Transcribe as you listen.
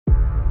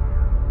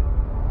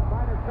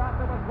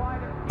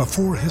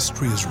Before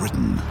history is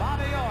written,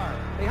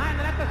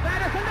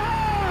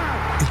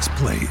 it's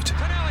played.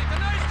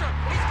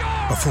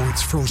 Before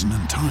it's frozen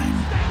in time,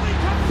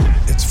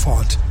 it's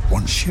fought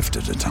one shift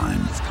at a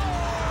time.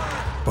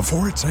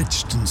 Before it's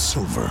etched in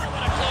silver,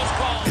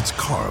 it's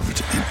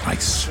carved in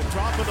ice.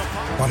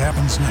 What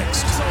happens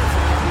next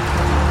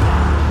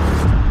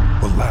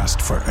will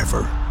last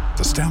forever.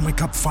 The Stanley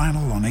Cup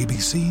Final on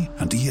ABC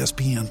and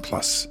ESPN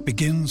Plus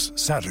begins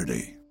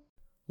Saturday.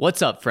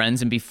 What's up,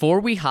 friends? And before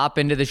we hop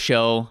into the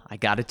show, I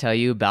got to tell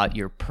you about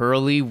your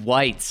pearly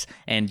whites.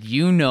 And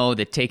you know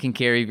that taking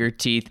care of your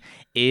teeth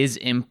is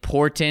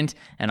important,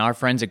 and our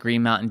friends at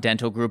Green Mountain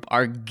Dental Group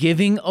are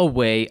giving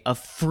away a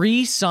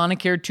free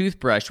Sonicare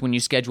toothbrush when you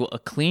schedule a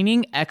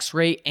cleaning,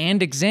 x-ray,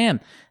 and exam.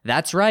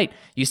 That's right.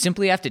 You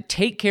simply have to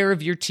take care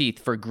of your teeth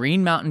for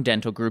Green Mountain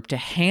Dental Group to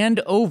hand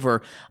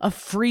over a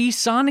free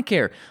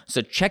Sonicare.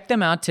 So check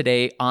them out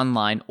today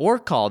online or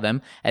call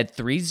them at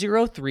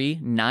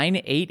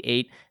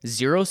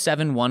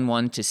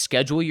 303-988-0711 to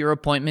schedule your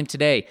appointment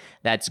today.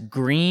 That's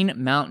Green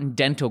Mountain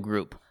Dental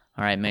Group.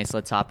 All right, Mace,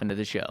 let's hop into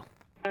the show.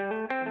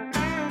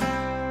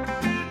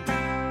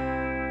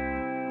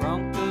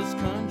 Broncos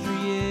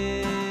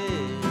Country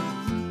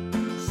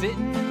is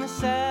sitting in the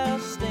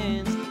south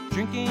stands,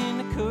 drinking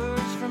the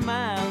Coors from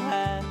Mile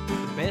High.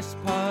 The best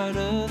part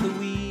of the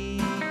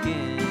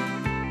weekend,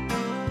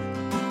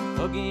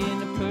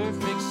 hugging a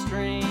perfect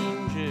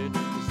stranger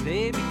as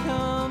they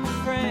become a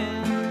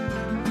friend,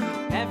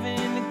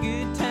 having a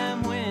good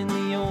time when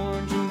the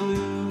orange and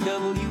blue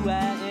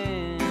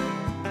WIN,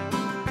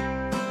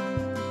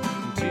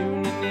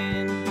 tuning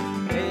in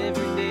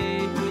every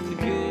day with the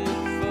good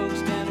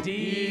folks down at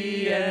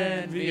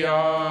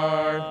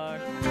DNVR.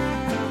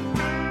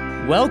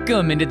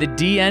 Welcome into the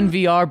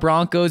DNVR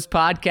Broncos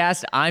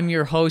Podcast. I'm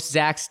your host,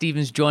 Zach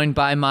Stevens, joined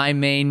by my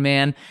main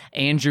man,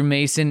 Andrew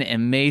Mason.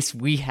 And Mace,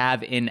 we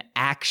have an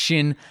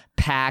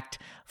action-packed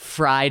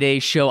Friday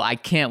show. I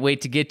can't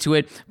wait to get to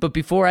it. But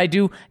before I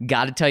do,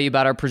 got to tell you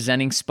about our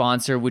presenting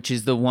sponsor, which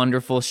is the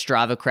wonderful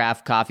Strava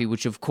Craft Coffee,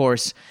 which of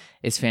course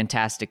is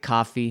fantastic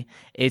coffee.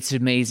 It's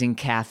amazing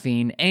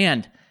caffeine,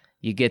 and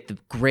you get the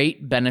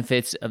great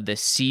benefits of the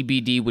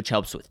CBD, which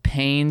helps with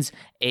pains,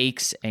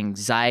 aches,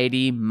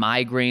 anxiety,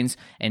 migraines,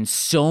 and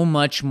so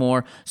much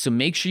more. So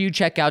make sure you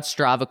check out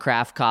Strava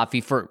Craft Coffee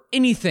for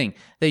anything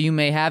that you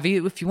may have.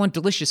 If you want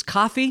delicious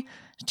coffee,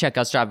 check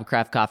out Strava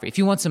Craft Coffee. If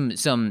you want some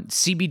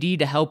CBD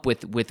to help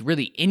with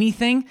really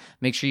anything,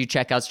 make sure you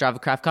check out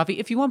Strava Craft Coffee.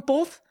 If you want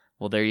both,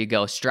 well, there you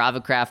go.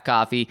 Strava Craft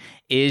Coffee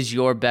is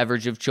your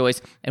beverage of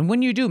choice. And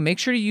when you do, make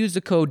sure to use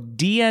the code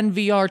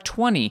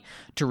DNVR20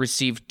 to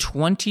receive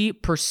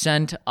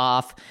 20%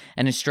 off.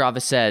 And as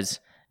Strava says,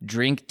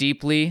 drink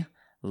deeply,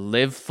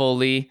 live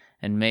fully.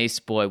 And Mace,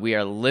 boy, we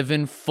are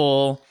living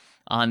full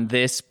on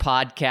this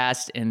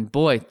podcast. And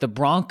boy, the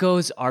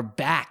Broncos are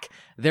back.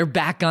 They're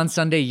back on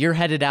Sunday. You're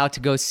headed out to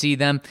go see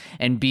them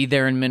and be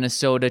there in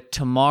Minnesota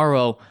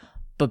tomorrow.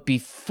 But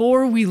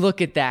before we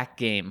look at that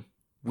game,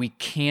 we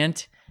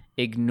can't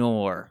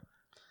ignore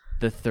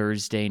the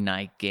Thursday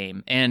night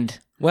game. And,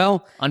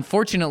 well,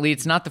 unfortunately,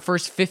 it's not the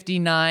first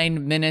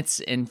 59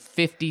 minutes and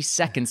 50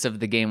 seconds of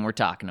the game we're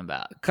talking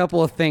about. A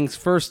couple of things.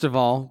 First of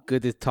all,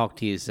 good to talk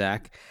to you,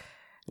 Zach.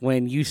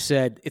 When you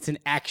said it's an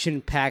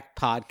action-packed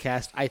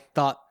podcast, I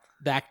thought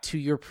back to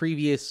your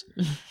previous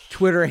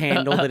Twitter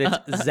handle that it's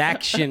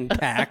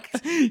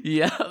Zaction-packed.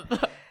 Yep.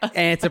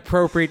 And it's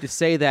appropriate to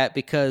say that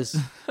because,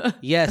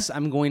 yes,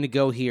 I'm going to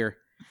go here.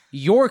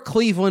 Your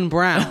Cleveland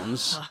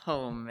Browns.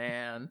 Oh,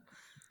 man.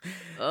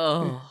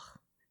 Oh.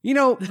 You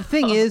know, the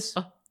thing is,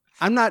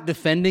 I'm not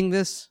defending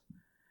this,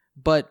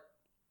 but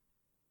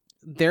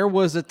there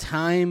was a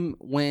time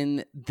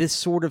when this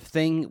sort of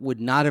thing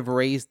would not have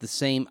raised the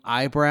same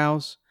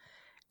eyebrows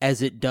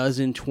as it does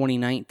in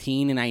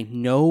 2019. And I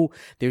know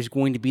there's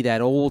going to be that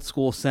old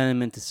school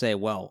sentiment to say,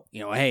 well, you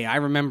know, hey, I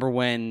remember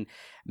when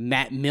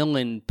Matt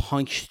Millen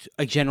punched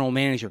a general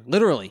manager,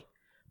 literally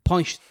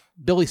punched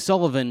Billy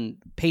Sullivan,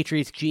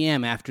 Patriots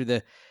GM, after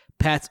the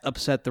Pats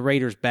upset the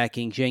Raiders back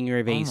in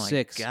January of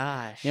 '86. Oh my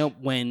gosh. You know,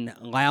 when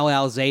Lyle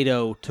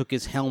Alzado took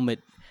his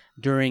helmet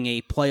during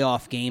a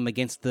playoff game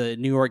against the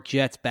New York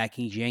Jets back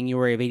in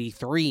January of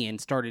 '83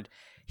 and started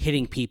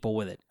hitting people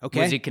with it.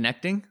 Okay. Was he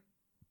connecting?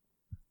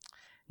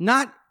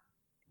 Not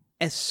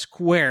as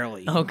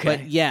squarely. Okay.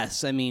 But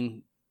yes, I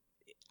mean,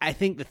 I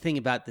think the thing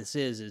about this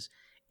is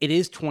it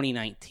is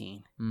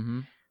 2019. Mm-hmm.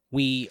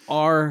 We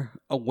are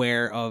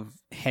aware of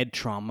head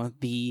trauma.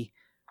 The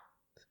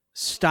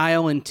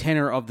style and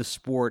tenor of the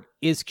sport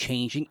is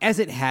changing, as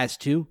it has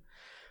to.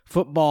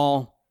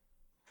 Football,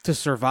 to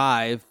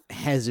survive,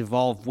 has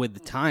evolved with the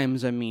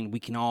times. I mean, we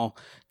can all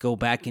go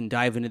back and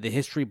dive into the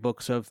history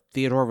books of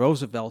Theodore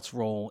Roosevelt's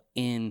role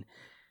in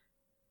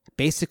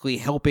basically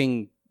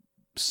helping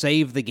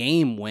save the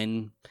game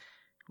when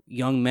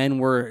young men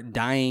were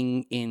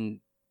dying in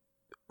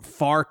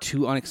far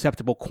too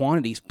unacceptable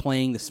quantities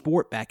playing the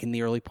sport back in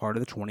the early part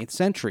of the 20th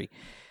century.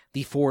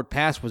 The forward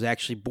pass was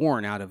actually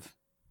born out of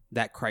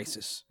that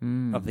crisis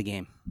of the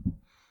game.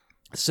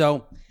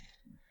 So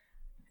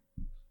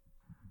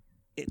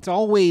it's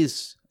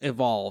always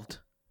evolved.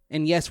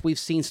 And yes, we've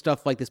seen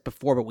stuff like this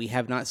before, but we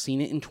have not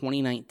seen it in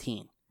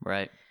 2019.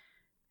 Right.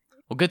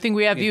 Well, good thing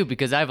we have you,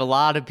 because I have a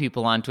lot of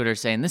people on Twitter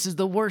saying this is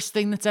the worst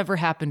thing that's ever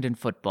happened in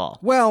football.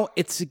 Well,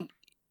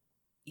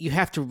 you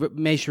have to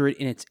measure it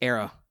in its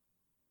era.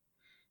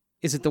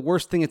 Is it the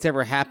worst thing that's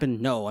ever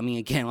happened? No. I mean,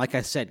 again, like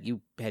I said, you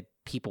had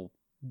people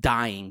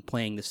dying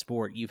playing the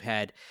sport. You've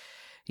had,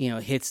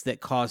 hits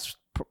that cause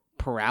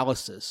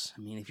paralysis.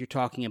 I mean, if you're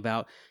talking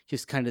about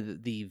just kind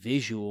of the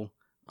visual,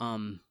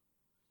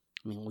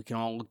 we can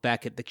all look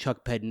back at the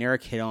Chuck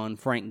Bednarik hit on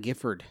Frank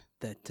Gifford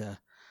that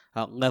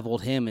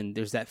leveled him, and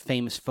there's that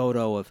famous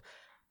photo of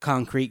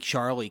Concrete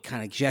Charlie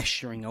kind of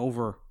gesturing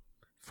over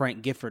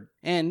Frank Gifford.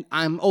 And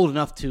I'm old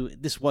enough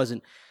this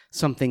wasn't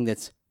something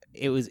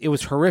it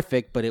was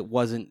horrific, but it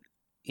wasn't,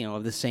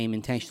 of the same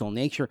intentional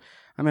nature.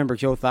 I remember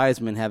Joe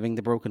Theismann having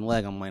the broken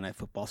leg on Monday Night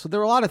Football. So there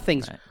are a lot of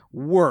things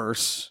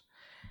worse.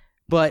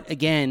 But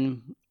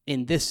again,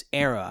 in this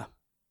era,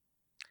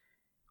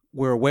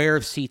 we're aware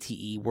of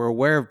CTE. We're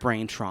aware of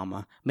brain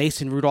trauma.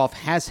 Mason Rudolph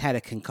has had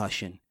a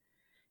concussion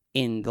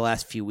in the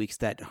last few weeks,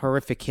 that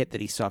horrific hit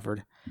that he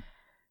suffered.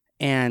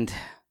 And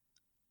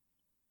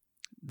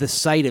the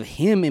sight of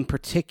him in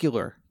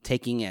particular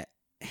taking a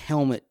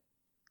helmet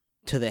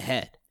to the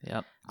head.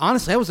 Yep.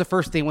 Honestly, that was the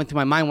first thing that went through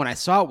my mind when I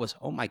saw it was,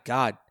 oh my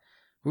God,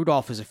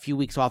 Rudolph is a few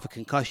weeks off a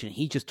concussion.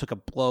 He just took a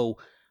blow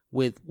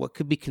with what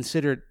could be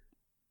considered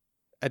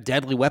a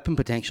deadly weapon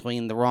potentially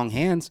in the wrong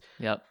hands.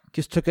 Yep.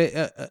 Just took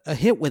a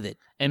hit with it.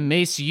 And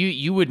Mace,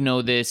 you would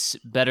know this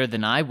better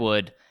than I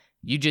would.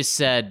 You just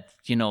said,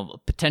 a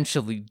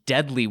potentially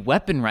deadly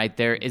weapon right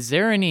there. Is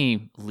there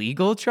any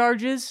legal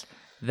charges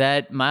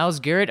that Myles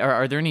Garrett,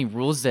 are there any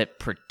rules that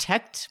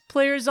protect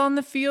players on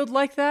the field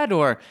like that?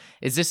 Or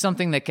is this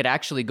something that could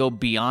actually go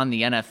beyond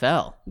the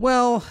NFL?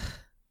 Well,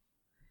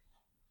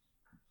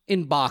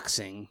 in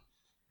boxing,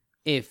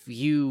 if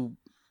you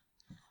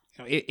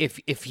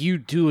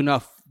do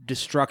enough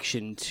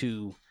destruction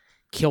to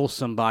kill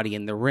somebody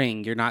in the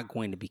ring, you're not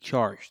going to be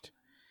charged.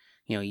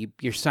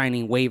 You're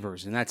signing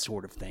waivers and that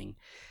sort of thing.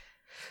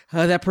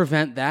 That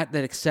prevent that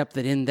accept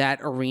that in that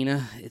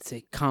arena, it's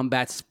a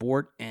combat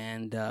sport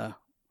and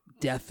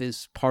death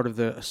is part of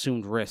the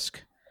assumed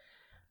risk.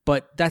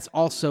 But that's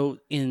also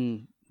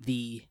in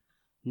the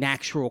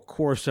natural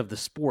course of the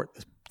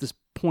sport. This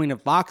point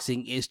of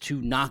boxing is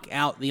to knock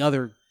out the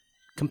other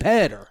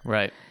competitor.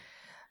 Right.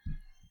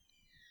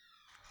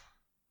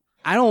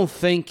 I don't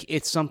think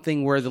it's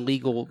something where the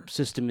legal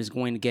system is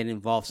going to get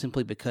involved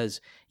simply because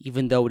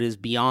even though it is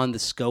beyond the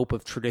scope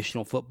of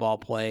traditional football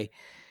play,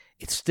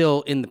 it's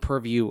still in the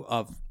purview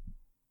of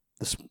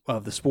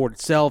the sport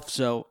itself.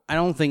 So I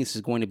don't think this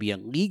is going to be a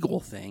legal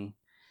thing,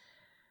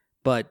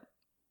 but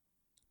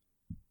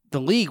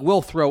the league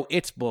will throw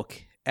its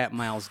book at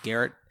Myles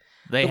Garrett.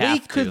 The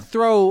league could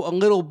throw a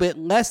little bit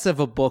less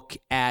of a book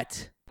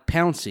at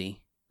Pouncey,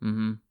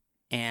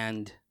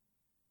 and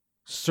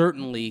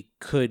certainly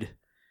could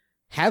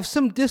have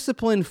some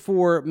discipline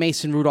for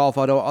Mason Rudolph,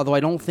 although I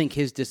don't think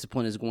his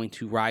discipline is going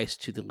to rise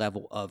to the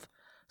level of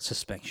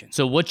suspension.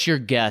 So what's your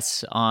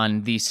guess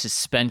on the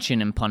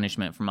suspension and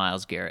punishment for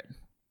Myles Garrett?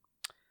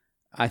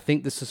 I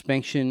think the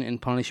suspension and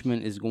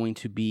punishment is going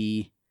to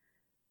be,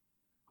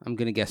 I'm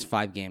going to guess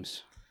 5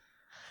 games.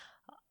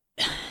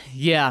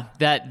 Yeah,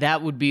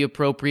 that would be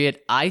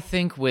appropriate. I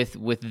think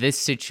with this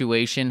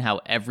situation,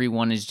 how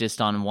everyone is just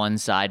on one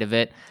side of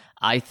it,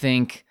 I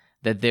think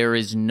that there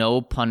is no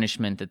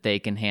punishment that they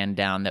can hand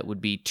down that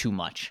would be too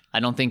much. I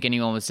don't think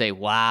anyone would say,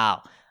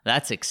 wow,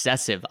 that's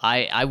excessive.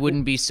 I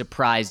wouldn't be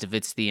surprised if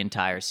it's the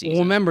entire season.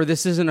 Well, remember,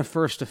 this isn't a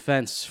first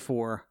offense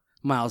for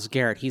Myles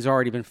Garrett. He's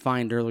already been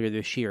fined earlier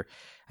this year.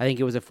 I think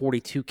it was a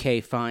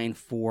 $42,000 fine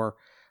for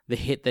the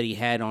hit that he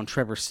had on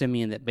Trevor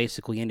Siemian that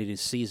basically ended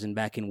his season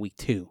back in week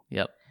 2.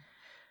 Yep.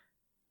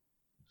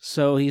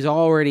 So he's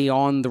already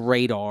on the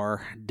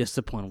radar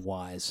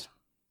discipline-wise.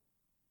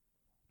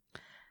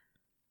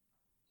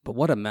 But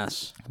what a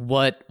mess.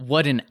 What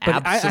an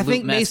absolute mess. I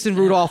think Mason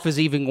Rudolph is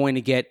even going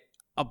to get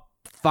a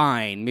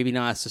fine, maybe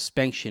not a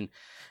suspension,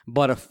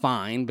 but a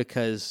fine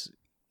because,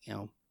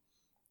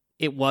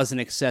 it was an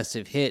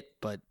excessive hit,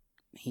 but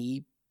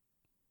he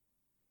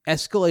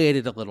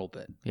escalated a little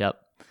bit. Yep.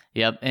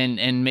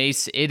 And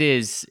Mace,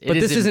 this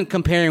isn't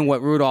comparing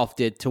what Rudolph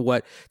did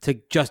to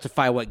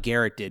justify what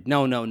Garrett did.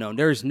 No.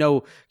 There's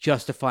no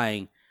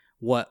justifying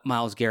what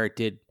Myles Garrett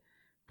did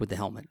with the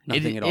helmet.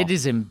 Nothing at all. It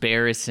is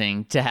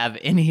embarrassing to have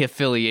any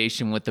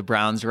affiliation with the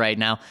Browns right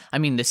now. I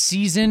mean, the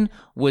season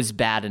was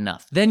bad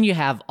enough. Then you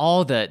have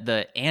all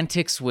the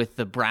antics with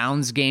the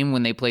Browns game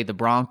when they played the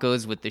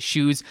Broncos with the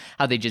shoes,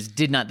 how the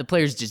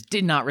players just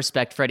did not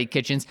respect Freddie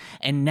Kitchens.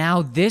 And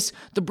now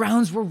the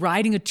Browns were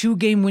riding a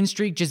 2-game win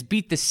streak, just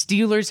beat the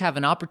Steelers, have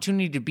an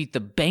opportunity to beat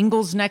the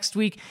Bengals next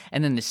week,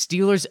 and then the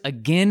Steelers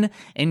again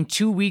in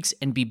 2 weeks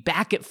and be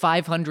back at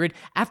 500.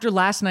 After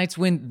last night's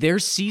win, their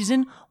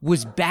season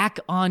was back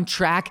on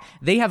track.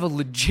 They have a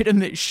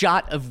legitimate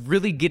shot of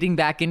really getting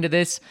back into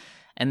this,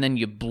 and then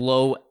you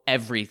blow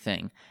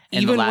everything.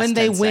 in Even the last when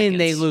they 10 win, seconds.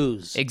 they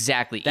lose.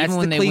 Exactly. That's Even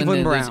when the they win,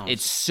 Cleveland they lose. Browns.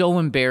 It's so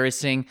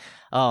embarrassing.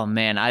 Oh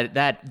man,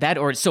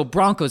 so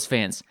Broncos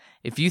fans,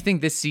 if you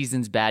think this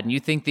season's bad and you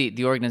think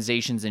the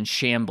organization's in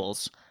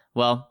shambles,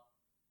 well,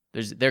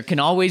 there can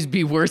always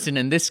be worse, and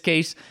in this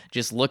case,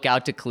 just look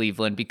out to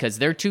Cleveland because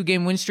their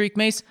 2-game win streak,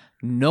 Mace,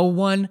 no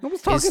one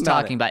is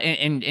talking about.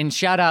 And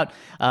shout out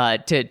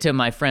to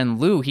my friend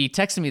Lou. He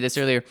texted me this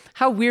earlier.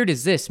 How weird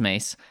is this,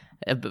 Mace?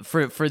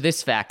 For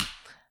this fact,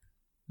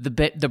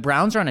 the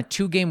Browns are on a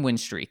 2-game win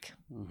streak.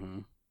 Mm-hmm.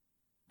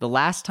 The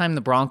last time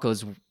the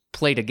Broncos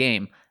played a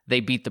game, they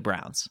beat the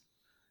Browns.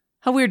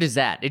 How weird is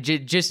that?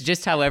 It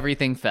just how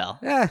everything fell.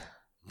 Yeah.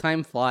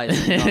 Time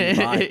flies.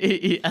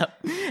 Yeah.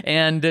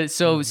 And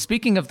so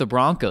speaking of the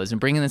Broncos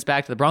and bringing this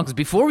back to the Broncos,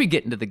 before we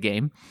get into the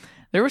game,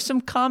 there were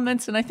some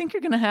comments, and I think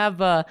you're going to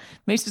have,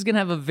 Mace is going to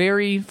have a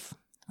very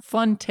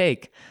fun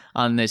take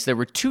on this. There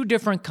were 2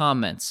 different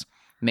comments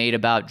made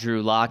about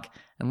Drew Lock,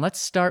 and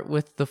let's start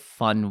with the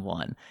fun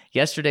one.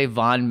 Yesterday,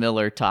 Von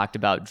Miller talked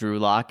about Drew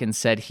Lock and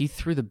said he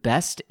threw the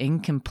best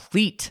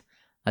incomplete,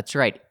 that's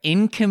right,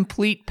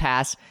 incomplete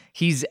pass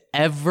he's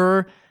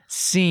ever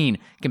seen.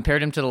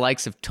 Compared him to the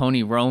likes of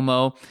Tony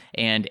Romo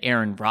and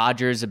Aaron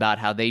Rodgers about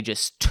how they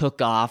just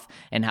took off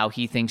and how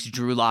he thinks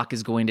Drew Lock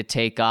is going to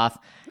take off.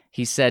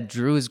 He said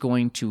Drew is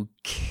going to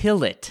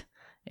kill it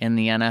in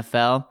the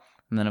NFL.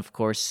 And then, of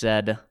course,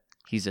 said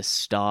he's a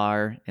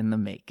star in the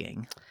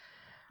making.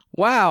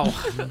 Wow.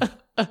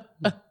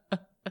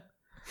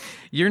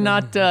 You're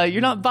not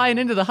buying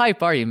into the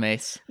hype, are you,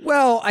 Mace?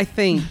 Well, I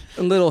think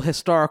a little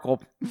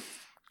historical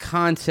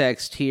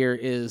context here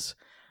is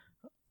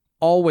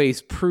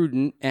always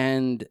prudent,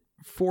 and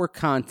for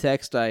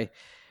context, I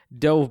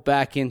dove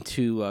back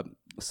into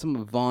some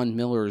of Von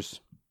Miller's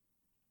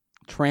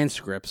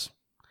transcripts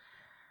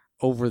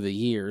over the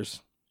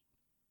years,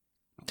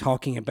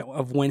 talking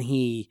about when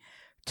he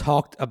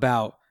talked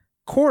about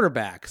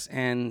quarterbacks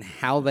and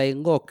how they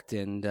looked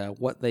and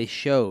what they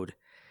showed.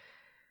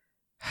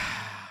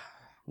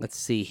 Let's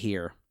see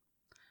here.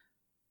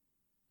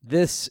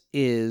 This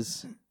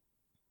is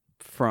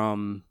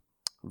from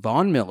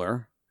Von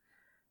Miller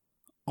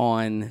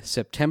on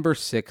September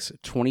 6,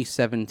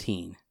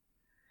 2017,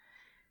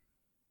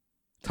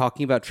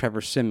 talking about Trevor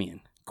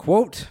Siemian.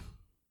 Quote,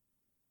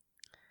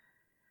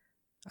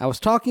 I was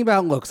talking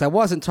about looks. I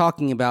wasn't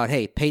talking about,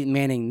 hey, Peyton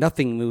Manning,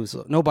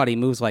 nobody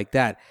moves like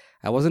that.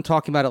 I wasn't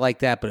talking about it like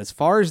that, but as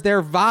far as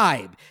their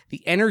vibe,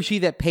 the energy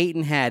that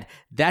Peyton had,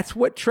 that's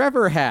what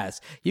Trevor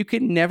has. You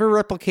can never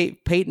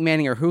replicate Peyton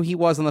Manning or who he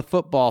was on the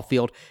football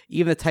field,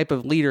 even the type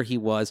of leader he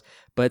was,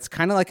 but it's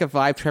kind of like a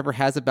vibe Trevor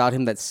has about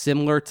him that's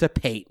similar to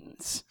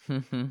Peyton's.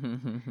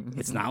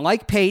 It's not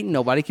like Peyton.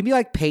 Nobody can be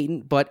like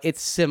Peyton, but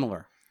it's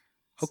similar.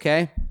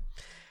 Okay?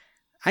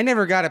 I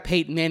never got a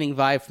Peyton Manning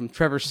vibe from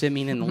Trevor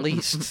Siemian in the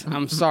least.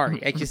 I'm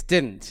sorry. I just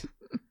didn't.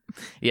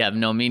 Yeah,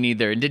 no, me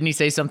neither. And didn't he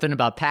say something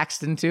about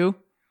Paxton too?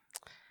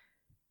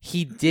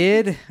 He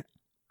did,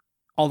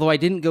 although I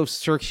didn't go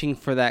searching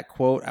for that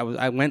quote.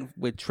 I went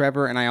with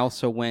Trevor, and I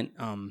also went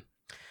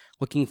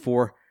looking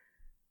for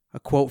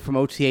a quote from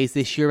OTAs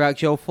this year about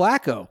Joe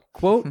Flacco.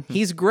 Quote,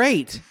 he's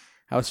great.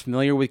 I was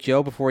familiar with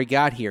Joe before he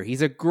got here.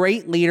 He's a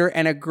great leader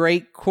and a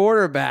great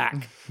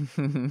quarterback.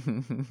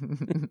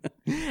 And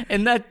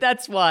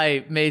that's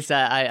why, Mace,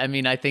 I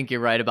mean, I think you're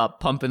right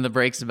about pumping the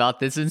brakes about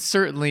this, and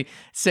certainly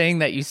saying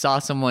that you saw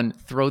someone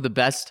throw the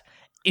best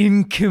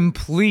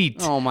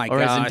incomplete. Oh my gosh.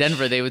 Or as in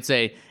Denver, they would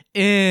say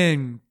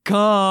incomplete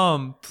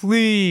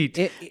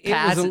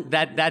pass.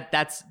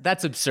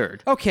 That's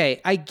absurd. Okay,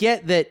 I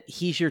get that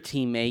he's your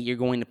teammate. You're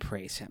going to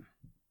praise him.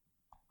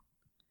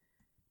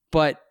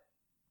 But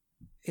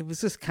it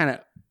was just kind of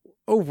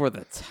over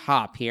the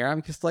top here.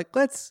 I'm just like,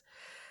 let's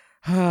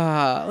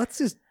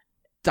just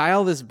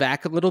dial this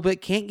back a little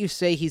bit. Can't you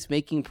say he's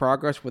making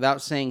progress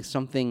without saying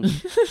something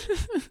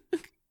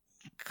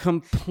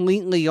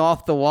completely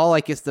off the wall,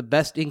 like it's the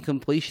best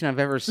incompletion I've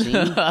ever seen?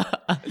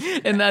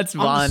 And that's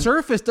Von. On the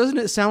surface, doesn't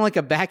it sound like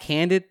a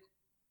backhanded?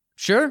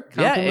 Sure.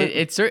 Compliment? Yeah,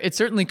 it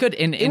certainly could.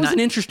 And it was an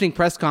interesting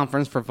press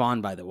conference for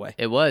Von, by the way.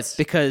 It was.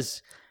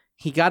 Because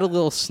he got a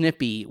little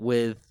snippy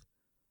with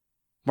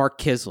Mark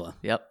Kisla.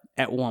 Yep.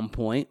 At one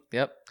point.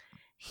 Yep.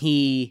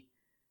 He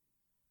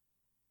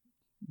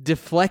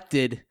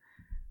deflected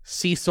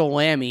Cecil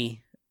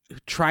Lammey,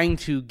 trying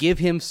to give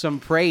him some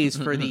praise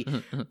for the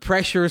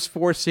pressures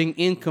forcing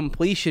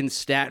incompletion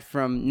stat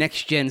from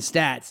Next Gen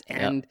Stats.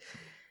 And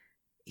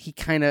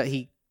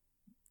he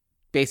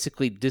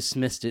basically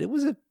dismissed it. It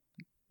was a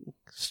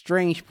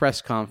strange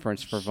press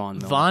conference for Von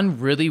Miller. Von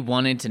really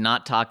wanted to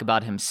not talk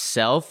about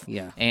himself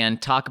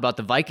and talk about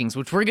the Vikings,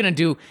 which we're going to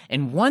do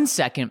in 1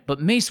 second.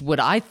 But Mace, what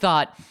I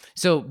thought,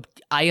 so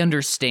I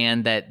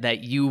understand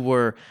that you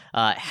were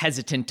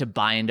hesitant to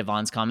buy into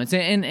Von's comments,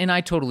 and I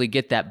totally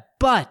get that.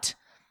 But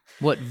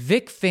what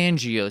Vic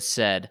Fangio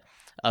said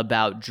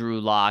about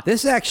Drew Lock,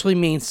 this actually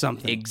means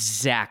something.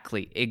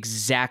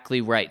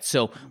 Exactly right.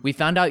 So we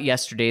found out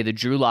yesterday that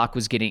Drew Lock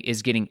is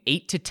getting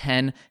 8 to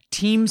 10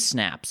 team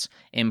snaps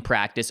in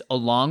practice,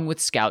 along with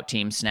scout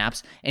team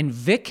snaps. And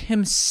Vic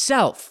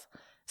himself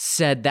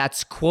said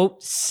that's,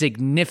 quote,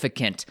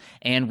 significant.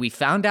 And we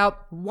found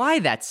out why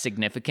that's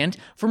significant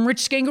from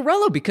Rich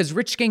Scangarello, because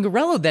Rich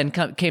Scangarello then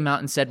came out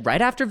and said,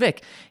 right after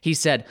Vic, he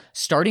said,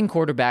 starting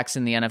quarterbacks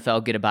in the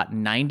NFL get about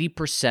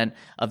 90%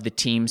 of the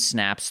team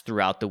snaps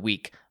throughout the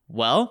week.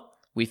 Well,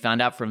 we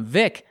found out from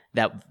Vic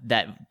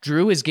that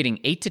Drew is getting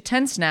 8 to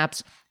 10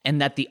 snaps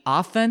and that the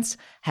offense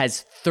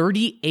has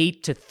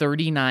 38 to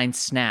 39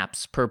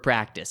 snaps per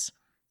practice.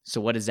 So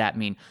what does that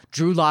mean?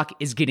 Drew Lock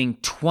is getting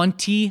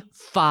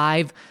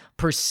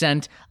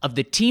 25% of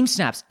the team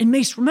snaps. And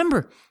Mace,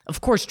 remember,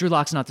 of course, Drew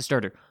Lock's not the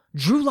starter.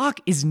 Drew Lock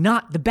is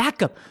not the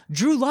backup.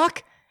 Drew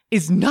Lock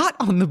is not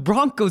on the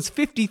Broncos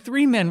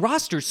 53-man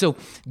roster. So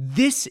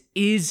this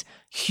is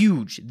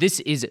huge. This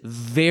is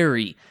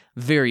very,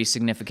 very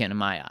significant in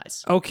my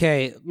eyes.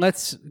 Okay,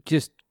 let's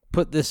just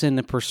put this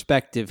into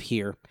perspective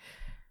here.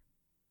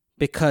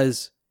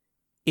 Because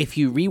if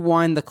you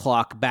rewind the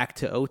clock back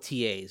to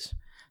OTAs,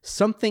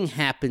 something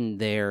happened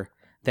there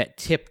that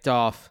tipped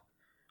off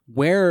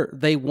where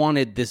they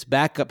wanted this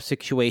backup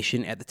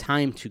situation at the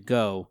time to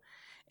go,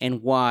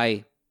 and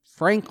why,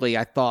 frankly,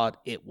 I thought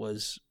it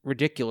was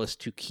ridiculous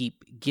to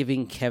keep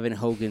giving Kevin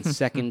Hogan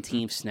second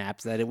team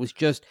snaps, that it was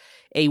just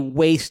a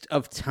waste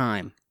of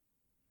time.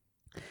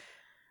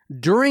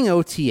 During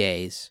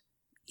OTAs,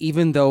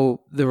 even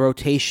though the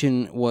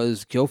rotation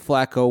was Joe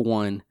Flacco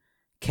 1,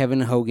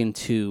 Kevin Hogan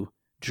 2,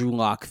 Drew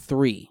Lock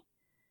 3,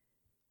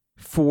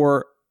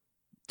 for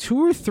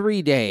 2 or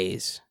 3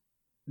 days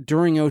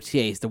during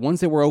OTAs, the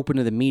ones that were open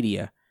to the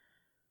media,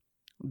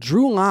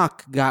 Drew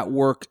Lock got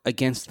work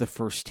against the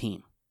first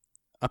team.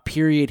 A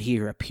period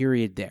here, a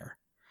period there.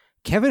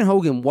 Kevin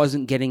Hogan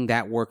wasn't getting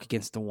that work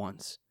against the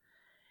ones.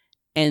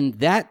 And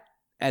that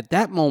at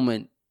that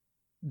moment,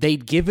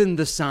 they'd given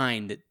the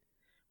sign that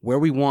where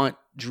we want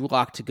Drew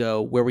Lock to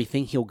go, where we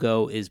think he'll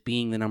go, is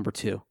being the number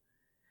 2.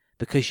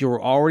 Because you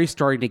were already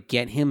starting to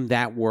get him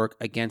that work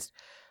against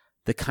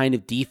the kind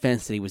of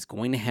defense that he was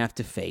going to have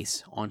to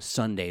face on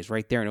Sundays,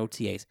 right there in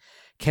OTAs.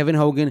 Kevin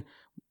Hogan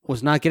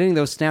was not getting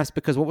those snaps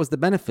because what was the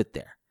benefit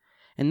there?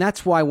 And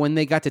that's why when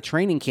they got to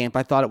training camp,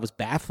 I thought it was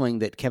baffling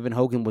that Kevin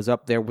Hogan was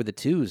up there with the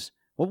 2s.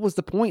 What was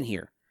the point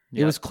here?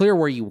 Yep. It was clear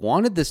where you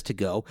wanted this to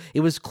go. It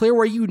was clear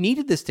where you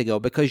needed this to go,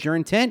 because your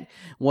intent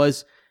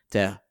was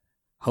to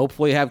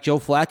hopefully have Joe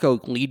Flacco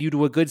lead you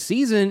to a good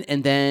season,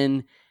 and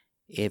then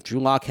if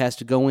Drew Lock has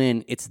to go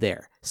in, it's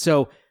there.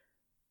 So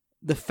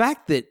the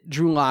fact that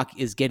Drew Lock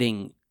is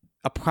getting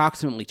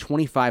approximately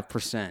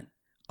 25%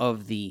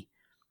 of the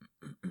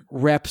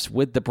reps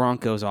with the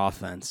Broncos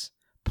offense,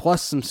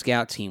 plus some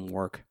scout team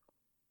work,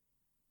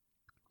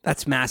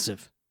 that's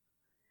massive.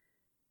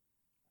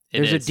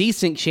 There's a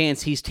decent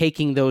chance he's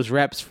taking those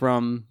reps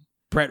from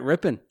Brett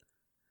Rippon.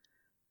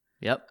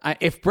 Yep.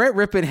 If Brett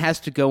Rippon has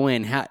to go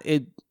in,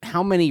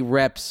 how many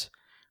reps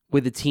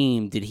with the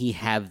team did he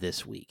have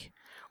this week?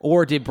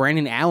 Or did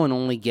Brandon Allen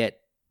only get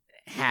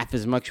half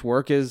as much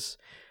work as,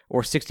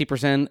 or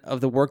 60%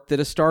 of the work that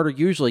a starter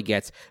usually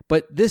gets?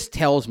 But this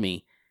tells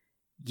me,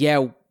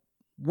 yeah,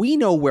 we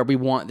know where we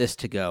want this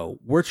to go.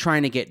 We're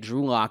trying to get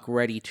Drew Lock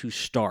ready to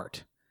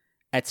start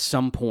at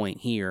some point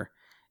here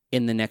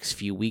in the next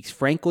few weeks.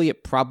 Frankly,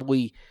 it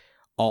probably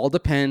all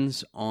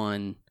depends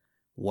on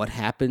what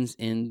happens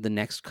in the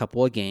next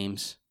couple of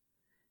games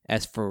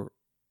as for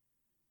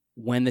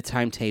when the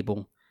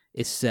timetable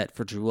is set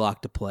for Drew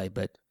Lock to play.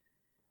 But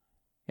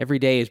every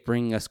day is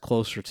bringing us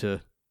closer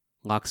to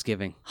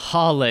Locksgiving.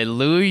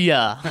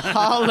 Hallelujah.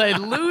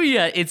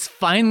 Hallelujah. It's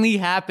finally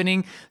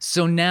happening.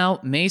 So now,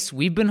 Mace,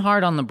 we've been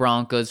hard on the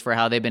Broncos for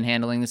how they've been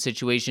handling the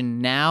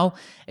situation. Now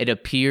it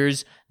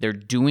appears they're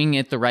doing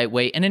it the right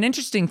way. And an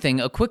interesting thing,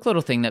 a quick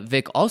little thing that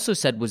Vic also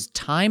said was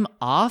time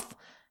off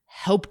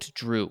helped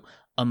Drew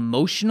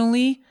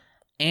emotionally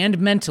and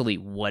mentally,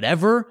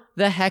 whatever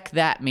the heck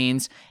that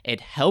means. It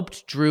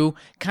helped Drew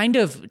kind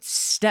of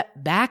step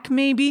back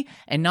maybe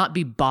and not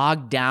be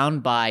bogged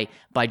down by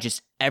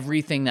just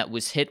everything that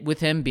was hit with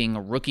him being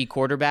a rookie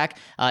quarterback.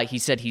 He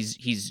said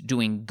he's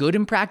doing good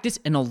in practice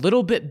and a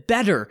little bit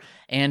better.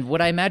 And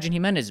what I imagine he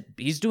meant is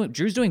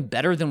Drew's doing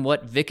better than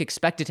what Vic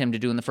expected him to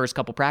do in the first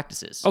couple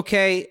practices.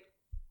 Okay,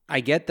 I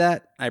get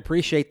that. I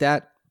appreciate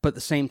that. But at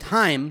the same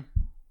time,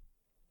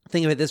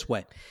 think of it this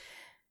way.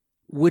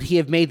 Would he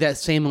have made that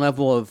same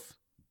level of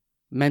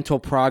mental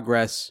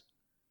progress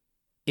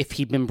if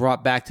he'd been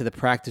brought back to the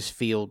practice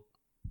field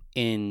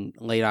in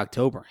late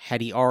October? Had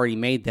he already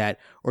made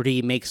that, or did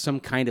he make some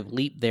kind of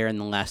leap there in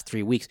the last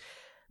 3 weeks?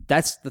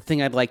 That's the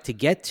thing I'd like to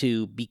get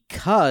to,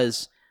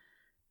 because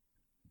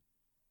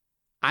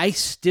I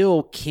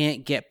still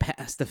can't get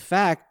past the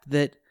fact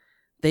that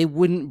they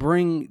wouldn't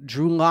bring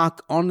Drew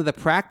Lock onto the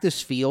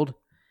practice field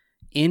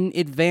in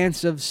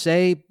advance of,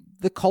 say,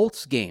 the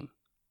Colts game.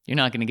 You're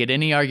not going to get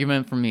any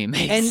argument from me,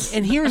 Mace.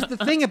 And here's the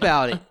thing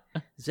about it,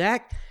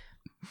 Zach.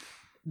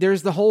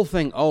 There's the whole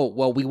thing, oh,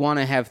 well, we want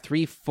to have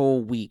 3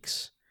 full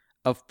weeks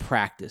of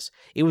practice.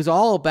 It was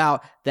all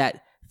about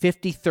that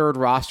 53rd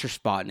roster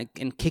spot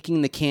and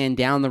kicking the can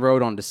down the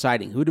road on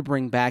deciding who to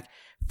bring back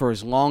for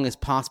as long as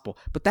possible.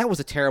 But that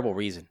was a terrible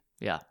reason.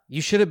 Yeah.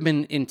 You should have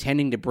been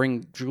intending to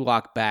bring Drew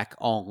Lock back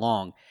all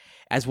along.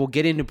 As we'll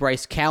get into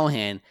Bryce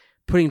Callahan,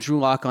 putting Drew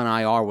Lock on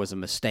IR was a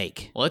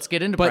mistake. Well, let's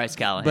get into Bryce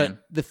Callahan.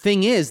 But the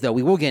thing is, though,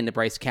 we will get into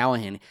Bryce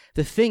Callahan.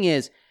 The thing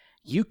is,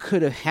 you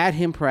could have had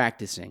him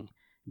practicing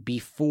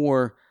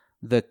before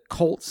the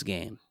Colts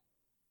game.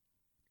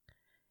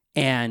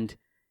 And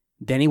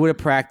then he would have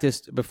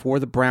practiced before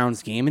the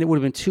Browns game, and it would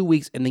have been 2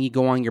 weeks, and then you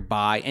go on your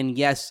bye. And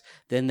yes,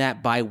 then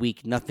that bye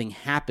week, nothing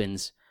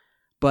happens.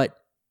 But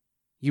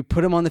you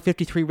put him on the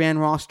 53-man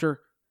roster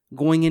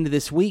going into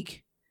this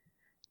week,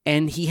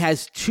 and he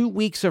has 2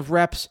 weeks of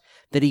reps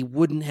that he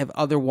wouldn't have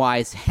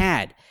otherwise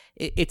had.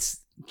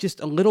 It's just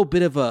a little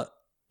bit of an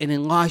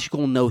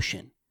illogical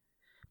notion,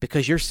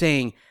 because you're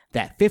saying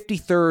that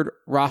 53rd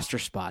roster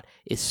spot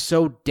is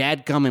so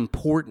dadgum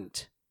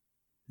important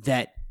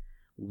that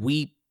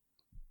we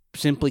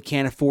simply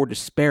can't afford to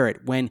spare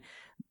it, when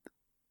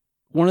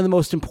one of the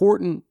most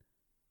important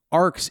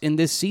arcs in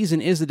this season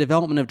is the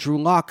development of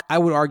Drew Lock. I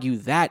would argue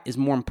that is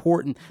more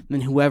important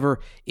than whoever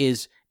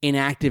is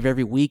inactive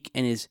every week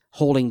and is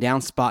holding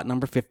down spot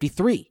number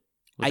 53.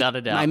 Without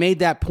a doubt. I made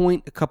that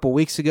point a couple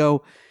weeks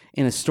ago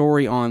in a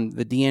story on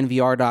the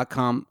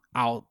DNVR.com.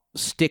 I'll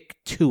stick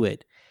to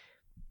it.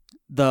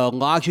 The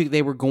logic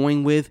they were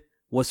going with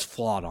was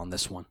flawed on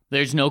this one.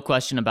 There's no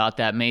question about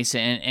that, Mason,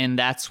 and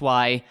that's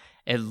why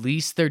at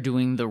least they're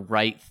doing the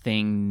right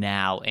thing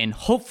now, and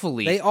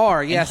hopefully they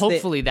are. Yes, and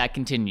hopefully that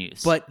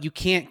continues. But you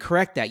can't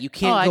correct that. You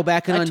can't go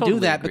back and undo totally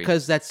that, agree.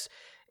 because that's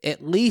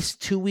at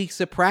least 2 weeks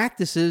of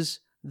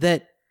practices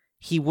that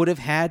he would have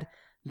had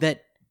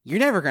that you're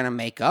never going to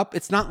make up.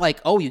 It's not like,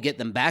 oh, you get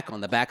them back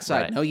on the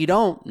backside. Right. No, you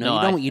don't. No,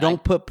 you don't. You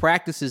don't put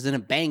practices in a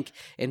bank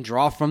and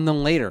draw from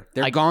them later.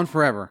 They're gone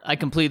forever. I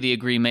completely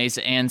agree, Mace.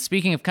 And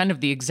speaking of kind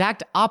of the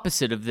exact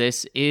opposite of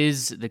this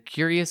is the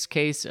curious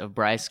case of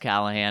Bryce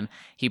Callahan.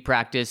 He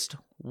practiced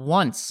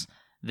once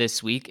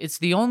this week. It's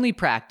the only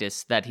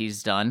practice that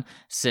he's done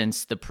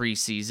since the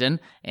preseason.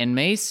 And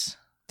Mace,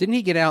 didn't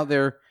he get out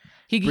there?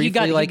 He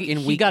got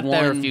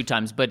there a few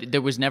times, but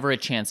there was never a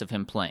chance of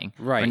him playing.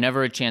 Right. Or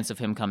never a chance of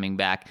him coming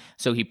back.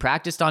 So he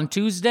practiced on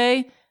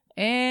Tuesday,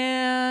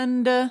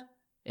 and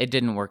it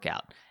didn't work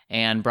out.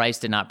 And Bryce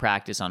did not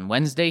practice on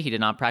Wednesday. He did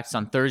not practice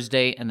on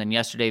Thursday. And then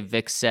yesterday,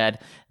 Vic said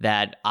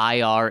that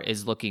IR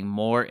is looking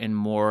more and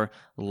more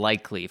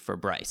likely for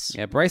Bryce.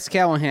 Yeah, Bryce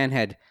Callahan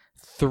had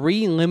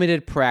 3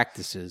 limited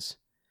practices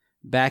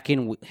back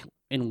in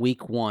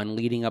week 1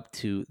 leading up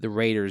to the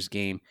Raiders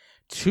game.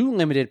 2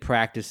 limited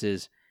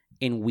practices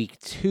in week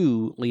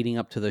 2 leading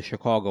up to the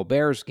Chicago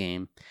Bears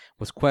game.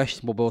 Was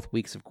questionable both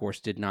weeks, of course,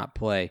 did not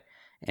play.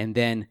 And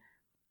then,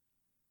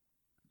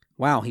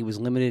 wow, he was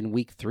limited in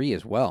week 3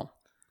 as well,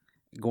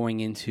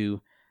 going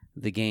into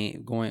the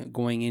game,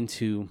 going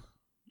into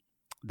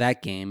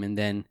that game, and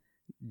then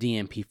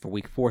DNP for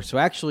week 4. So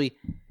actually,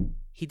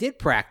 he did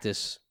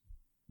practice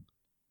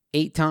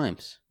 8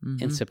 times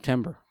in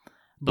September.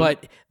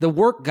 But the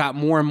work got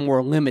more and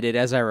more limited,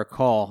 as I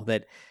recall,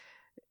 that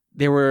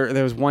there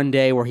was one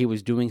day where he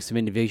was doing some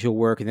individual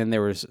work, and then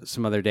there was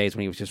some other days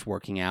when he was just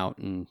working out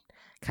and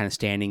kind of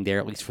standing there,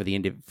 at least for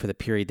the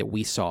period that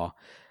we saw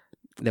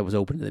that was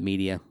open to the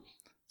media.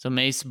 So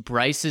Mace,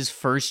 Bryce's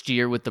first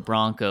year with the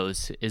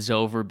Broncos is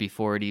over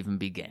before it even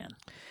began.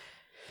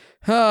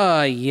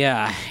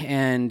 Yeah.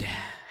 And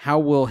how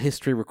will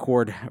history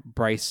record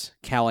Bryce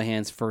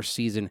Callahan's first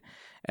season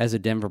as a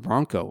Denver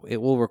Bronco? It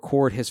will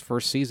record his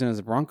first season as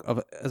a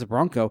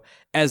Bronco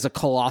as a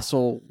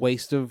colossal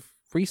waste of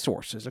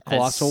resources, a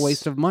colossal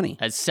waste of money.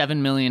 As $7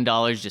 million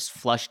just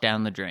flushed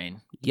down the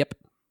drain. Yep.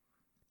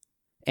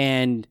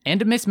 And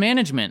a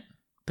mismanagement,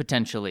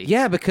 potentially.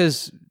 Yeah,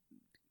 because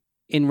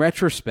in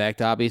retrospect,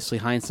 obviously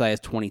hindsight is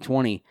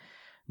 20/20,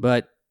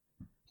 but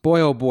boy,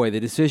 oh boy, the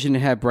decision to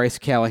have Bryce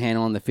Callahan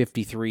on the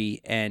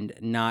 53 and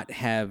not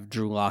have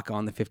Drew Lock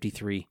on the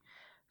 53,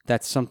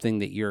 that's something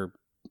that you're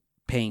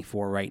paying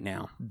for right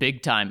now.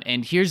 Big time.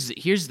 And here's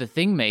the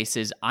thing, Mace,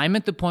 is I'm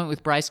at the point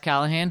with Bryce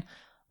Callahan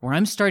where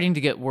I'm starting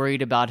to get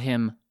worried about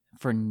him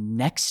for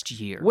next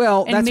year.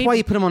 Well, and that's why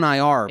you put him on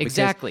IR.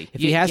 Exactly. If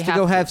he has to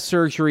go have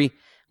surgery,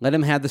 let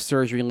him have the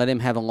surgery, let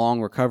him have a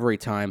long recovery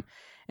time,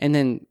 and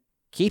then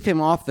keep him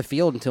off the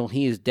field until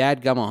he is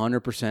dadgum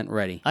 100%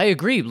 ready. I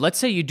agree. Let's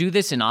say you do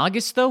this in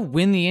August, though,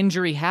 when the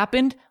injury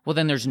happened, well,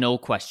 then there's no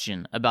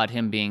question about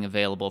him being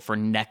available for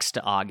next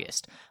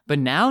August. But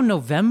now,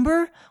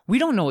 November, we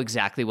don't know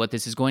exactly what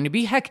this is going to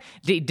be. Heck,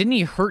 didn't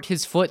he hurt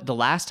his foot the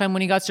last time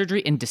when he got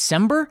surgery in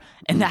December?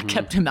 And that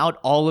kept him out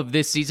all of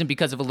this season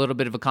because of a little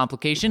bit of a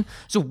complication.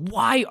 So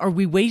why are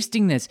we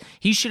wasting this?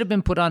 He should have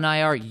been put on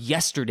IR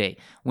yesterday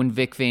when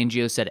Vic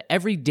Fangio said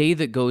every day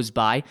that goes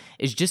by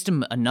is just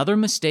another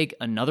mistake,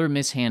 another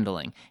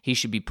mishandling. He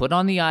should be put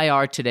on the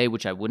IR today,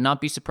 which I would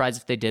not be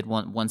surprised if they did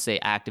once they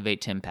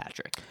activate Tim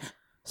Patrick.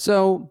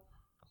 So,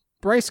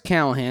 Bryce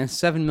Callahan,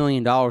 $7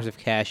 million of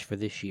cash for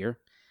this year.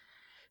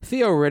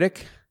 Theo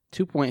Riddick,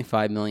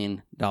 $2.5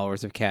 million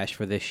of cash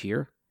for this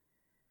year.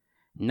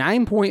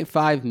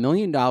 $9.5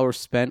 million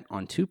spent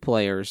on 2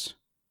 players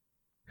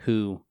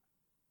who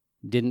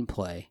didn't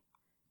play.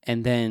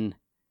 And then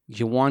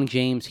Juwan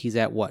James, he's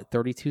at what,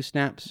 32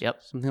 snaps?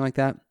 Yep. Something like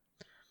that.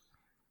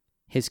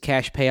 His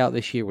cash payout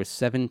this year was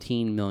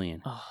 $17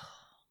 million. Oh,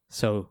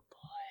 so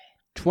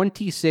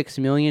 $26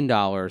 million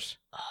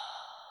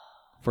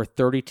for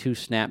 32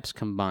 snaps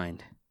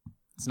combined.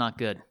 it's not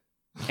good.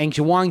 And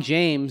Juwan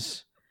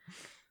James,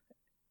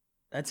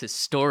 That's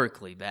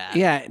historically bad.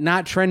 yeah,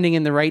 not trending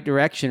in the right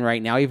direction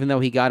right now, even though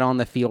he got on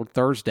the field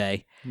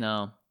Thursday.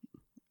 No.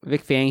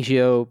 Vic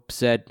Fangio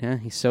said,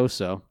 he's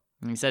so-so.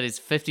 He said it's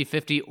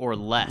 50-50 or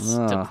less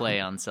to Ugh. play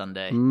on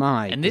Sunday.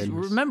 My And this,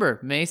 goodness. remember,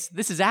 Mace,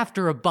 this is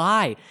after a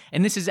bye,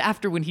 and this is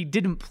after when he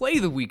didn't play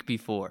the week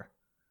before.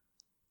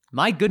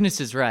 My goodness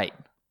is right.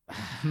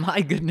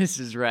 My goodness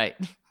is right.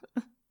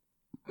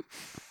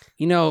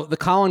 You know, the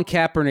Colin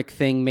Kaepernick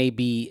thing may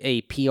be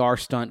a PR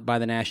stunt by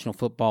the National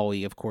Football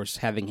League, of course,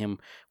 having him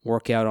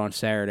work out on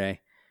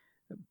Saturday.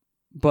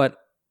 But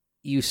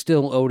you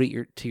still owed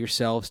it to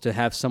yourselves to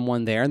have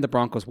someone there, and the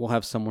Broncos will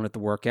have someone at the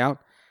workout.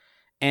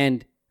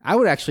 And I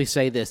would actually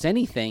say this,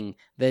 anything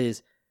that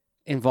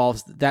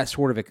involves that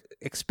sort of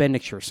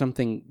expenditure,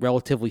 something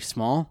relatively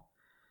small,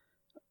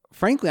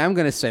 frankly, I'm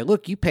going to say,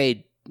 look, you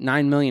paid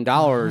 $9 million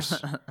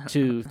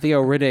to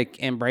Theo Riddick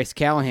and Bryce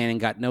Callahan and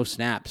got no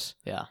snaps.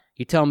 Yeah.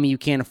 You tell me you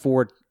can't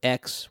afford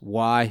X,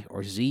 Y,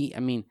 or Z? I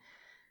mean,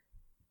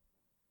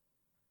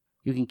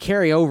 you can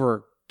carry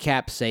over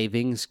cap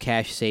savings,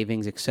 cash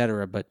savings,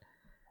 etc. But,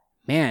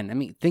 man, I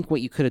mean, think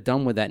what you could have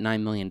done with that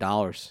 $9 million.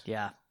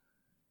 Yeah.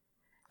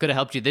 Could have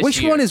helped you this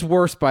Which year. one is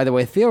worse, by the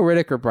way, Theo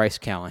Riddick or Bryce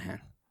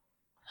Callahan?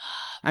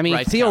 I mean,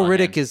 Bryce Theo Callahan.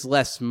 Riddick is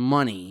less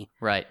money.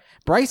 Right.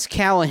 Bryce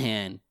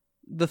Callahan,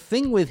 the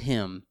thing with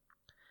him,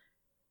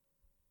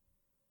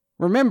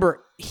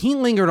 remember, he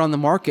lingered on the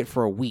market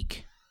for a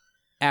week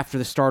after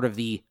the start of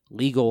the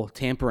legal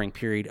tampering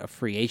period of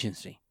free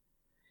agency.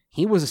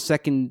 He was a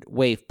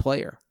second-wave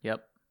player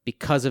Yep.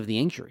 because of the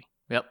injury.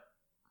 Yep.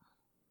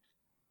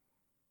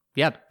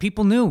 Yeah,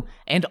 people knew.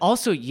 And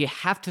also, you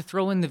have to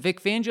throw in the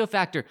Vic Fangio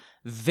factor.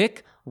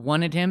 Vic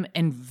wanted him,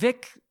 and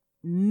Vic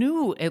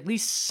knew at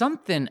least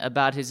something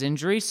about his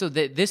injury, so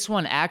that this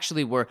one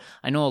actually were,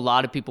 I know a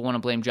lot of people want to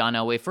blame John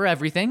Elway for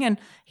everything, and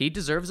he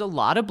deserves a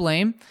lot of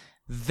blame.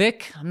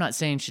 Vic, I'm not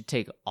saying should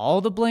take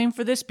all the blame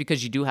for this,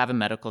 because you do have a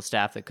medical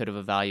staff that could have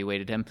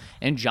evaluated him,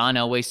 and John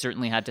Elway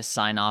certainly had to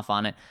sign off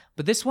on it.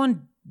 But this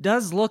one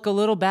does look a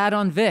little bad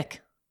on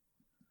Vic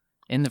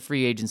in the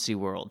free agency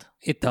world.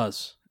 It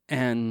does.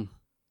 And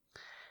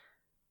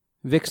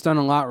Vic's done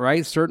a lot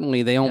right.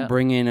 Certainly, they don't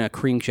bring in a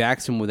Kareem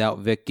Jackson without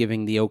Vic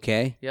giving the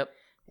okay. Yep.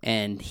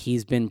 And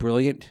he's been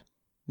brilliant.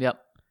 Yep.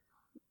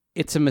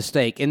 It's a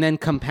mistake. And then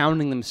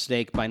compounding the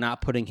mistake by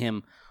not putting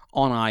him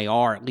on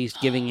IR, at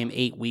least giving him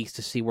 8 weeks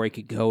to see where he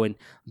could go, and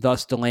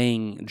thus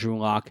delaying Drew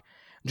Lock.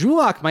 Drew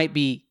Lock might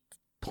be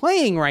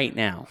playing right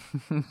now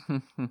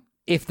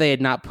if they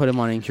had not put him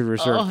on injured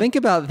reserve. Oh, think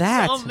about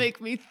that. Don't make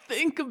me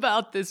think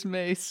about this,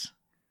 Mace.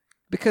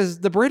 Because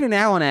the Braden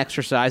Allen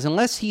exercise,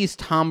 unless he's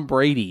Tom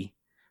Brady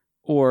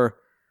or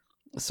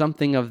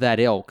something of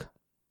that ilk,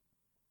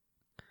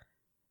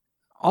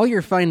 all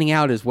you're finding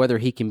out is whether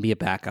he can be a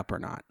backup or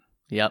not.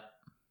 Yep.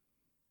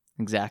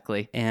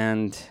 Exactly.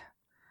 And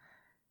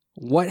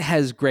what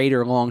has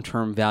greater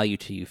long-term value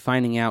to you?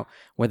 Finding out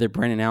whether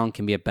Brandon Allen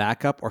can be a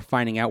backup, or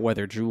finding out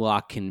whether Drew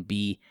Lock can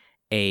be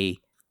a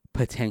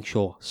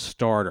potential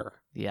starter?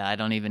 Yeah, I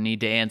don't even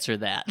need to answer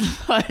that.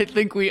 I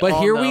think we But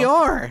all here know. we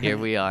are. Here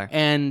we are.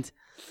 And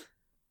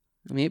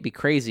I mean, it'd be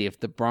crazy if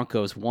the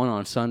Broncos won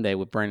on Sunday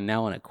with Brandon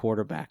Allen at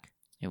quarterback,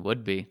 It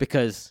would be.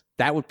 because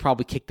that would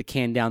probably kick the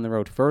can down the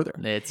road further.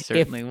 It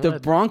certainly If would. the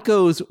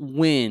Broncos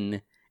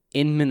win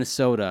in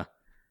Minnesota,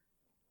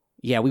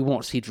 yeah, we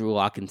won't see Drew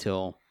Lock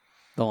until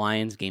the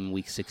Lions game in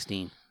Week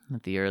 16.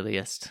 At the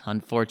earliest,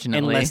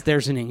 unfortunately. Unless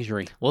there's an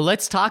injury. Well,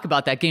 let's talk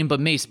about that game. But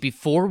Mace,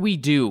 before we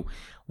do,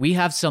 we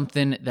have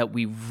something that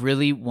we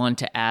really want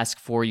to ask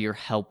for your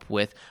help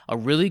with. A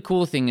really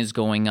cool thing is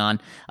going on.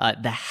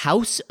 The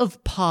House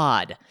of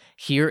Pod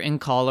here in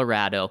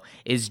Colorado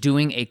is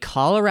doing a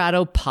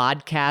Colorado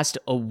Podcast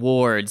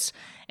Awards.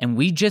 And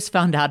we just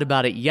found out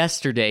about it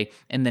yesterday,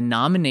 and the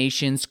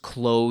nominations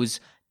close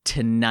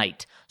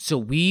tonight. So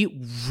we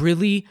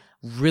really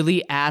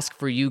ask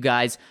for you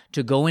guys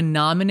to go and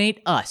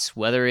nominate us,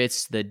 whether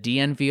it's the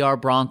DNVR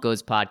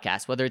Broncos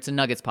podcast, whether it's a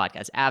Nuggets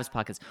podcast, Avs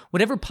podcast,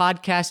 whatever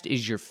podcast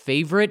is your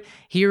favorite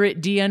here at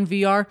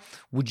DNVR.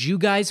 Would you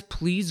guys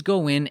please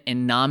go in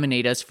and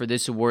nominate us for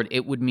this award?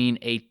 It would mean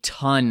a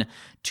ton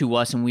to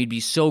us, and we'd be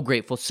so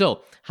grateful.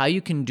 So how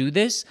you can do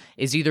this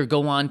is either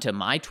go on to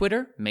my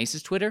Twitter,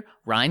 Mace's Twitter,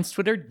 Ryan's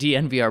Twitter,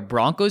 DNVR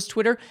Broncos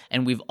Twitter,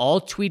 and we've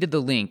all tweeted the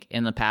link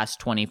in the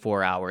past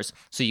 24 hours.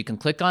 So you can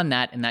click on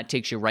that, and that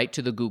takes you right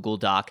to the Google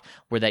Doc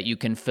where that you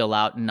can fill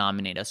out and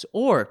nominate us.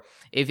 Or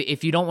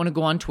if you don't want to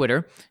go on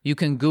Twitter, you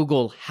can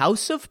Google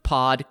House of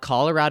Pod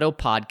Colorado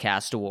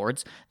Podcast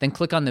Awards, then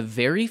click on the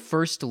very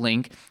first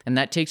link, and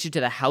that takes you to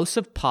the House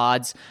of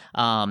Pod's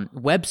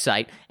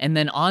website. And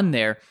then on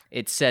there,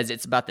 it says,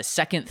 it's about the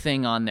second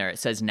thing on there. It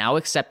says now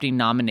accepting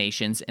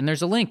nominations, and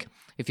there's a link.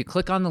 If you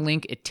click on the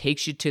link, it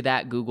takes you to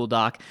that Google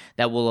Doc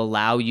that will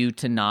allow you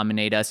to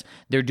nominate us.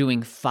 They're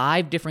doing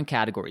 5 different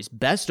categories.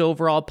 Best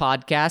overall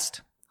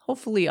podcast,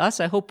 hopefully us.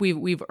 I hope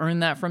we've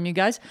earned that from you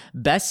guys.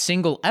 Best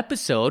single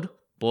episode,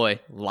 boy,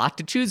 a lot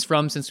to choose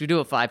from since we do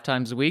it 5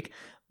 times a week.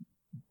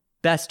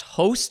 Best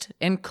host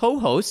and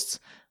co-hosts.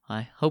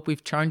 I hope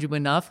we've charmed you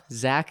enough.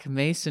 Zach,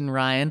 Mason,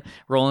 Ryan,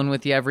 rolling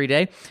with you every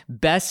day.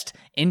 Best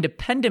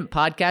independent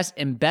podcast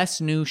and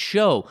best new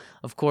show.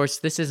 Of course,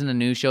 this isn't a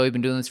new show. We've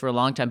been doing this for a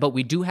long time, but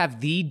we do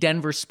have the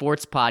Denver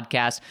Sports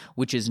Podcast,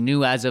 which is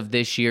new as of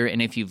this year. And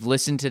if you've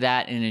listened to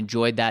that and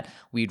enjoyed that,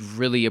 we'd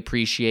really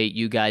appreciate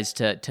you guys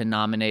to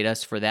nominate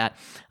us for that.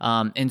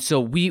 And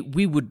so we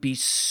would be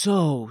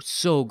so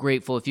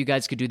grateful if you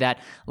guys could do that.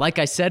 Like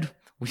I said,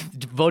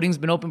 voting's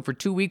been open for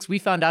 2 weeks. We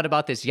found out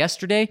about this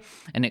yesterday,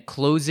 and it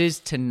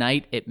closes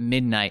tonight at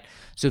midnight.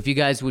 So if you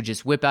guys would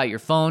just whip out your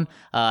phone,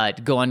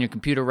 go on your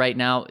computer right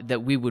now,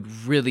 that we would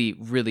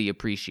really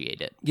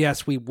appreciate it.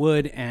 Yes, we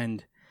would,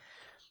 and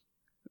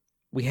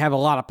we have a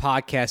lot of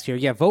podcasts here.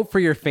 Yeah, vote for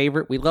your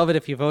favorite. We love it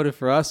if you voted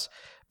for us,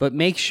 but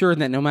make sure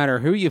that no matter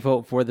who you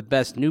vote for, the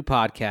best new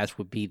podcast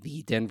would be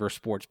the Denver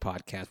Sports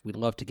Podcast. We'd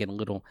love to get a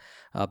little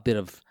bit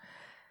of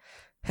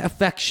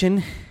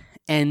affection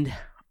and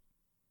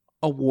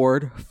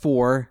award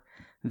for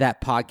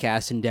that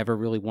podcast endeavor.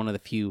 Really one of the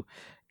few,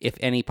 if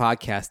any,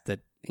 podcast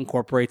that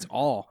incorporates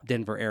all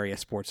Denver area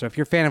sports. So if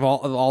you're a fan of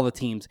all the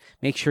teams,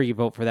 make sure you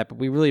vote for that. But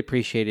we really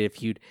appreciate it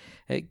if you'd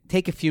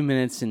take a few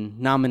minutes and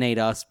nominate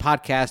us.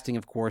 Podcasting,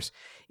 of course,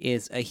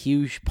 is a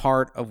huge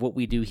part of what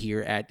we do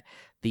here at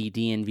the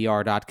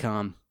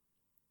DNVR.com.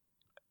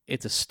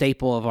 It's a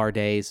staple of our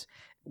days.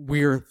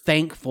 We're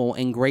thankful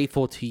and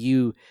grateful to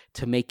you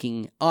to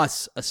making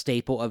us a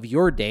staple of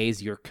your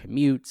days, your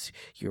commutes,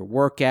 your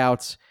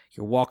workouts,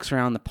 your walks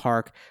around the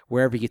park,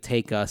 wherever you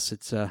take us.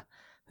 It's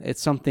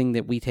something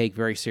that we take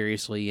very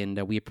seriously,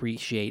 and we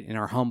appreciate and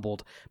are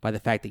humbled by the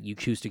fact that you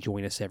choose to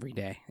join us every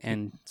day.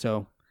 And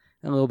so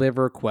a little bit of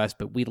a request,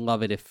 but we'd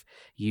love it if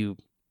you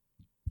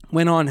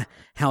went on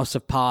House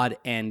of Pod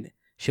and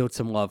showed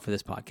some love for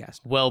this podcast.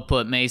 Well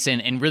put,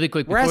 Mason. And really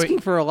quick, we're asking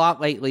for a lot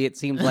lately, it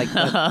seems like,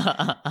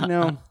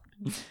 but,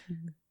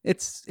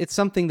 it's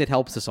something that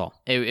helps us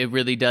all. It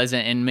really does.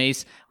 And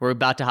Mace, we're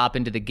about to hop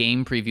into the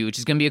game preview, which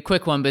is going to be a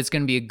quick one, but it's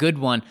going to be a good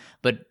one.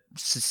 But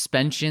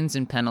suspensions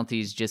and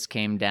penalties just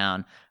came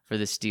down for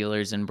the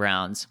Steelers and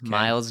Browns. Okay.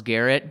 Myles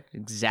Garrett,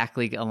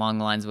 exactly along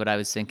the lines of what I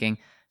was thinking,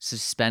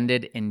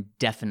 suspended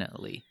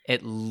indefinitely,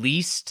 at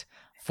least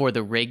for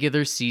the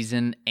regular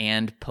season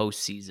and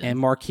postseason. And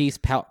Marquise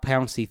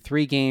Pouncey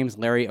 3 games,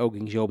 Larry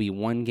Ogunjobi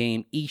 1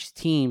 game. Each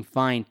team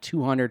fined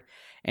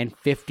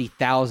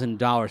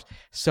 $250,000.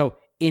 So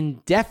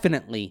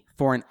indefinitely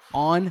for an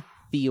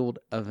on-field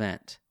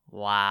event.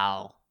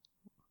 Wow.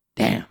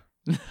 Damn.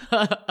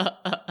 Well,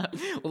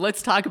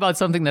 let's talk about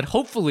something that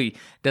hopefully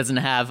doesn't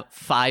have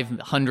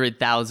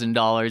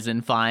 $500,000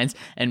 in fines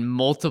and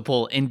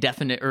multiple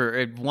indefinite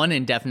or one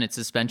indefinite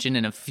suspension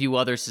and a few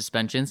other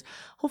suspensions.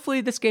 Hopefully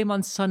this game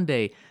on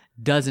Sunday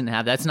doesn't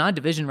have that. It's not a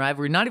division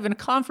rivalry, not even a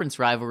conference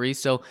rivalry,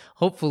 so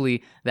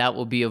hopefully that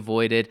will be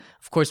avoided.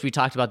 Of course, we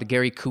talked about the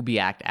Gary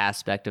Kubiak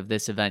aspect of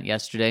this event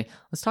yesterday.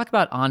 Let's talk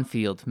about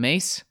on-field.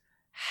 Mace,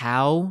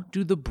 how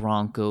do the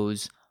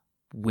Broncos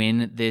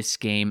win this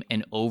game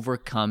and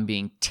overcome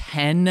being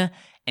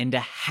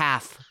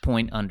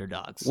 10.5-point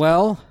underdogs?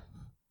 Well,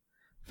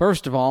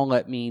 first of all,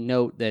 let me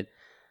note that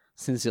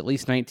since at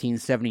least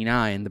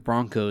 1979, the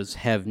Broncos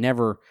have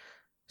never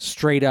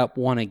straight up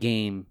won a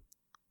game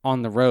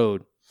on the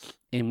road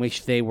in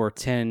which they were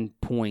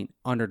 10-point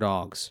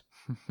underdogs.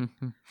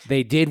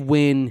 They did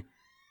win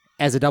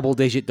as a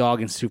double-digit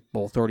dog in Super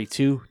Bowl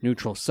 32,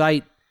 neutral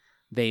site.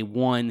 They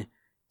won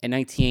a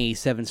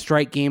 1987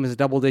 strike game as a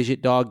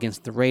double-digit dog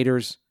against the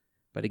Raiders.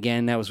 But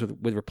again, that was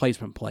with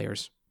replacement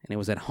players, and it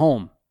was at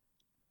home.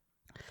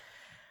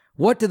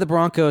 What do the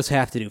Broncos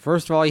have to do?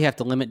 First of all, you have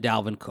to limit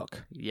Dalvin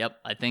Cook. Yep,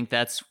 I think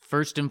that's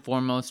first and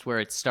foremost where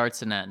it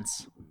starts and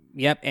ends.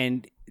 Yep,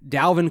 and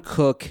Dalvin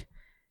Cook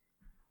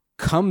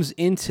comes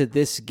into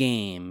this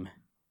game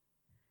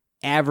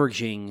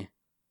averaging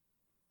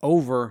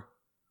over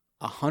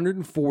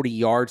 140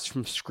 yards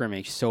from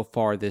scrimmage so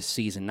far this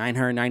season.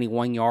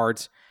 991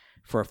 yards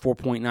for a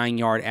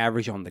 4.9-yard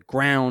average on the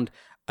ground,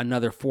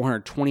 another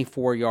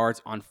 424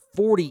 yards on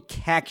 40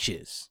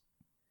 catches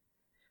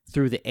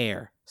through the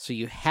air. So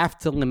you have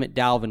to limit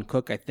Dalvin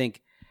Cook. I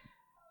think,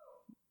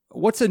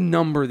 what's a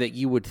number that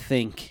you would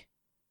think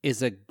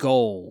is a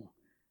goal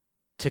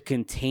to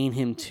contain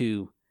him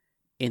to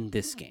in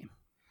this game?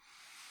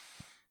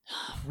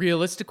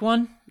 Realistic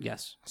one?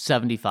 Yes.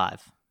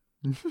 75.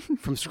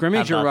 From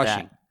scrimmage or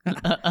rushing?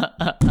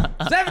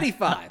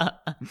 75.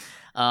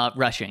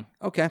 Rushing.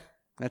 Okay.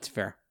 That's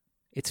fair.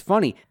 It's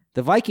funny.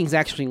 The Vikings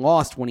actually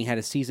lost when he had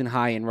a season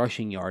high in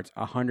rushing yards,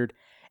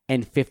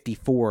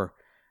 154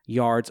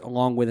 yards,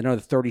 along with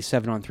another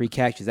 37 on 3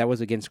 catches. That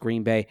was against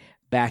Green Bay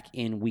back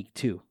in week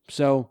 2.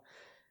 So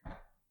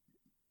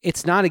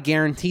it's not a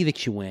guarantee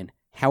that you win.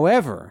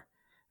 However,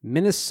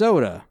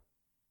 Minnesota,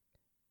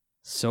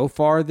 so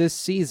far this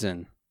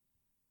season,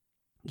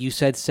 You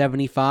said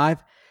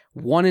 75.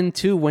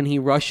 1-2 when he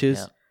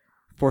rushes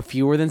for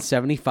fewer than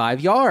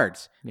 75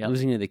 yards. Yep.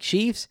 Losing to the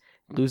Chiefs,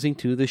 losing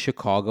to the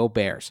Chicago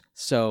Bears.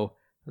 So,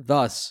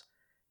 thus,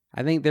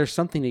 I think there's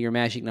something to your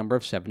magic number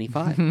of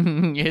 75.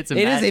 It is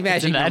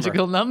a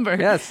magical number.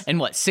 Yes. And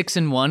what,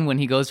 6-1 when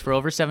he goes for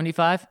over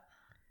 75?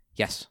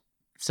 Yes.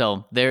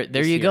 So there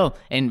you go.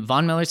 And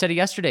Von Miller said it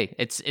yesterday.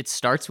 It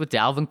starts with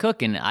Dalvin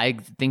Cook, and I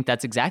think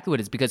that's exactly what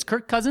it is. Because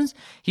Kirk Cousins,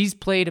 he's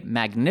played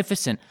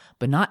magnificent,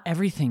 but not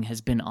everything has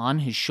been on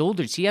his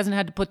shoulders. He hasn't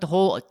had to put the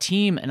whole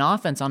team and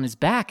offense on his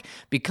back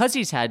because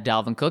he's had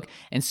Dalvin Cook.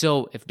 And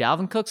so if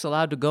Dalvin Cook's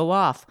allowed to go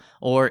off,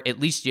 or at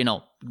least,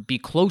 be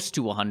close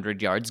to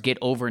 100 yards, get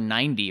over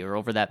 90 or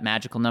over that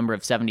magical number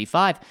of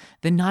 75,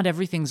 then not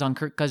everything's on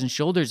Kirk Cousins'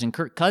 shoulders, and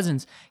Kirk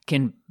Cousins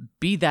can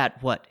be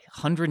that,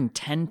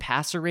 110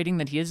 passer rating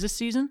that he is this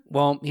season?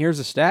 Well, here's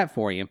a stat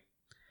for you.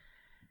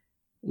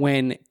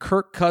 When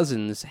Kirk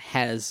Cousins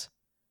has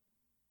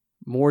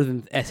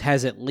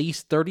at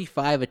least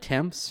 35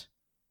 attempts,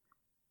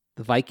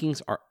 the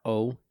Vikings are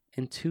 0-2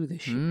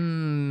 this year.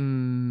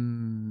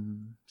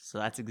 So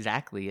that's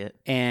exactly it.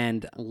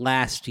 And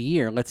last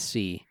year, let's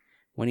see,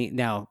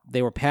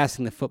 they were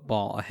passing the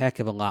football a heck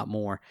of a lot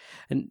more,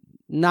 and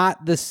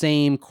not the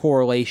same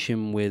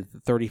correlation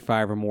with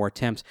 35 or more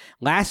attempts.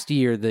 Last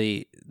year,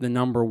 the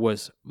number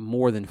was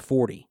more than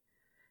 40,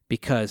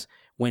 because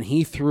when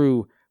he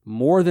threw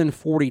more than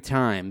 40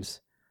 times,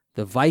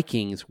 the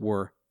Vikings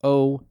were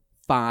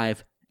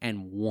 0-5-1.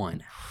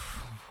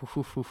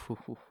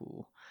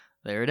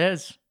 There it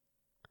is.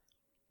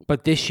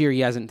 But this year,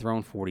 he hasn't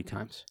thrown 40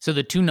 times. So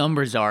the two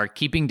numbers are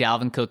keeping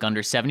Dalvin Cook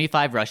under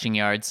 75 rushing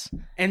yards.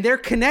 And they're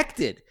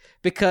connected,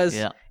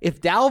 because if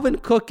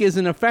Dalvin Cook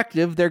isn't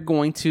effective, they're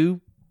going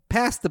to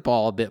pass the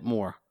ball a bit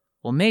more.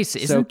 Well, Mace,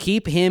 so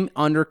keep him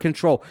under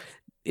control.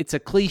 It's a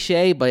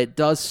cliche, but it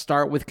does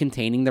start with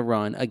containing the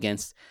run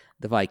against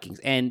the Vikings.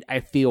 And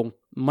I feel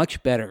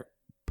much better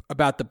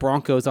about the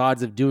Broncos'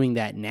 odds of doing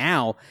that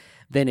now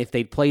than if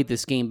they'd played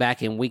this game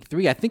back in week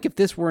 3. I think if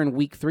this were in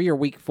week 3 or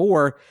week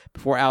 4,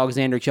 before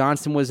Alexander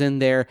Johnson was in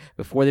there,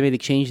 before they made the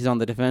changes on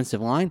the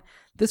defensive line,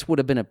 this would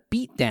have been a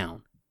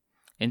beatdown.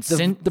 And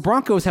the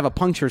Broncos have a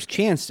puncher's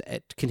chance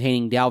at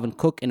containing Dalvin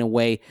Cook in a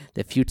way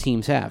that few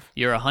teams have.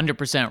 You're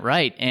 100%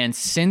 right. And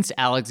since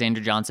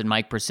Alexander Johnson,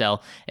 Mike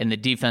Purcell, and the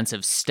defense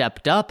have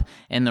stepped up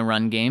in the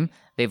run game,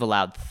 they've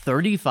allowed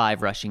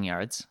 35 rushing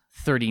yards,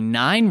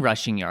 39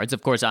 rushing yards.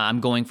 Of course, I'm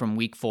going from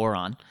week 4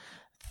 on.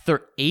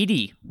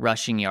 80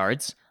 rushing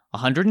yards,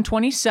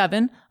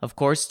 127, of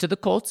course, to the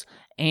Colts,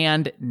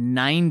 and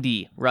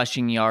 90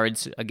 rushing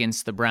yards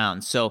against the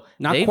Browns. So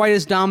not quite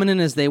as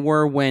dominant as they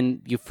were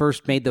when you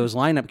first made those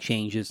lineup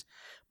changes,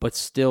 but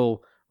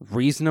still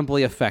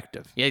reasonably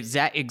effective. Yeah,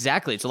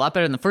 exactly. It's a lot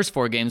better than the first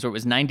 4 games where it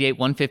was 98,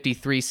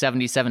 153,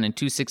 77, and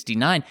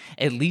 269.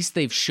 At least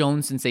they've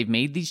shown since they've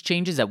made these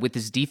changes that with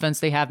this defense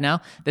they have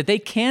now, that they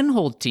can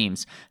hold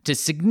teams to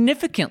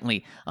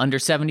significantly under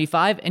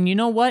 75. And you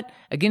know what?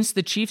 Against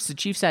the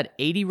Chiefs had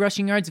 80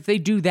 rushing yards. If they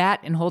do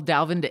that and hold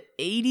Dalvin to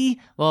 80,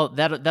 well,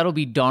 that'll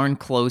be darn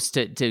close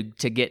to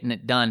getting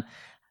it done.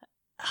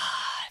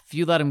 If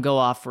you let him go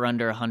off for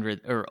under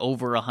 100 or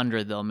over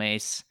 100, though,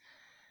 Mace,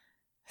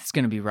 it's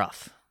going to be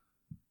rough.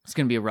 It's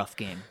going to be a rough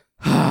game.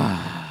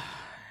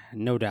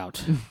 No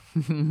doubt.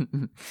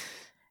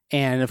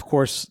 And, of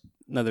course,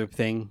 another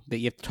thing that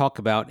you have to talk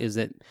about is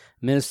that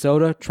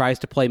Minnesota tries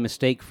to play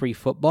mistake-free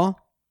football.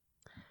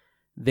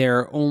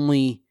 Their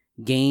only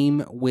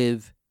game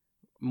with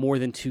more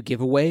than 2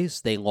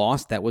 giveaways, they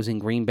lost. That was in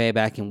Green Bay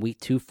back in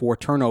week 2, 4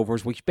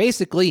 turnovers, which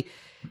basically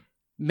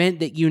meant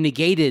that you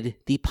negated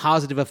the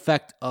positive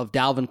effect of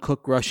Dalvin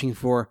Cook rushing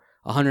for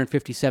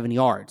 157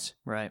 yards.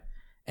 Right.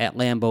 At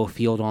Lambeau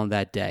Field on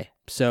that day.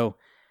 So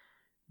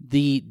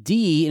the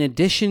D, in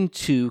addition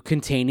to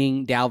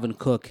containing Dalvin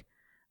Cook,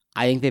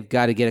 I think they've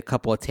got to get a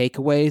couple of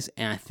takeaways,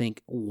 and I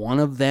think one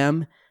of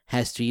them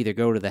has to either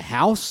go to the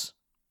house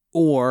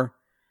or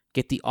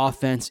get the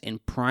offense in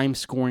prime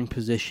scoring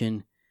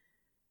position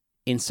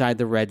inside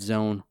the red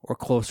zone or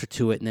closer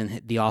to it, and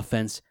then the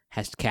offense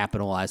has to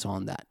capitalize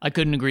on that. I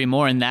couldn't agree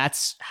more, and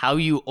that's how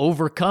you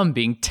overcome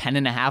being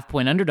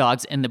 10.5-point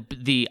underdogs. And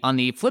the on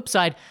the flip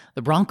side,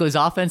 the Broncos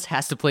offense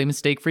has to play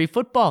mistake-free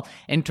football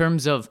in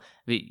terms of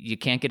you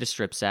can't get a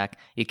strip sack,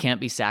 you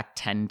can't be sacked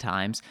 10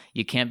 times,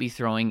 you can't be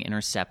throwing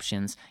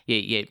interceptions.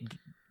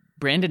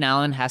 Brandon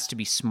Allen has to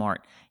be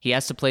smart. He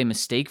has to play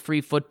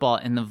mistake-free football,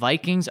 and the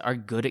Vikings are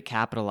good at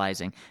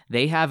capitalizing.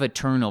 They have a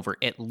turnover,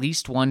 at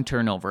least one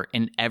turnover,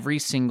 in every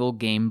single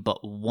game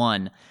but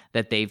one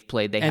that they've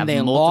played.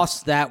 They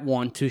lost that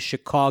one to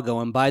Chicago.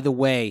 And by the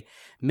way,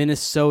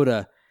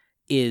 Minnesota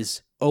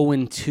is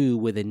 0-2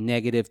 with a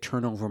negative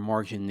turnover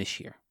margin this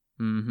year.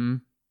 Mm-hmm.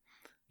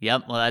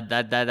 Yep, well,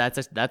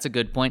 that's a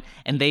good point.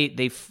 And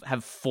they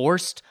have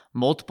forced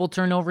multiple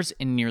turnovers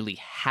in nearly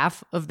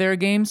half of their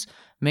games.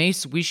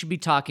 Mace, we should be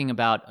talking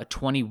about a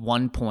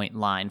 21-point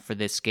line for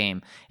this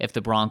game if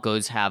the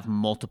Broncos have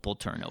multiple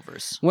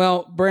turnovers.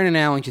 Well, Brandon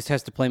Allen just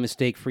has to play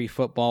mistake-free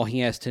football. He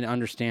has to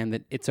understand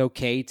that it's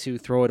okay to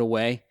throw it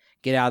away.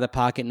 get out of the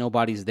pocket,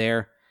 nobody's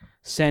there.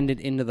 Send it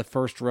into the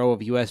first row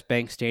of U.S.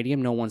 Bank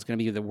Stadium. No one's going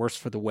to be the worse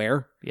for the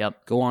wear.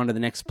 Yep. Go on to the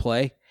next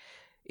play.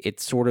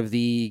 It's sort of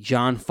the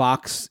John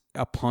Fox,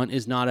 a punt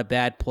is not a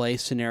bad play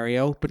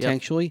scenario,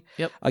 potentially,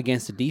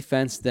 against a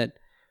defense that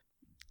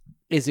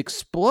is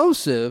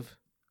explosive,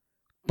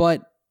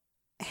 but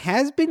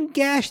has been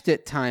gashed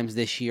at times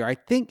this year. I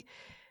think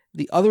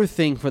the other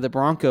thing for the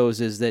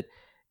Broncos is that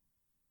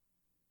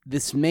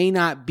this may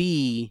not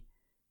be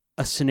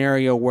a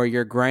scenario where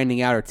you're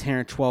grinding out a 10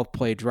 or 12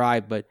 play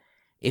drive, but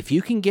if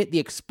you can get the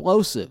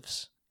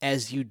explosives,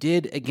 as you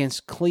did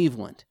against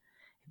Cleveland,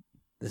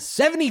 the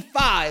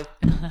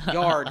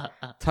 75-yard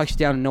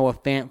touchdown to Noah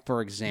Fant,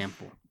 for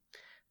example,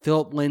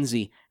 Phillip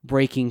Lindsay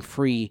breaking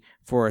free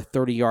for a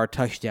 30-yard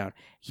touchdown.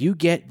 You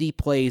get the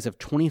plays of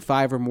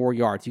 25 or more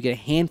yards. You get a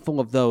handful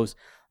of those.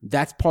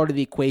 That's part of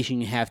the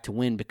equation you have to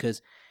win,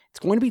 because it's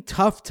going to be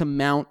tough to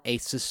mount a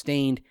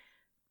sustained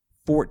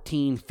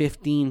 14,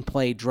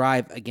 15-play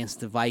drive against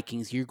the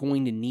Vikings. You're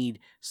going to need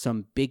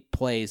some big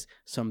plays,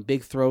 some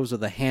big throws of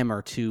the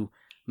hammer to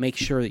make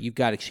sure that you've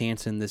got a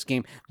chance in this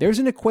game. There's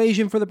an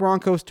equation for the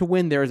Broncos to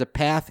win. There is a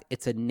path.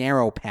 It's a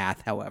narrow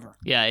path, however.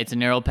 Yeah, it's a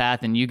narrow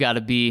path, and you got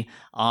to be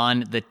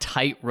on the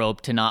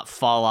tightrope to not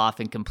fall off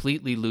and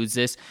completely lose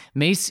this.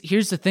 Mace,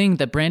 here's the thing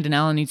that Brandon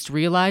Allen needs to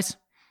realize.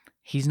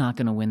 He's not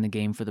going to win the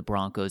game for the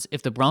Broncos.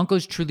 If the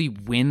Broncos truly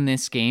win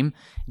this game,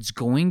 it's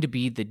going to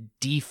be the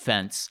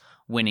defense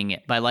winning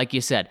it by, like you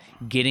said,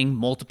 getting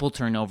multiple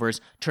turnovers,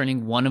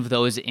 turning one of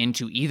those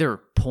into either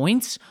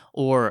points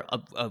or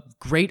a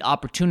great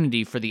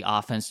opportunity for the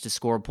offense to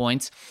score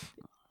points.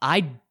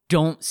 I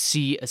don't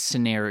see a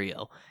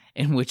scenario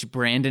in which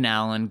Brandon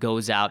Allen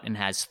goes out and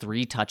has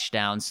 3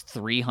 touchdowns,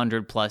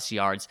 300-plus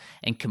yards,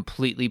 and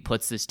completely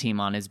puts this team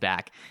on his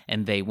back,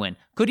 and they win.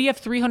 Could he have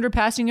 300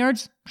 passing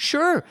yards?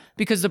 Sure,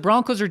 because the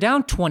Broncos are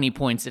down 20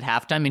 points at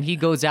halftime, and he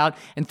goes out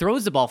and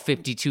throws the ball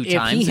 52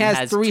 times. If he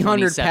has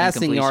 300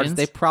 passing yards,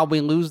 they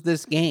probably lose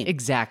this game.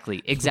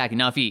 Exactly.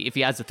 Now, if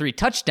he has the 3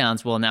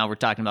 touchdowns, well, now we're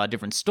talking about a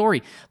different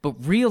story. But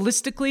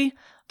realistically,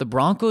 the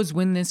Broncos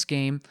win this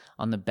game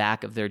on the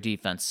back of their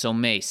defense. So,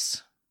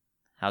 Mace,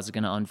 how's it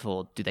going to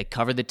unfold? Do they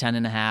cover the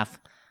 10.5,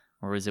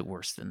 or is it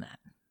worse than that?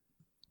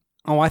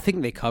 Oh, I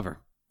think they cover.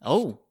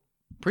 Oh,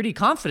 pretty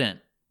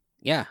confident.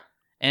 Yeah.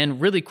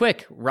 And really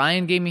quick,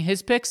 Ryan gave me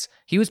his picks.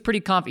 He was pretty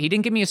confident. He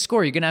didn't give me a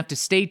score. You're going to have to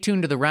stay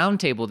tuned to the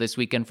roundtable this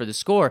weekend for the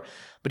score.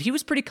 But he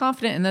was pretty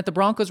confident in that the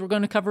Broncos were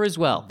going to cover as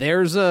well.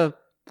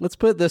 Let's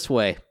put it this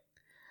way.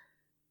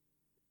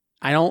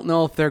 I don't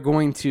know if they're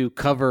going to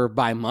cover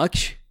by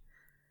much.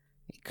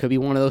 It could be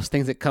one of those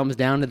things that comes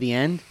down to the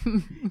end.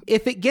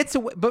 If it gets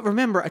away, but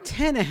remember, a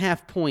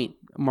 10.5 point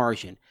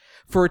margin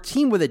for a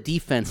team with a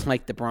defense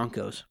like the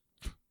Broncos.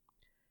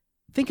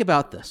 Think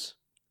about this.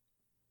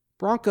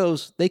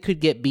 Broncos, they could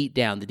get beat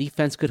down. The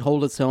defense could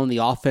hold its own. The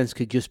offense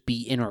could just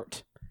be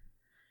inert.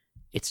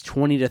 It's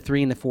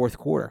 20-3 in the fourth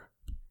quarter.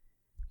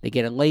 They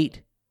get a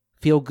late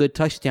feel-good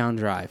touchdown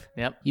drive.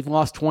 Yep. You've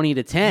lost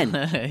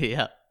 20-10.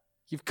 Yep.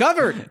 You've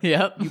covered.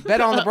 Yep. You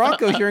bet on the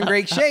Broncos. You're in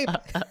great shape.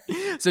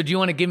 So do you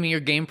want to give me your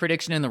game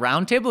prediction in the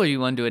roundtable, or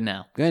you want to do it now?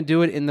 I'm going to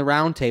do it in the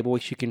roundtable,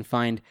 which you can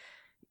find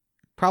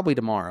probably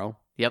tomorrow.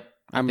 Yep.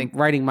 I'm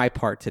writing my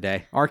part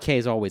today. RK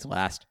is always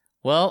last.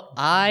 Well,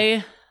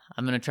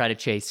 I'm going to try to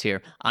chase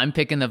here. I'm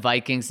picking the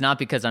Vikings, not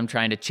because I'm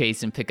trying to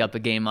chase and pick up a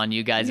game on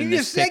you guys in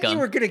this pick 'em. You just said you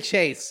were going to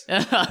chase.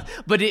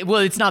 But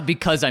it's not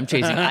because I'm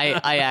chasing.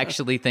 I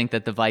actually think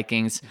that the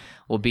Vikings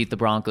will beat the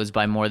Broncos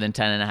by more than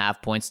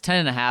 10.5 points.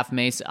 10.5,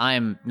 Mace, I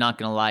am not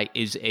going to lie,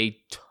 is a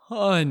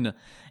ton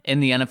in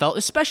the NFL,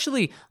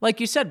 especially, like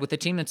you said, with a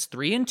team that's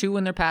 3-2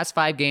 in their past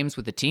 5 games,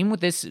 with a team with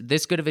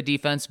this good of a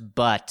defense.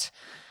 But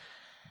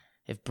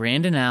if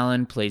Brandon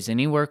Allen plays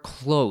anywhere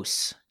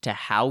close to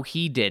how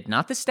he did,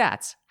 not the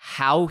stats,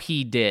 how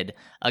he did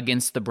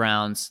against the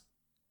Browns,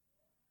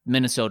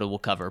 Minnesota will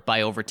cover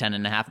by over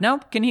 10.5. Now,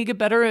 can he get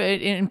better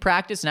in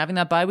practice and having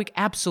that bye week?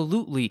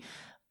 Absolutely.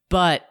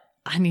 But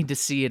I need to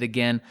see it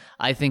again.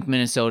 I think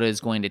Minnesota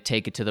is going to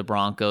take it to the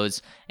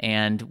Broncos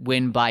and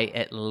win by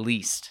at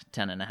least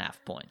 10.5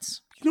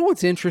 points. You know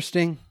what's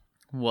interesting?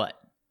 What?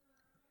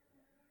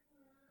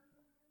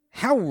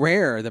 How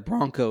rare the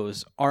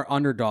Broncos are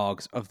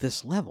underdogs of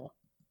this level.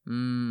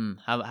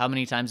 How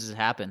many times has it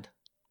happened?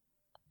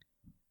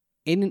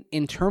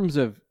 In terms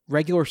of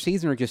regular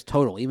season or just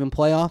total, even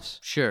playoffs?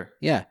 Sure.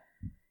 Yeah.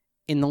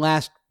 In the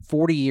last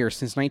 40 years,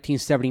 since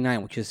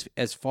 1979, which is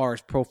as far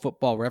as Pro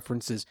Football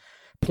Reference's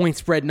point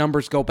spread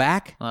numbers go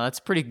back. Well, that's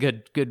pretty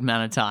good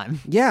amount of time.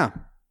 Yeah.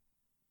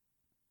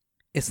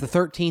 It's the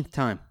 13th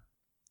time.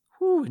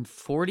 Whew, in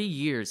 40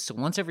 years. So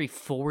once every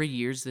 4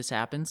 years this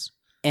happens?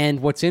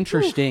 And what's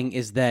interesting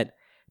is that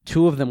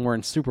 2 of them were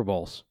in Super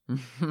Bowls.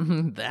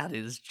 That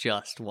is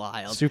just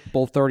wild. Super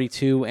Bowl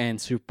 32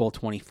 and Super Bowl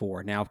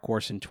 24. Now, of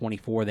course, in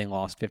 24, they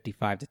lost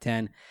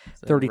 55-10.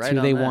 So 32,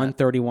 right they that. won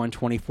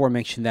 31-24.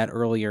 Mentioned that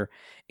earlier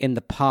in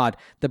the pod.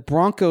 The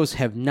Broncos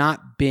have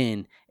not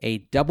been a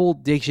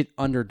double-digit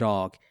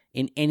underdog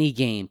in any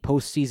game,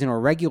 postseason or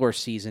regular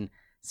season,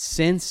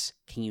 since,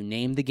 can you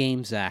name the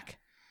game, Zach?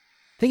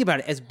 Think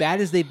about it. As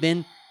bad as they've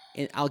been,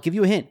 and I'll give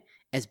you a hint.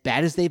 As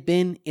bad as they've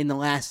been in the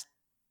last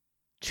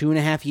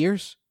 2.5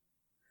 years,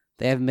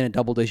 they haven't been a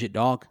double-digit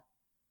dog.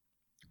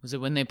 Was it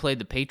when they played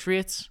the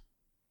Patriots?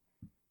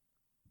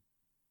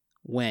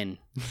 When?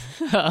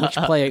 Which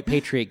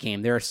Patriot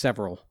game? There are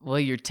several. Well,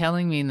 you're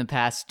telling me in the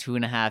past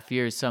 2.5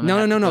 years. So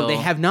No. They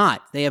have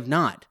not. They have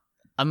not.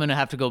 I'm going to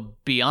have to go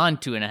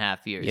beyond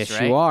 2.5 years, Yes,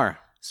 right? you are.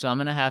 So I'm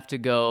going to have to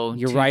go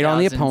You're right on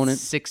the opponent.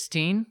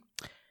 2016?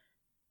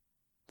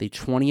 The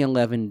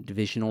 2011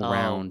 divisional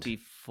round.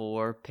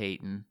 Before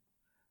Peyton.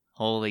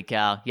 Holy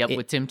cow. Yep,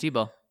 with Tim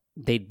Tebow.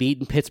 They'd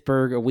beaten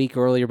Pittsburgh a week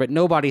earlier, but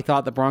nobody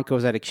thought the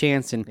Broncos had a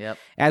chance. And Yep.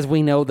 as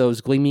we know,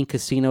 those gleaming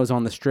casinos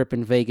on the Strip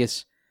in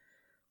Vegas,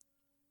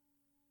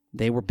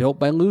 they were built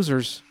by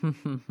losers. Yep.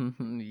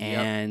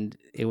 And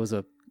it was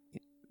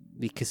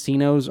the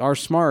casinos are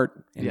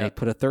smart, and they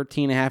put a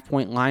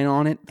 13.5-point line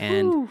on it,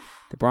 and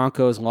the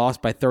Broncos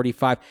lost by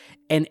 35.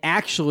 And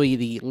actually,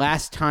 the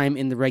last time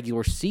in the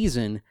regular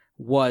season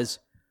was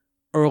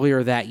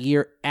earlier that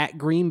year at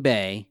Green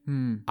Bay,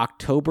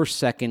 October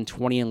 2nd,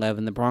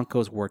 2011. The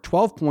Broncos were a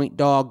 12-point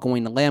dog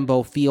going to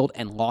Lambeau Field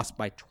and lost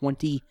by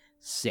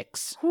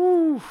 26.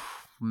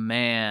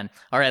 Man.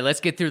 All right, let's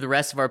get through the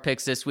rest of our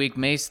picks this week.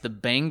 Mace, the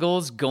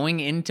Bengals going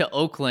into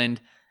Oakland.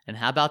 And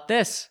how about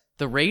this?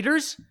 The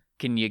Raiders?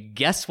 Can you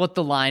guess what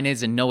the line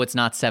is and know it's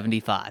not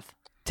 75?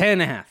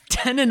 10.5.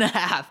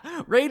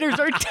 10.5. Raiders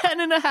are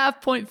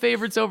 10.5-point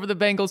favorites over the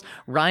Bengals.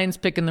 Ryan's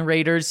picking the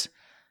Raiders.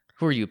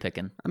 Who are you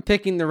picking? I'm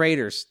picking the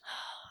Raiders.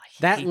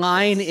 That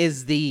line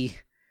is the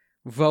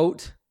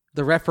vote,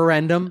 the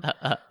referendum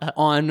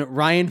on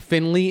Ryan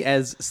Finley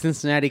as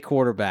Cincinnati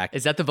quarterback.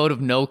 Is that the vote of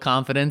no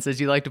confidence,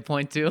 as you like to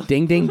point to?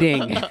 Ding, ding,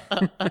 ding.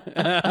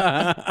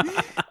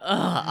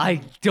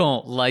 I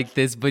don't like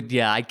this, but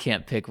yeah, I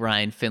can't pick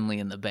Ryan Finley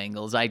and the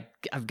Bengals.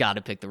 I've got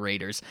to pick the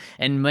Raiders.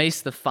 And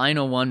Mace, the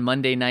final one,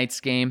 Monday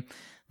night's game,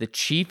 the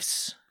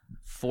Chiefs,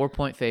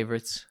 4-point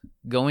favorites,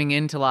 going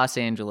into Los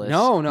Angeles.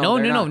 No.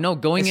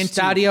 Going into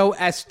Estadio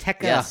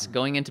Azteca. Yes,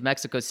 going into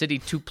Mexico City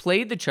to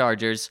play the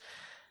Chargers.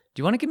 Do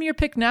you want to give me your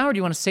pick now, or do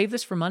you want to save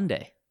this for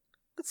Monday?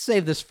 Let's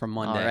save this for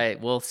Monday. All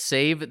right, we'll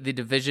save the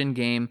division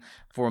game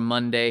for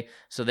Monday.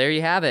 So there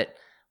you have it.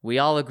 We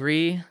all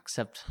agree,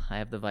 except I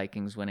have the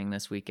Vikings winning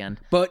this weekend.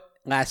 But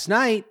last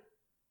night,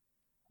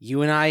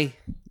 you and I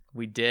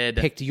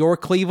picked your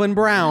Cleveland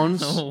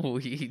Browns. Oh,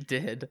 we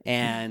did.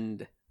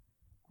 And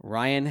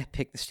Ryan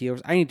picked the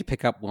Steelers. I need to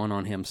pick up one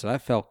on him, so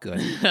that felt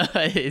good.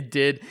 It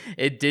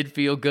did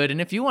feel good.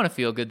 And if you want to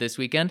feel good this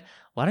weekend,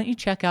 why don't you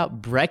check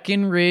out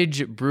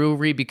Breckenridge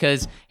Brewery?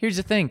 Because here's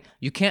the thing.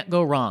 You can't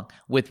go wrong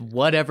with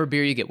whatever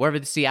beer you get. Whether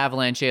it's the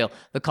Avalanche Ale,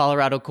 the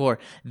Colorado Core,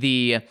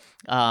 the...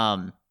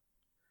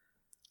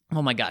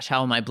 oh my gosh,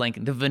 how am I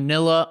blanking? The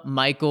Vanilla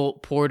Michael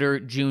Porter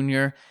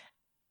Jr.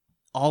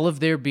 All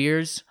of their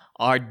beers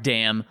are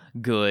damn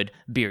good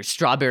beers.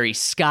 Strawberry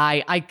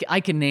Sky. I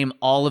can name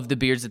all of the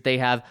beers that they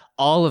have.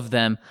 All of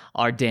them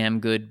are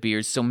damn good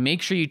beers. So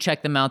make sure you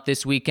check them out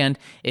this weekend.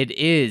 It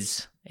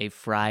is a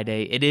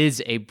Friday. It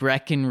is a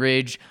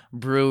Breckenridge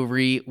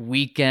Brewery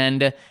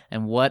weekend,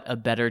 and what a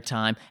better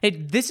time.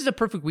 This is a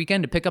perfect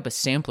weekend to pick up a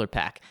sampler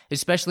pack,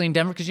 especially in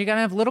Denver, because you're going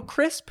to have a little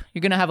crisp,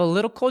 you're going to have a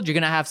little cold, you're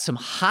going to have some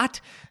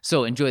hot.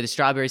 So enjoy the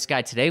Strawberry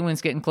Sky today when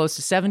it's getting close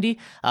to 70.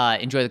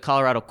 Enjoy the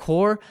Colorado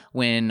Core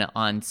when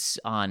on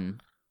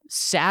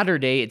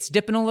Saturday it's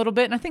dipping a little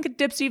bit, and I think it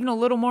dips even a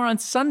little more on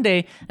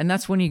Sunday, and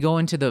that's when you go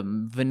into the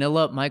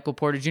Vanilla Michael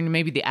Porter Jr.,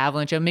 maybe the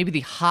Avalanche, maybe the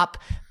Hop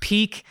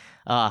Peak.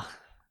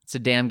 It's a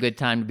damn good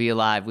time to be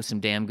alive with some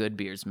damn good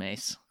beers,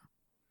 Mace.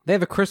 They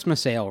have a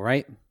Christmas ale,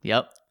 right?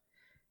 Yep.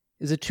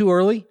 Is it too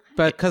early?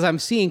 But because I'm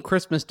seeing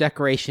Christmas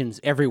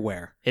decorations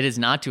everywhere. It is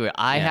not too early.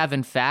 I have,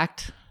 in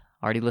fact,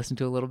 already listened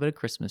to a little bit of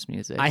Christmas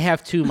music. I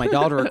have too. My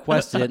daughter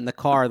requested it in the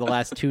car the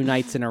last 2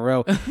 nights in a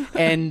row.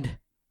 And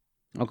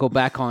I'll go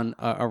back on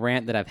a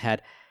rant that I've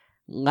had.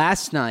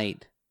 Last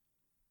night,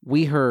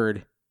 we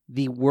heard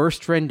the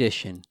worst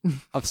rendition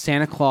of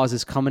Santa Claus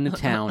is Coming to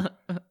Town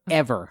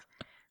ever.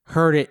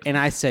 Heard it, and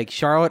I said,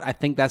 Charlotte, I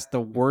think that's the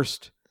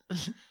worst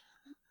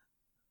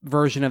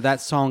version of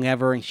that song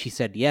ever. And she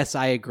said, yes,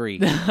 I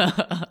agree.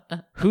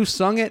 Who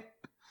sung it?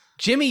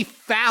 Jimmy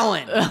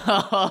Fallon.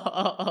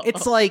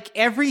 It's like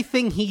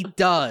everything he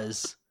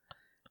does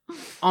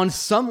on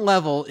some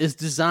level is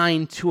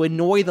designed to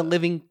annoy the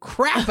living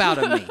crap out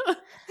of me.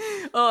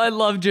 Oh, I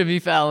love Jimmy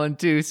Fallon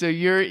too. So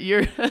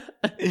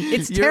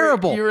it's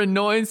terrible. Your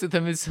annoyance with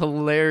him is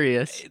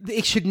hilarious.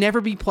 It should never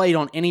be played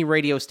on any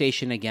radio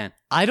station again.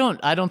 I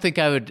don't think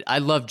I would. I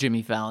love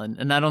Jimmy Fallon,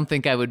 and I don't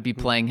think I would be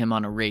playing him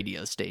on a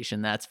radio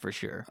station. That's for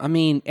sure. I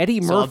mean, Eddie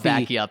Murphy. I'll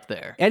back you up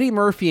there. Eddie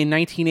Murphy in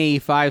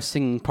 1985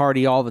 singing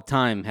 "Party All the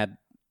Time" had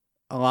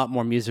a lot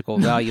more musical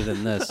value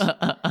than this.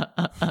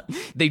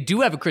 They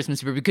do have a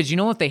Christmas beer because you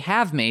know what they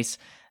have, Mace?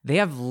 They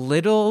have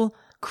little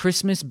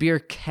Christmas beer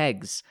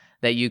kegs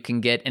that you can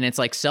get, and it's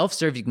like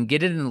self-serve. You can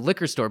get it in the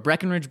liquor store.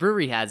 Breckenridge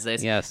Brewery has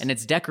this, yes, and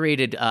it's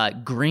decorated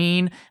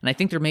green, and I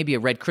think there may be a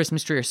red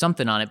Christmas tree or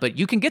something on it, but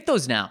you can get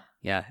those now.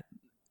 Yeah.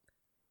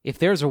 If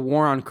there's a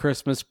war on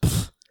Christmas,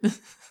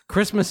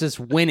 Christmas is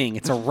winning.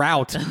 It's a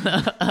rout.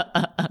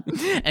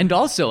 And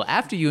also,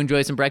 after you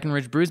enjoy some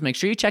Breckenridge brews, make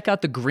sure you check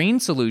out the Green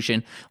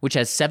Solution, which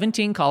has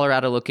 17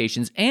 Colorado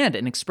locations and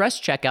an express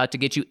checkout to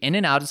get you in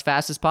and out as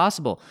fast as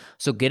possible.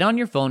 So get on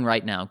your phone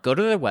right now, go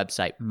to their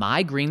website,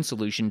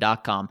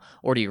 mygreensolution.com,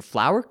 order your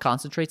flour,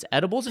 concentrates,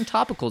 edibles, and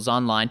topicals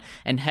online,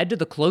 and head to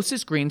the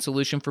closest Green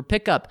Solution for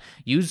pickup.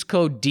 Use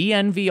code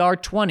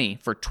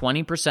DNVR20 for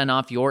 20%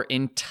 off your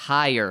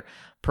entire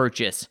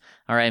purchase.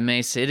 All right,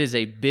 Mace, it is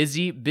a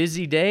busy,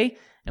 busy day,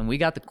 and we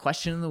got the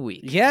question of the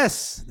week.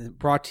 Yes,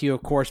 brought to you,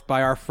 of course,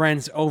 by our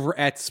friends over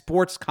at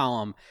Sports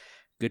Column.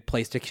 Good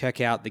place to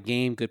check out the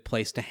game, good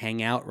place to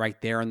hang out right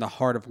there in the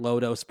heart of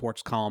Lodo.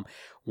 Sports Column,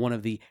 one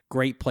of the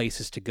great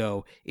places to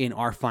go in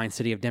our fine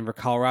city of Denver,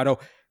 Colorado.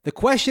 The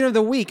question of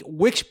the week,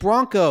 which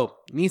Bronco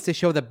needs to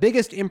show the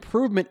biggest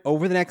improvement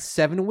over the next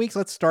 7 weeks?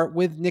 Let's start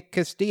with Nick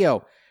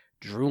Castillo.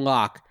 Drew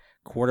Lock.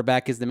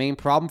 Quarterback is the main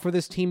problem for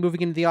this team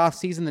moving into the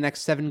offseason. The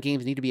next 7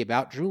 games need to be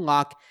about Drew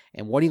Lock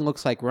and what he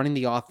looks like running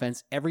the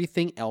offense.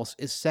 Everything else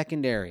is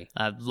secondary.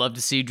 I'd love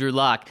to see Drew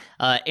Lock.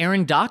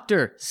 Aaron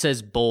Doctor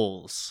says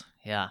Bowles.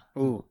 Yeah.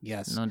 Ooh,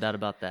 yes. No doubt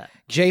about that.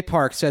 Jay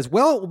Park says,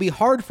 well, it will be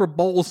hard for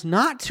Bowles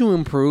not to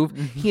improve.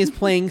 He is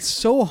playing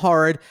so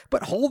hard,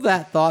 but hold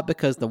that thought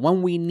because the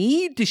one we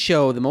need to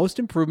show the most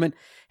improvement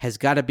has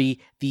got to be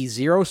the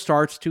 0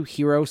 starts to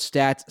hero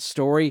stats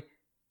story.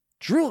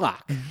 Drew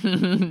Lock.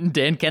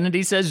 Dan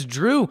Kennedy says,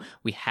 Drew,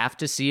 we have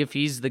to see if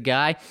he's the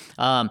guy.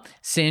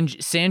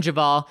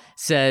 Sanjaval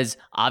says,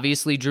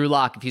 obviously Drew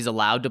Lock if he's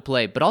allowed to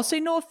play. But I'll say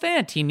Noah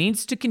Fant. He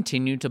needs to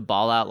continue to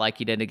ball out like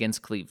he did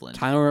against Cleveland.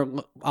 Tyler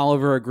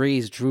Oliver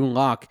agrees, Drew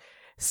Lock.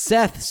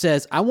 Seth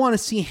says, I want to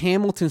see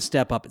Hamilton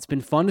step up. It's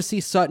been fun to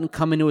see Sutton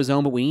come into his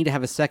own, but we need to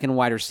have a second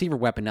wide receiver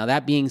weapon. Now,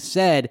 that being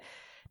said,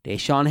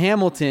 Deshaun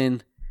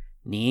Hamilton,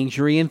 knee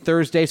injury in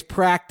Thursday's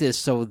practice,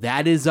 so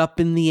that is up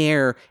in the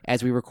air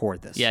as we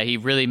record this. Yeah, he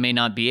really may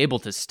not be able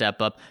to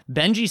step up.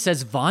 Benji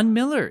says Von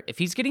Miller. If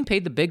he's getting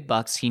paid the big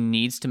bucks, he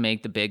needs to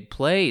make the big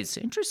plays.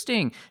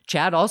 Interesting.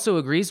 Chad also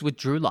agrees with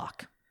Drew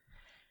Lock.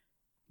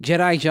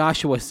 Jedi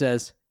Joshua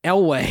says,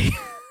 Elway.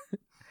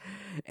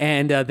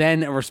 And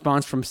then a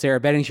response from Sarah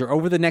Bettinger.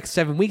 Over the next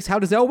 7 weeks, how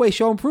does Elway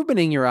show improvement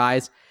in your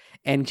eyes?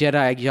 And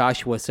Jedi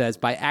Joshua says,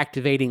 by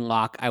activating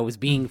Lock, I was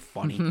being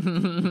funny.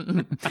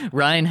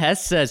 Ryan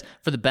Hess says,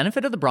 for the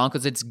benefit of the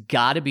Broncos, it's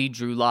got to be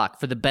Drew Lock.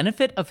 For the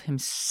benefit of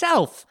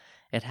himself,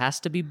 it has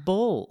to be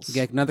Bowles. We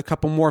got another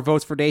couple more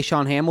votes for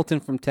Deshaun Hamilton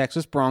from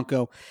Texas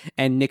Bronco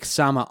and Nick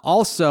Sama.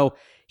 Also,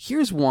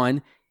 here's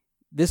one.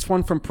 This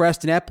one from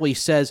Preston Epley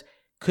says,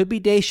 could be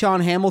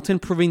Deshaun Hamilton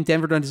proving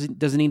Denver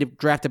doesn't need to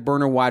draft a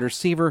burner wide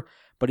receiver.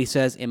 But he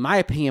says, in my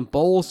opinion,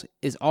 Bowles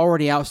is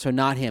already out, so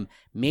not him.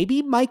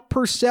 Maybe Mike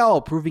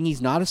Purcell, proving he's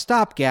not a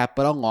stopgap,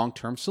 but a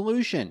long-term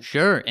solution.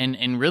 Sure,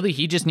 and really,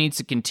 he just needs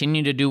to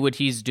continue to do what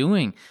he's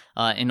doing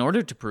in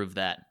order to prove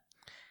that.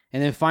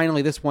 And then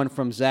finally, this one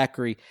from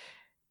Zachary.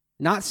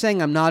 Not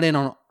saying I'm not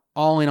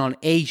all in on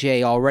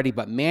AJ already,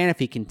 but man, if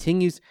he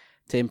continues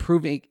to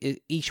improve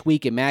each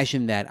week,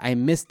 imagine that. I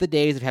miss the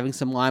days of having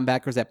some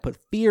linebackers that put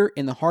fear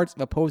in the hearts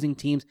of opposing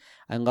teams.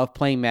 I love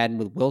playing Madden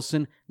with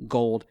Wilson,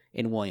 Gold,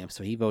 and Williams.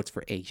 So he votes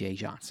for A.J.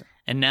 Johnson.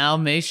 And now,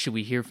 Mace, should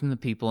we hear from the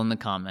people in the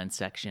comments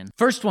section?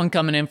 First one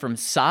coming in from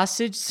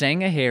Sausage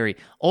Sangahari.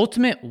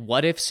 Ultimate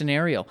what-if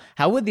scenario.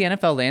 How would the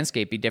NFL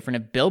landscape be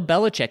different if Bill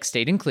Belichick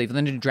stayed in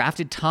Cleveland and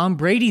drafted Tom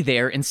Brady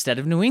there instead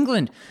of New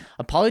England?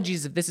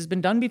 Apologies if this has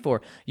been done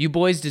before. You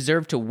boys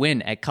deserve to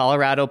win at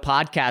Colorado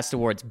Podcast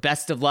Awards.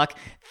 Best of luck.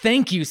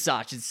 Thank you,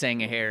 Sausage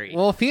Sangahari.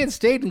 Well, if he had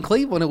stayed in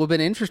Cleveland, it would have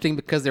been interesting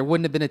because there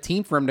wouldn't have been a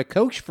team for him to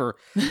coach for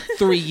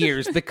 3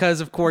 years because,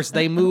 of course,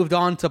 they moved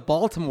on to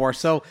Baltimore.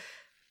 So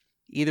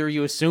either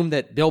you assume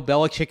that Bill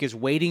Belichick is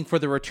waiting for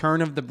the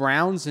return of the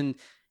Browns, and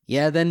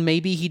yeah, then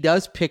maybe he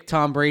does pick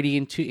Tom Brady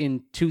in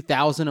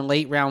 2000, a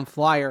late-round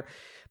flyer.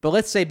 But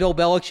let's say Bill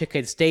Belichick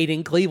had stayed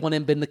in Cleveland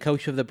and been the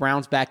coach of the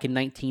Browns back in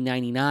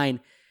 1999.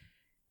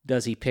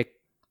 Does he pick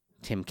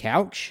Tim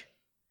Couch?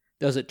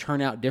 Does it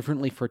turn out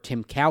differently for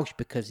Tim Couch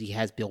because he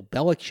has Bill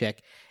Belichick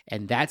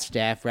and that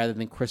staff rather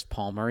than Chris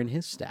Palmer and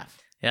his staff?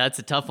 Yeah, that's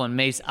a tough one,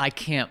 Mace. I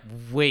can't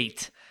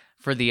wait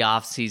for the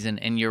offseason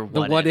and your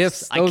what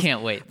ifs. I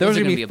can't wait. Those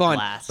are going to be fun. A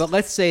blast. But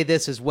let's say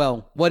this as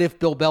well. What if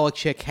Bill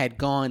Belichick had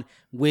gone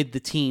with the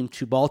team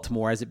to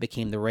Baltimore as it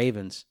became the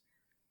Ravens?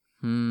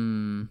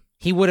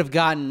 He would have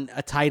gotten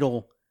a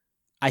title,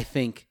 I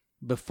think,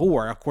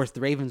 before. Of course, the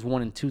Ravens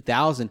won in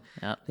 2000.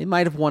 Yep. They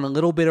might have won a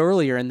little bit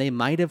earlier, and they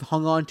might have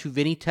hung on to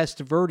Vinny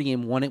Testaverde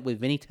and won it with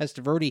Vinny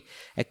Testaverde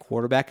at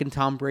quarterback, and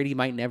Tom Brady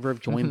might never have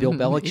joined Bill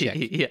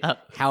Belichick. Yeah.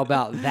 How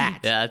about that?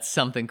 Yeah, it's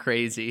something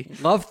crazy.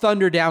 Love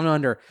Thunder Down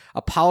Under.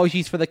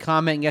 Apologies for the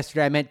comment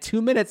yesterday. I meant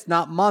 2 minutes,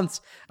 not months.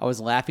 I was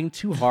laughing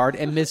too hard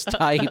and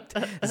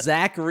mistyped.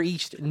 Zach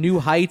reached new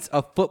heights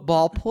of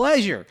football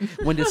pleasure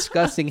when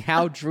discussing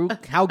how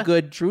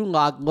good Drew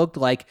Lock looked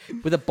like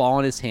with a ball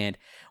in his hand.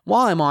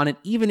 While I'm on it,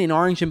 even in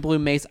Orange and Blue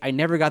Mace, I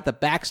never got the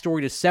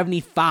backstory to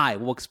 75.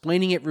 Will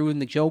explaining it ruin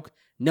the joke?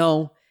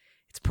 No,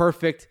 it's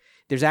perfect.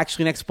 There's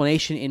actually an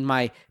explanation in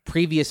my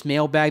previous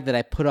mailbag that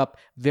I put up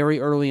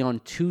very early on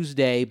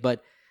Tuesday,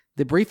 but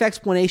the brief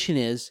explanation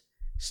is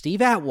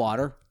Steve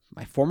Atwater,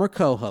 my former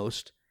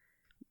co-host,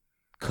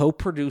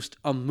 co-produced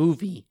a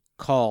movie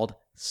called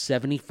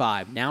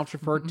 75. Now it's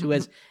referred to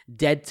as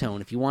Dead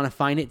Tone. If you want to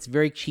find it, it's a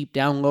very cheap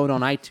download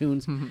on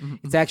iTunes.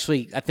 It's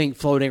actually, I think,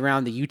 floating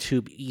around the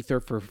YouTube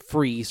ether for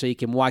free, so you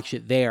can watch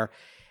it there.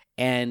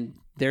 And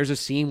there's a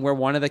scene where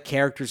one of the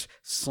characters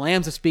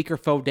slams a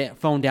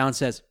speakerphone down and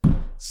says,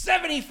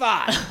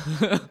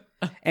 75!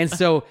 And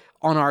so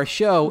on our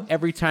show,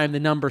 every time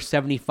the number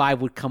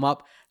 75 would come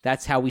up,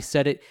 that's how we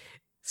said it.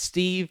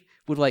 Steve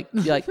would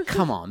be like,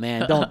 come on,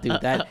 man, don't do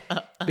that.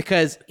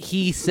 Because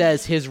he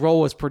says his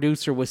role as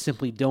producer was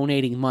simply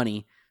donating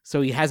money, so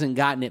he hasn't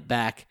gotten it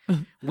back.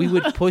 We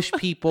would push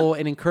people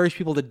and encourage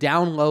people to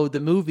download the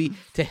movie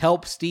to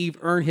help Steve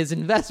earn his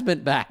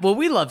investment back. Well,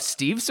 we love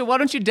Steve, so why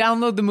don't you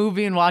download the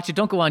movie and watch it?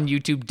 Don't go on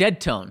YouTube.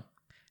 Dead Tone.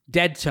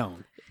 Dead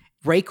Tone.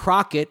 Ray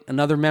Crockett,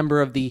 another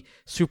member of the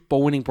Super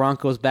Bowl winning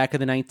Broncos back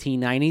in the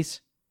 1990s,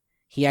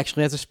 he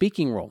actually has a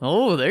speaking role.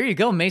 Oh, there you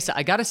go, Mesa.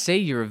 I got to say,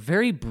 you're a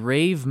very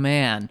brave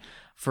man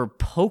for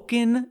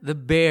poking the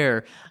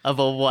bear of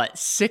a,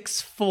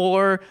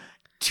 6'4",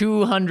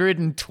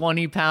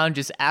 220-pound,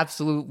 just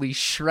absolutely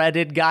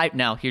shredded guy.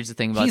 Now, here's the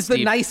thing about He's Steve.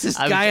 the nicest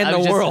guy in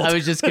the world. I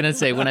was just going to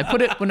say, when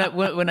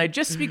I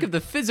just speak of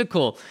the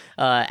physical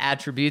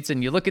attributes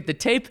and you look at the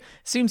tape,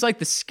 seems like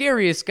the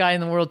scariest guy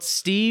in the world,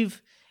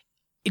 Steve.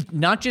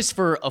 Not just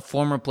for a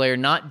former player,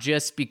 not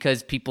just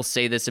because people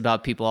say this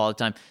about people all the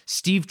time.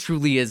 Steve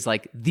truly is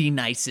like the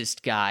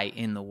nicest guy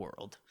in the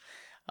world.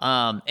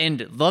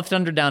 And Love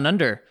Thunder Down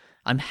Under,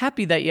 I'm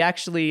happy that you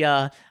actually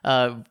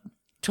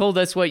told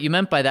us what you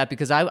meant by that,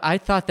 because I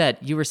thought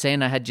that you were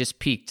saying I had just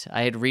peaked.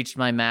 I had reached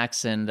my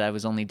max and I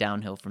was only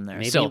downhill from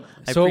there. So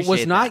it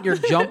was not your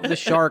jump the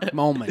shark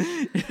moment.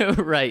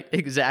 Right,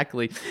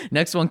 exactly.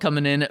 Next one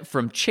coming in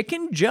from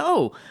Chicken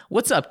Joe.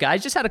 What's up,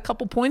 guys? Just had a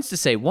couple points to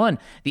say. One,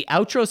 the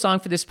outro song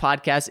for this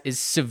podcast is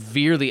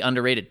severely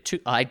underrated. Two,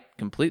 I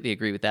completely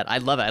agree with that. I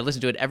love it. I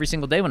listen to it every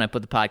single day when I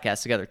put the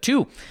podcast together.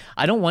 Two,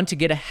 I don't want to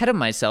get ahead of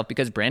myself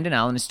because Brandon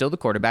Allen is still the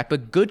quarterback,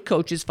 but good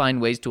coaches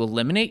find ways to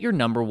eliminate your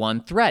number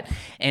one threat.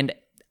 And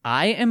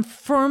I am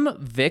firm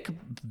Vic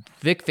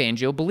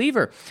Fangio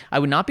believer. I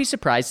would not be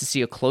surprised to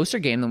see a closer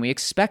game than we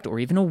expect or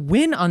even a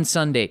win on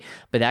Sunday,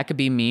 but that could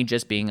be me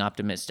just being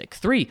optimistic.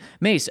 3,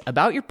 Mace,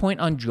 about your point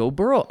on Joe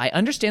Burrow, I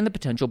understand the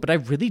potential, but I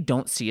really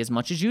don't see as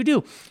much as you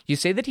do. You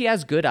say that he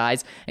has good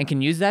eyes and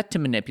can use that to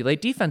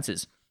manipulate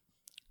defenses.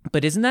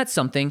 But isn't that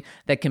something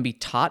that can be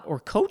taught or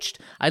coached?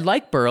 I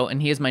like Burrow,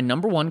 and he is my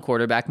number one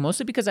quarterback,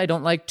 mostly because I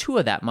don't like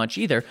Tua that much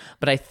either.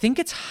 But I think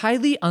it's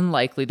highly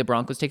unlikely the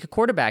Broncos take a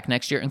quarterback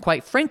next year. And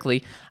quite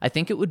frankly, I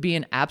think it would be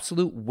an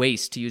absolute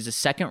waste to use a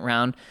second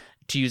round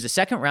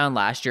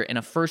last year and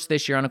a first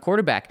this year on a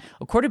quarterback.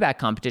 A quarterback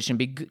competition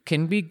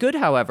can be good,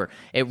 however.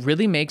 It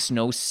really makes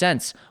no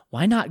sense.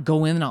 Why not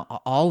go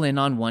all in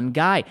on one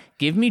guy?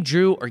 Give me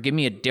Drew or give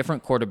me a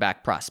different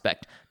quarterback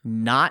prospect.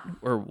 Not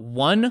or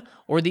one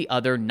or the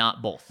other,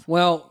 not both.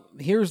 Well,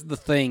 here's the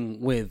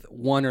thing with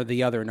one or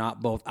the other,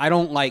 not both. I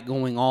don't like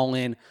going all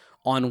in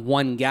on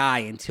one guy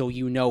until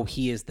you know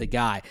he is the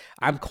guy.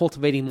 I'm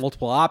cultivating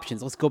multiple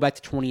options. Let's go back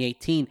to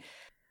 2018.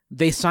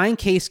 They signed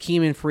Case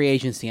Keenum in free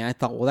agency, and I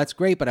thought, well, that's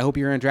great, but I hope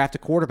you're going to draft a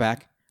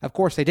quarterback. Of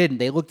course they didn't.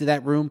 They looked at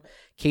that room,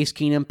 Case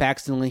Keenum,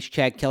 Paxton Lynch,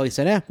 Chad Kelly,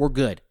 said, we're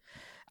good.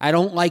 I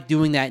don't like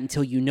doing that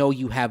until you know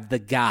you have the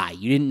guy.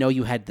 You didn't know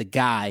you had the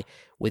guy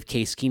with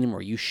Case Keenum,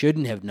 or you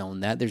shouldn't have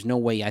known that. There's no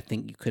way I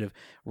think you could have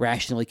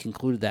rationally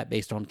concluded that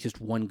based on just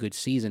one good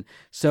season.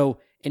 So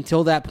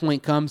until that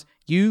point comes,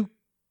 you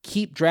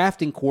keep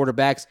drafting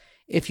quarterbacks.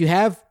 If you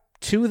have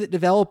two that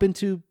develop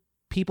into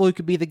people who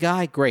could be the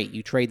guy, great.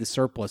 You trade the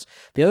surplus.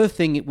 The other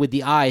thing with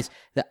the eyes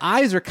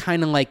are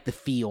kind of like the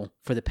feel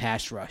for the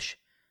pass rush.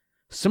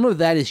 Some of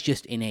that is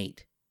just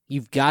innate.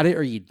 You've got it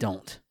or you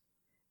don't.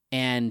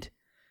 And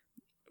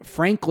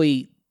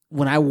frankly,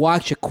 when I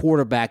watch a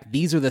quarterback,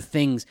 these are the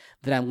things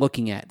that I'm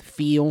looking at. The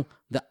feel,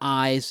 the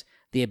eyes,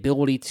 the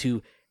ability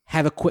to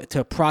have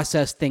to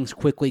process things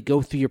quickly,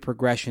 go through your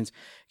progressions.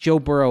 Joe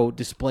Burrow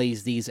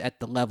displays these at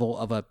the level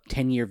of a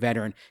 10-year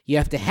veteran. You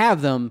have to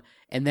have them,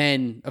 and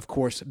then, of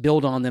course,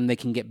 build on them. They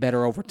can get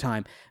better over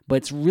time. But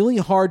it's really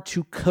hard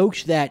to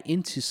coach that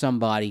into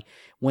somebody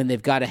when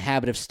they've got a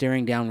habit of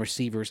staring down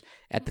receivers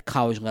at the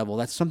college level.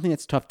 That's something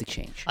that's tough to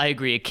change. I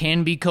agree. It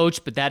can be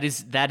coached, but that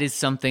is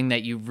something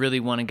that you really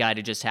want a guy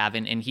to just have,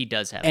 and he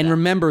does have and that.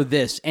 Remember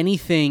this,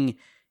 anything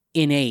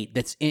innate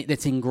that's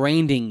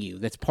ingrained in you,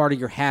 that's part of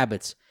your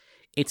habits,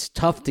 it's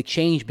tough to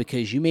change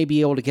because you may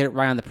be able to get it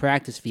right on the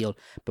practice field,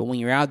 but when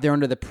you're out there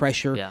under the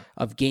pressure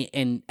of game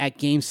and at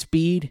game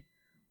speed,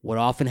 what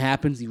often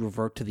happens, you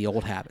revert to the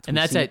old habits. And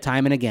that's it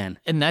time and again.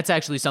 And that's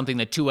actually something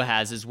that Tua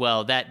has as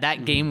well.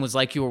 That game was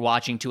like you were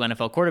watching two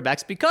NFL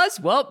quarterbacks because,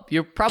 well,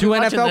 you're probably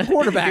watching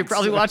quarterbacks. You're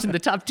probably watching the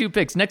top two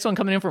picks. Next one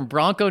coming in from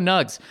Bronco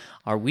Nugs.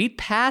 Are we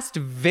past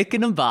Vic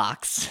in a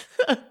box?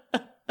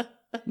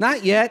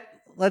 Not yet.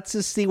 Let's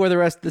just see where the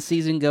rest of the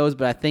season goes,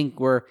 but I think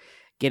we're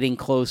getting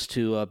close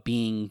to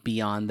being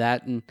beyond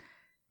that. And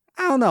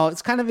I don't know.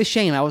 It's kind of a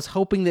shame. I was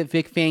hoping that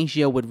Vic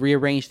Fangio would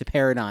rearrange the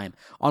paradigm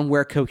on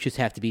where coaches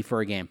have to be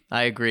for a game.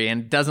 I agree,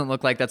 and it doesn't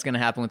look like that's going to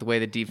happen with the way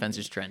the defense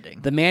is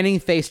trending. The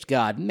Manning-faced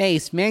God.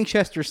 Mace,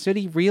 Manchester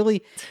City,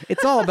 really?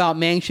 It's all about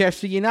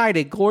Manchester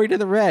United. Glory to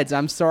the Reds.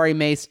 I'm sorry,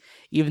 Mace.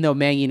 Even though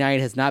Man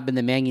United has not been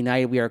the Man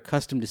United we are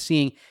accustomed to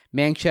seeing,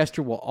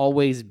 Manchester will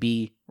always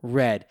be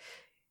red.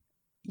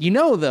 You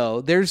know,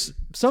 though, there's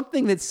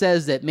something that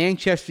says that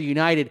Manchester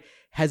United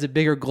has a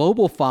bigger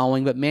global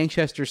following, but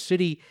Manchester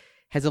City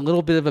has a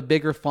little bit of a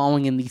bigger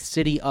following in the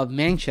city of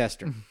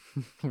Manchester.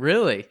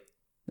 Really?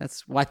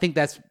 I think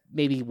that's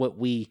maybe what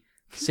we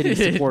City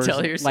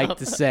supporters like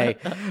to say.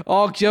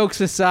 All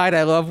jokes aside,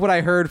 I love what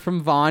I heard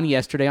from Vaughn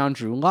yesterday on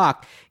Drew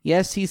Lock.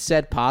 Yes, he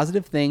said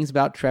positive things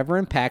about Trevor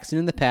and Paxton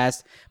in the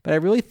past, but I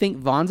really think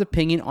Vaughn's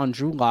opinion on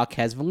Drew Lock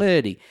has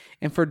validity.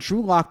 And for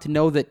Drew Lock to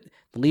know that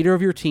the leader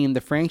of your team,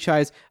 the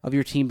franchise of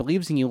your team,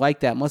 believes in you like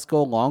that must go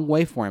a long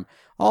way for him.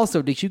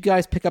 Also, did you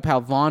guys pick up how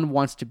Vaughn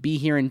wants to be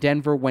here in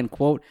Denver when,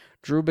 quote,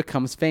 Drew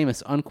becomes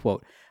famous,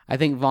 unquote? I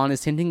think Vaughn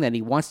is hinting that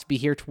he wants to be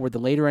here toward the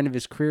later end of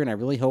his career, and I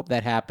really hope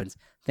that happens.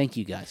 Thank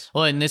you, guys.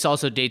 Well, and this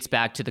also dates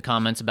back to the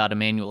comments about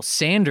Emmanuel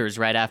Sanders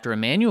right after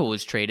Emmanuel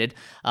was traded.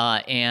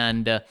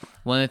 And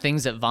one of the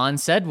things that Vaughn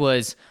said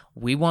was,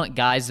 we want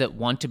guys that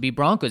want to be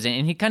Broncos.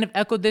 And he kind of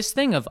echoed this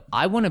thing of,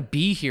 I want to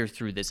be here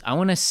through this. I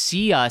want to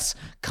see us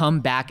come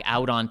back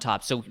out on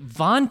top. So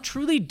Vaughn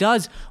truly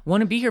does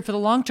want to be here for the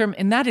long term,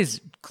 and that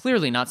is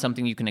clearly not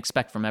something you can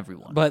expect from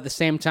everyone. But at the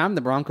same time,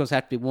 the Broncos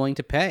have to be willing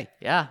to pay.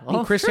 Yeah.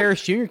 And Chris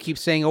Harris Jr.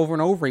 keeps saying over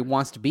and over he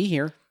wants to be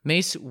here.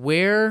 Mace,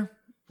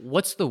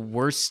 what's the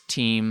worst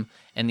team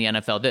in the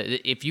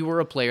NFL if you were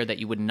a player that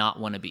you would not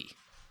want to be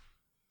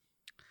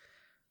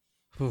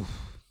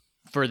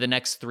for the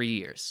next 3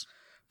 years?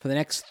 For the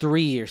next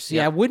 3 years. See,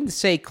 Yeah. I wouldn't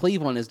say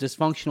Cleveland is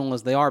dysfunctional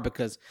as they are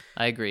because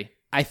I agree.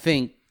 I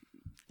think...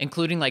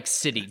 Including like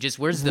city. Just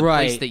where's the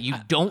place that you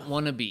don't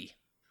want to be?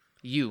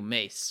 You,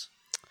 Mace.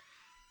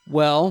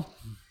 Well,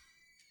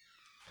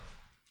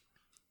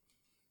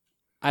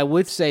 I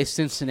would say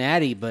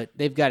Cincinnati, but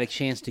they've got a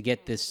chance to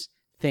get this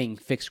thing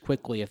fixed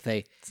quickly if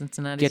they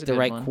get the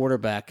right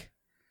quarterback.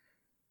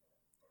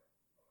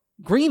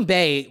 Green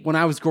Bay, when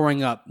I was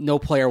growing up, no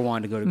player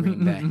wanted to go to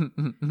Green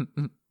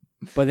Bay.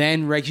 But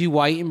then Reggie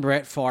White and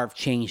Brett Favre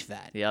changed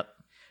that. Yep.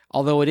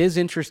 Although it is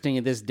interesting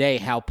in this day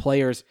how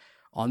players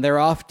on their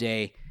off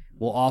day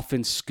will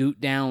often scoot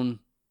down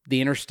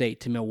the interstate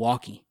to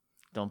Milwaukee.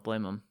 Don't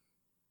blame them.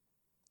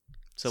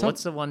 So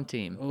what's the one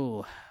team?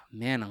 Oh,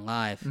 man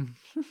alive.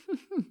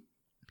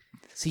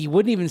 See, you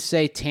wouldn't even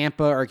say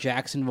Tampa or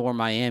Jacksonville or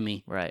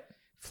Miami. Right.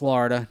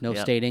 Florida, no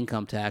state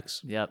income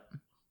tax. Yep.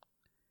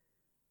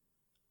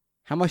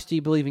 How much do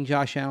you believe in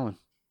Josh Allen?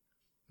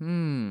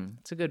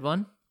 It's a good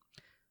one.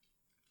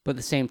 But at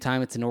the same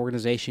time, it's an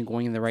organization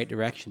going in the right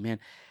direction, man.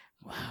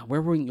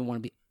 Where would you want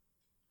to be?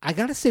 I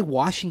got to say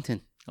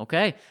Washington.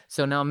 Okay.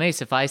 So now,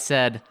 Mace, if I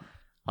said,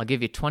 I'll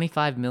give you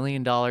 $25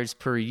 million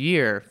per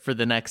year for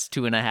the next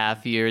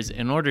 2.5 years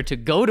in order to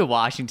go to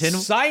Washington.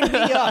 Sign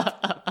me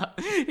up.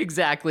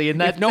 Exactly.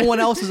 And if no one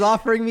else is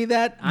offering me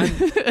that,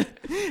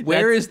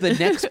 where is the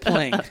next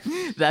plane?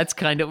 That's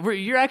kind of,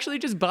 you're actually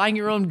just buying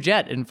your own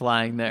jet and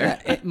flying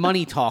there. Yeah,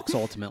 money talks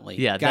ultimately.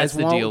 Yeah, that's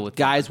the deal with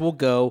guys will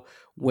go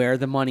where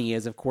the money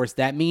is. Of course,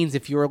 that means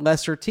if you're a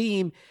lesser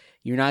team,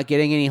 you're not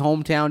getting any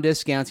hometown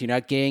discounts. You're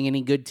not getting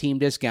any good team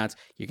discounts.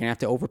 You're going to have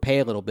to overpay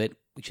a little bit,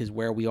 which is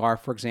where we are,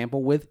 for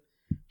example, with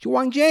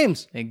Juwan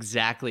James.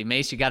 Exactly.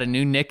 Mace, you got a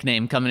new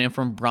nickname coming in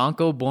from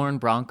Bronco born,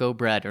 Bronco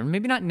bred. Or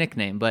maybe not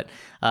nickname, but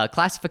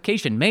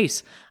classification.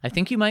 Mace, I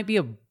think you might be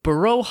a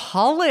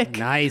Burrowholic.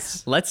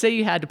 Nice. Let's say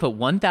you had to put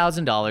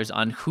 $1,000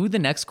 on who the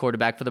next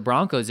quarterback for the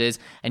Broncos is,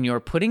 and you're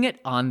putting it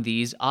on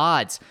these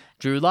odds.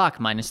 Drew Lock,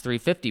 minus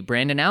 350.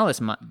 Brandon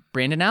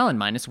Allen,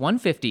 minus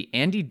 150.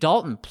 Andy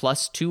Dalton,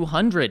 plus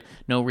 200.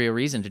 No real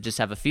reason to just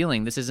have a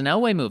feeling this is an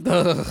Elway move.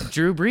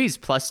 Drew Brees,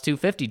 plus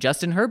 250.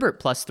 Justin Herbert,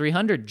 plus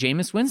 300.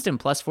 Jameis Winston,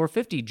 plus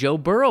 450. Joe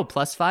Burrow,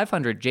 plus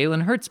 500.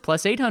 Jalen Hurts,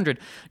 plus 800.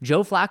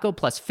 Joe Flacco,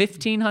 plus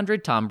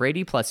 1,500. Tom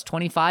Brady, plus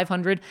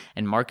 2,500.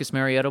 And Marcus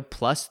Mariota,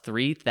 plus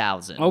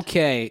 3,000.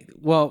 Okay,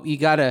 well, you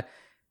got to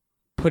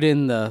put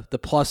in the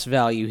plus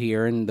value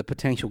here and the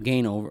potential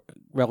gain over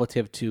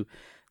relative to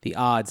the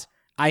odds.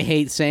 I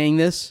hate saying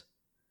this.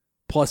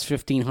 Plus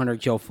 1,500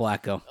 Joe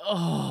Flacco.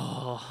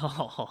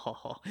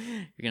 Oh,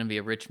 you're going to be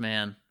a rich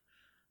man.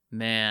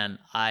 Man,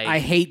 I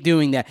hate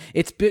doing that.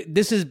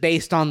 This is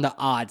based on the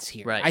odds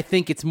here. Right. I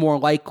think it's more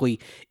likely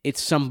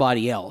it's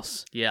somebody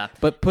else. Yeah.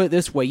 But put it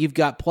this way, you've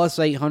got plus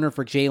 800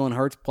 for Jalen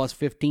Hurts, plus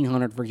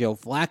 1,500 for Joe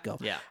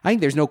Flacco. Yeah. I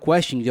think there's no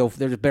question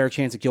there's a better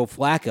chance of Joe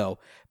Flacco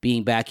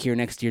being back here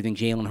next year than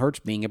Jalen Hurts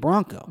being a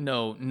Bronco.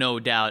 No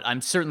doubt.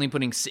 I'm certainly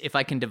putting, if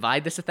I can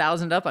divide this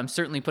 1,000 up, I'm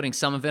certainly putting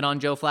some of it on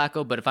Joe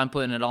Flacco, but if I'm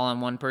putting it all on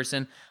one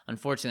person,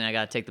 unfortunately I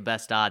got to take the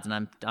best odds,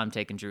 and I'm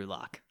taking Drew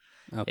Lock.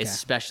 Okay.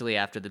 Especially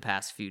after the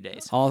past few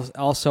days.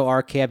 Also,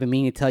 RK, I've been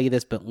meaning to tell you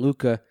this, but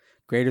Luka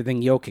greater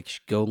than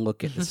Jokic. Go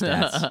look at the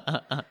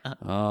stats.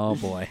 Oh,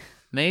 boy.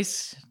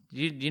 Mace, do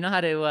you know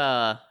how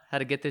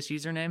to get this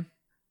username?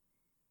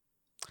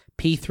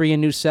 P3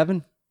 and New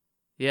 7?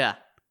 Yeah.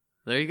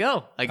 There you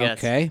go, I guess.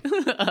 Okay.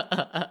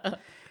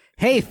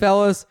 Hey,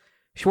 fellas.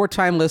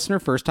 Short-time listener,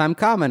 first-time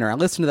commenter. I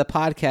listened to the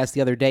podcast the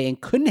other day and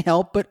couldn't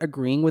help but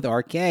agreeing with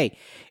RK.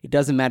 It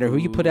doesn't matter who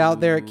you put out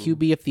there at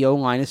QB if the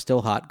O-line is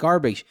still hot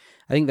garbage.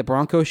 I think the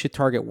Broncos should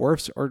target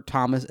Wirfs or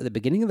Thomas at the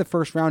beginning of the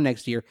first round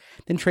next year,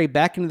 then trade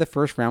back into the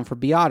first round for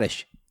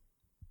Biotish.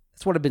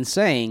 That's what I've been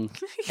saying,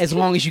 as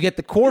long as you get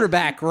the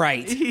quarterback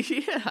right.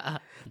 Yeah.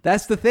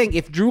 That's the thing.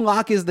 If Drew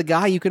Lock is the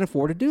guy, you can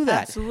afford to do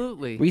that.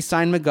 Absolutely.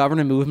 Re-sign McGovern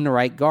and move him to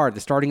right guard.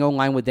 The starting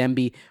O-line would then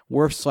be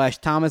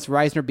Wirfs/Thomas,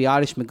 Reisner,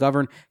 Biotish,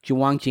 McGovern,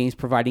 Juwan James,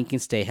 providing he can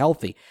stay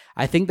healthy.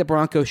 I think the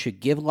Broncos should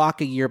give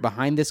Lock a year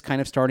behind this kind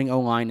of starting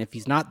O-line. If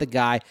he's not the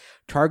guy,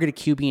 target a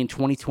QB in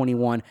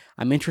 2021.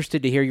 I'm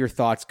interested to hear your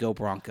thoughts. Go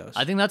Broncos.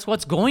 I think that's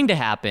what's going to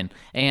happen,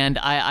 and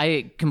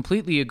I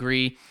completely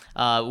agree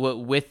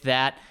with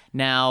that.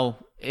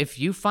 Now, if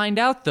you find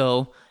out,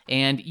 though,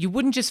 and you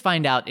wouldn't just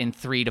find out in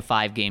 3 to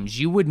 5 games,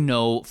 you would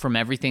know from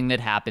everything that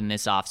happened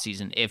this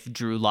offseason if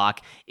Drew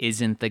Lock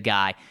isn't the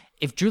guy.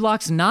 If Drew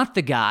Lock's not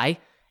the guy,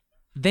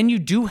 then you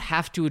do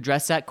have to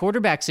address that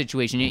quarterback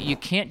situation. You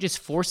can't just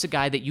force a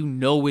guy that you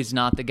know is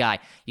not the guy.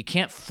 You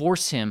can't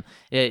force him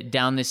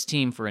down this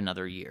team for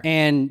another year.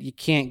 And you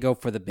can't go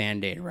for the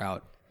Band-Aid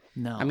route.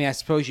 No. I mean, I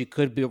suppose you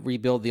could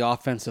rebuild the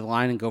offensive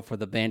line and go for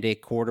the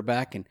Band-Aid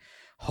quarterback and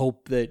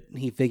hope that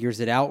he figures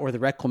it out, or the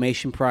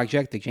reclamation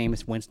project, the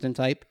Jameis Winston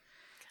type.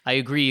 I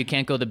agree. You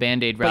can't go the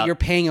Band-Aid route. But you're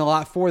paying a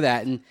lot for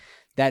that, and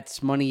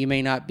that's money you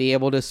may not be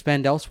able to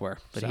spend elsewhere.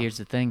 But here's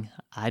the thing.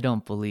 I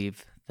don't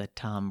believe that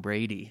Tom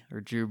Brady or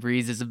Drew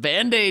Brees is a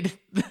Band-Aid.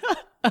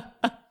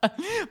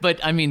 But,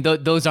 I mean,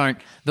 those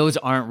aren't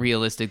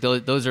realistic.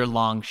 Those are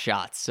long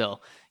shots. So,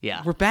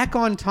 yeah. We're back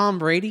on Tom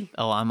Brady.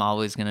 Oh, I'm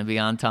always going to be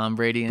on Tom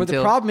Brady But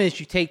the problem is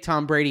you take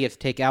Tom Brady, you have to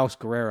take Alex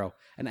Guerrero.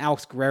 And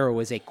Alex Guerrero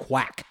is a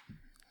quack.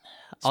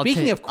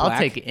 Speaking of quack, I'll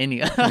take any.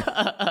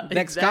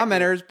 Next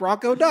commenter is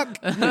Bronco Duck.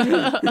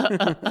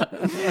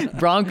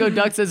 Bronco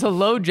Duck says,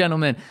 hello,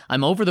 gentlemen.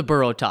 I'm over the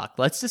Burrow talk.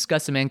 Let's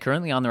discuss a man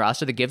currently on the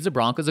roster that gives the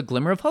Broncos a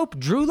glimmer of hope,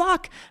 Drew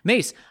Lock.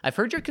 Mace, I've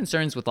heard your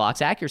concerns with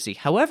Lock's accuracy.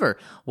 However,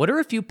 what are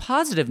a few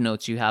positive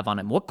notes you have on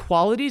him? What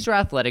qualities or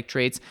athletic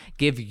traits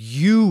give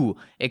you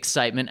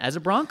excitement as a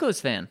Broncos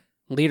fan?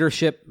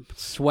 Leadership,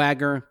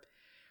 swagger,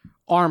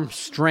 arm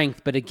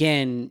strength, but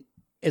again,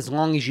 as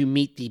long as you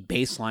meet the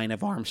baseline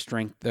of arm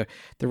strength,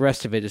 the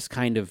rest of it is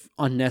kind of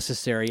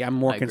unnecessary. I'm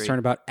more concerned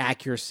about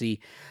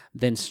accuracy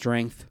than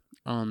strength.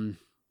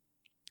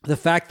 The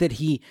fact that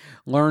he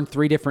learned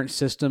 3 different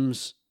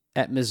systems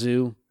at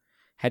Mizzou,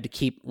 had to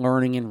keep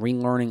learning and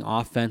relearning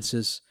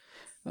offenses,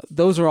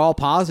 those are all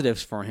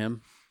positives for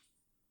him.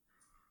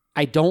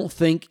 I don't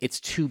think it's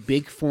too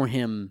big for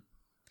him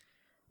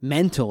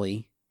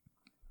mentally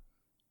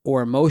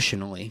or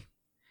emotionally.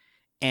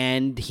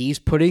 And he's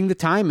putting the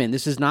time in.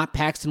 This is not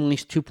Paxton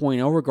Lynch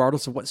 2.0,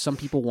 regardless of what some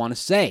people want to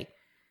say.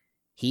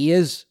 He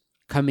is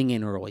coming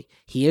in early.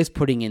 He is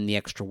putting in the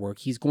extra work.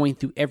 He's going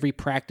through every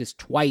practice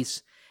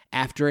twice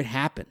after it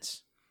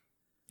happens.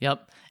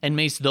 Yep. And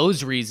Mace,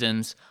 those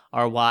reasons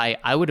are why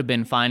I would have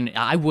been fine.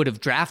 I would have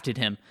drafted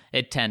him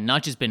at 10,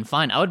 not just been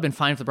fine. I would have been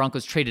fine if the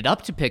Broncos traded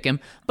up to pick him.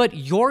 But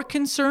your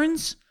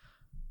concerns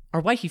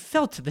are why he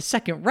fell to the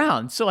second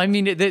round. So, I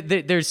mean,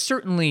 there's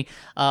certainly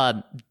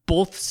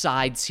both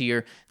sides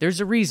here. There's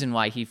a reason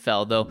why he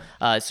fell, though.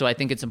 So I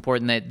think it's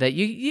important that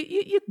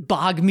you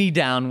bog me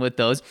down with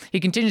those. He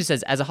continues,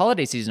 says, as a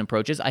holiday season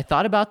approaches, I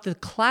thought about the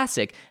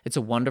classic, It's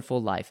a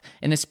Wonderful Life.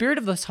 In the spirit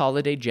of this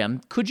holiday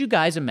gem, could you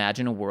guys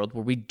imagine a world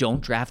where we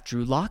don't draft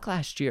Drew Lock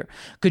last year?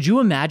 Could you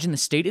imagine the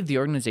state of the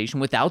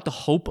organization without the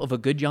hope of a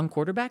good young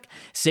quarterback?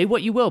 Say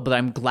what you will, but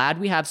I'm glad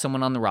we have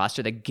someone on the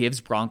roster that gives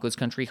Broncos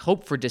Country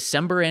hope for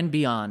December and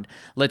beyond.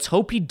 Let's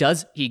hope he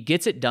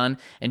gets it done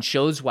and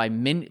shows why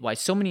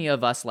so many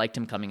of us liked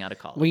him coming out of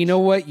college. Well, you know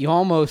what? You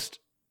almost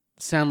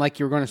sound like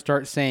you were going to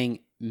start saying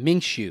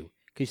Minshew.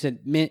 Because you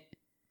said,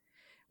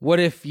 what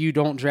if you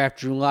don't draft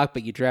Drew Lock,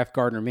 but you draft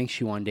Gardner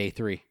Minshew on day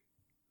 3?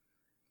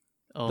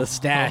 Oh. The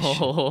stash.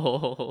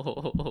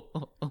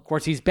 Of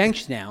course, he's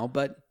benched now,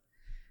 but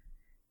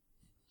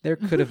there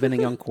could have been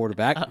a young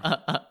quarterback.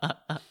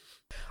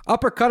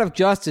 Uppercut of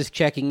Justice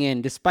checking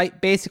in.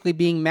 Despite basically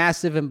being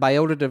massive and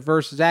biota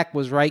diverse, Zach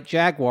was right.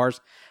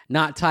 Jaguars,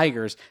 not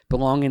tigers,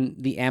 belong in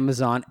the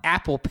Amazon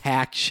apple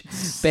patch.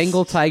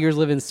 Bengal tigers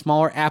live in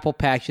smaller apple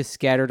patches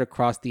scattered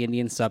across the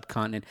Indian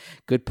subcontinent.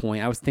 Good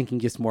point. I was thinking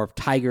just more of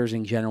tigers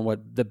in general,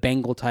 what the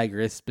Bengal tiger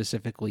is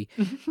specifically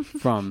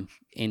from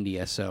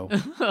India. So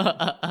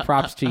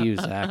props to you,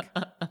 Zach.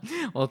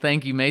 Well,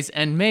 thank you, Mace.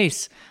 And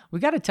Mace, we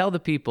got to tell the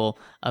people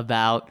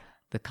about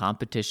the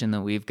competition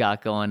that we've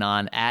got going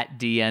on at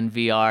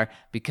DNVR,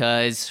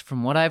 because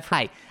from what I've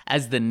heard,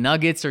 as the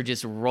Nuggets are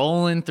just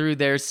rolling through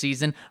their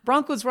season,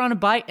 Broncos were on a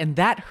bye, and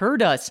that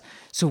hurt us.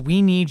 So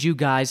we need you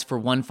guys for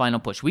one final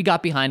push. We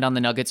got behind on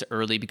the Nuggets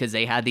early because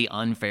they had the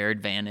unfair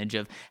advantage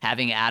of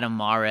having Adam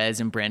Mares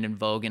and Brandon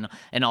Vogt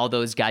and all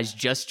those guys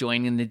just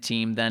joining the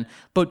team then.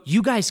 But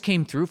you guys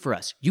came through for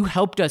us. You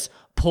helped us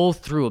pull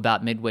through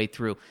about midway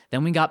through.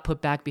 Then we got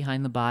put back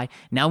behind the bye.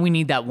 Now we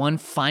need that one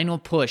final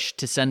push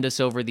to send us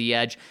over the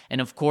edge.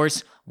 And of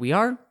course, we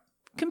are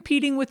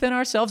competing within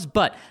ourselves,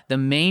 but the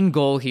main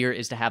goal here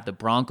is to have the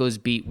Broncos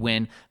beat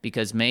win,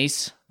 because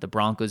Mace, the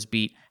Broncos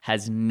beat,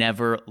 has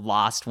never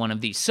lost one of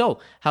these. So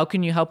how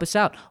can you help us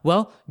out?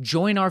 Well,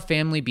 join our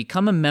family,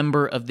 become a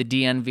member of the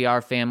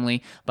DNVR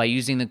family by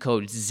using the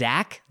code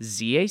ZAC,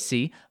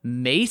 Z-A-C,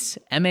 MACE,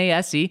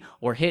 M-A-S-E,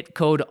 or hit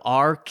code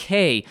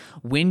RK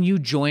when you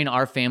join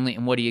our family.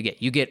 And what do you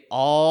get? You get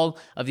all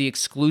of the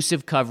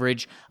exclusive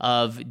coverage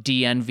of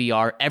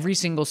DNVR, every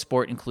single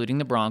sport, including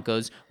the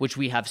Broncos, which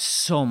we have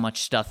so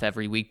much stuff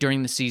every week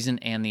during the season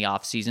and the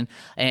off season.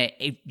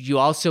 You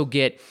also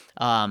get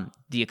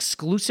the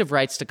exclusive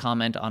rights to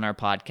comment on our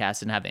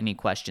podcast and have any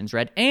questions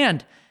read.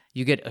 And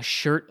you get a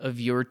shirt of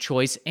your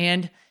choice,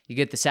 and you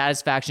get the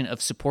satisfaction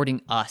of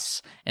supporting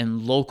us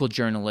and local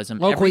journalism.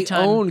 Locally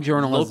owned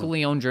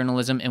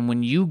journalism. And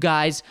when you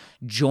guys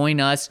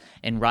join us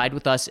and ride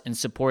with us and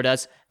support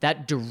us,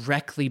 that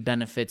directly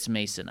benefits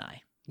Mace and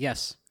I.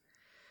 Yes.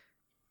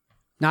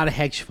 Not a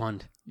hedge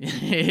fund.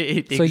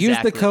 Exactly. So use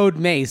the code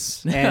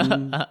MACE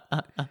and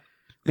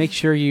make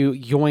sure you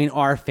join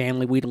our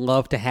family. We'd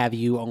love to have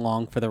you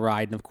along for the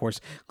ride. And of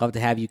course, love to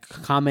have you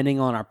commenting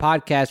on our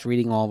podcast,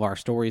 reading all of our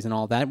stories and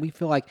all that. We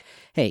feel like,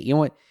 hey, you know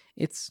what?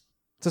 It's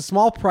a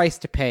small price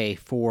to pay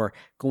for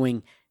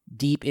going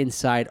deep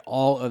inside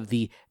all of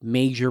the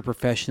major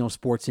professional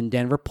sports in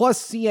Denver,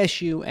 plus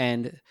CSU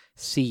and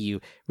CU.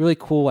 Really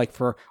cool, like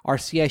for our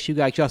CSU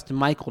guy, Justin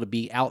Michael, to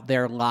be out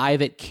there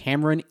live at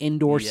Cameron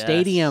Indoor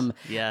Stadium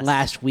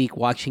last week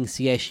watching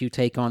CSU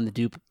take on the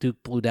Duke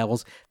Blue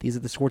Devils. These are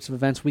the sorts of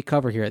events we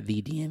cover here at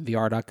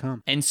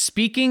thednvr.com. And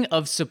speaking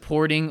of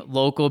supporting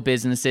local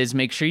businesses,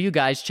 make sure you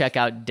guys check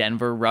out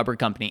Denver Rubber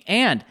Company.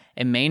 And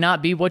it may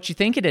not be what you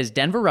think it is.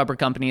 Denver Rubber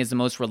Company is the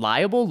most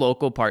reliable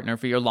local partner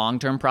for your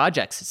long-term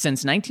projects.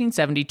 Since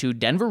 1972,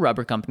 Denver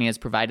Rubber Company has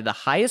provided the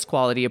highest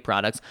quality of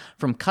products,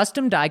 from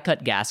custom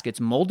die-cut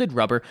gaskets, molded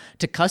rubber,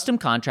 to custom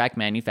contract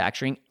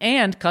manufacturing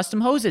and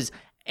custom hoses.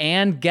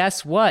 And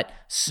guess what?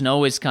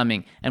 Snow is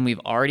coming, and we've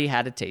already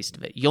had a taste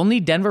of it. You'll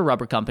need Denver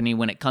Rubber Company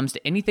when it comes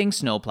to anything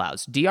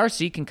snowplows.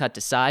 DRC can cut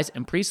to size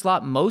and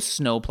pre-slot most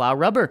snowplow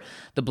rubber.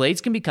 The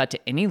blades can be cut to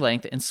any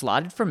length and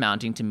slotted for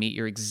mounting to meet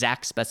your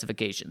exact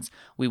specifications.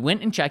 We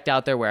went and checked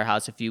out their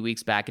warehouse a few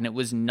weeks back, and it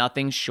was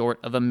nothing short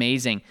of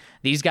amazing.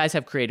 These guys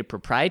have created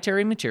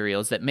proprietary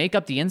materials that make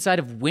up the inside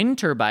of wind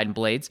turbine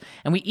blades,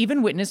 and we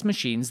even witnessed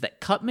machines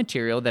that cut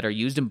material that are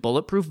used in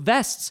bulletproof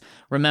vests.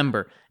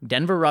 Remember,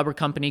 Denver Rubber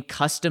Company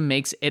custom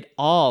makes it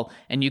all,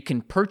 and you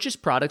can purchase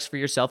products for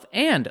yourself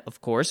and,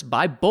 of course,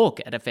 buy bulk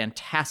at a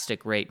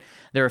fantastic rate.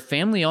 They're a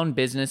family-owned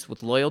business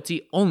with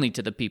loyalty only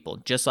to the people,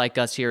 just like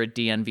us here at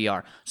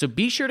DNVR. So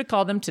be sure to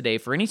call them today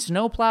for any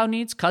snowplow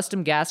needs,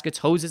 custom gaskets,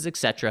 hoses,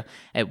 etc.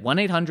 at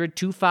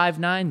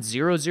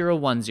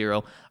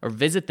 1-800-259-0010, or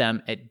visit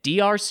them at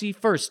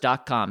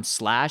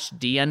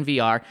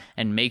drcfirst.com/DNVR,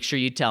 and make sure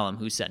you tell them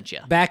who sent you.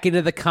 Back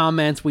into the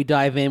comments, we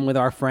dive in with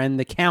our friend,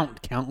 the Count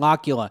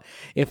Locula.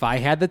 If I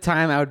had the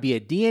time, I would be a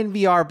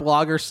DNVR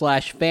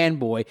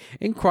blogger/fanboy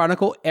and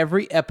chronicle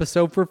every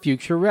episode for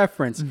future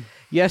reference.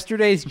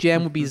 Yesterday's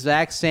gem would be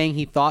Zach saying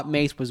he thought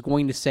Mace was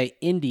going to say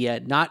India,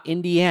 not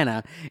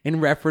Indiana,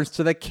 in reference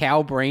to the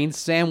cow brain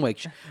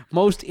sandwich.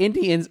 Most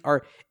Indians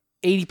are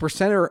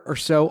 80% or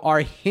so are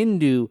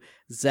Hindu,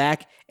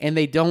 Zach, and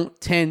they don't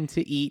tend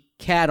to eat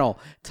cattle.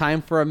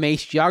 Time for a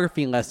Mace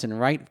geography lesson,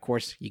 right? Of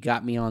course, you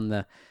got me on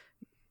the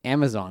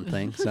Amazon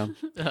thing, so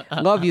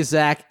love you,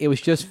 Zach. It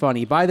was just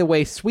funny. By the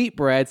way,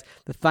 sweetbreads,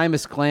 the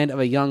thymus gland of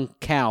a young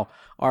cow,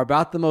 are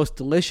about the most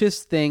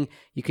delicious thing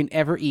you can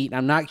ever eat.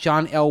 I'm not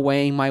John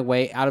Elwaying my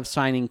way out of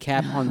signing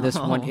cap on this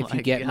one, if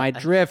you get my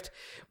drift.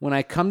 When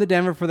I come to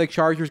Denver for the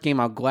Chargers game,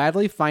 I'll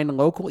gladly find a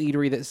local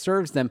eatery that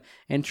serves them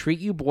and treat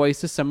you boys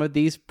to some of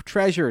these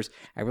treasures.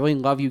 I really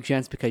love you,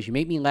 gents, because you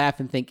make me laugh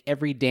and think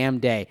every damn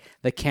day.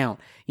 The Count.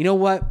 You know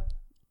what?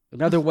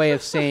 Another way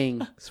of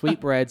saying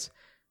sweetbreads,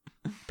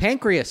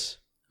 pancreas.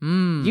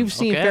 You've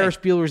seen Ferris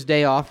Bueller's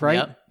Day Off,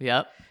 right?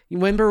 Yep. You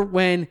remember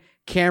when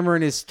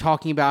Cameron is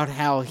talking about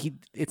how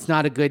it's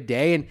not a good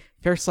day, and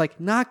Ferris is like,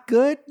 not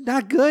good.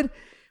 We've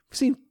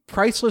seen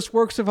priceless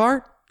works of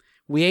art.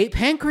 We ate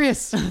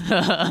pancreas.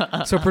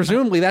 So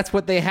presumably that's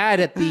what they had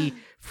at the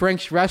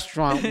French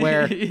restaurant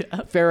where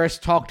Ferris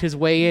talked his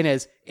way in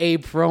as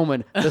Abe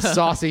Froman, the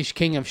sausage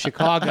king of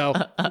Chicago.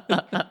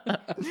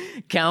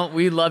 Count,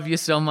 we love you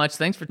so much.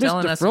 Thanks for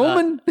telling us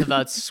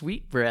about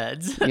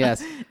sweetbreads.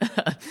 Yes.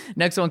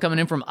 Next one coming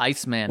in from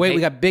Iceman. Wait,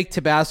 we got Big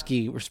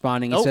Tabowski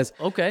responding. He says,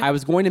 okay. I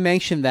was going to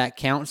mention that,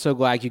 Count. So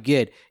glad you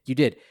did.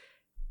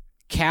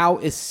 Cow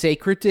is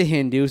sacred to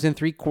Hindus, and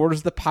 3/4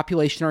 of the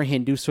population are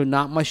Hindu, so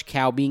not much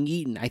cow being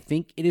eaten. I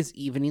think it is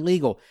even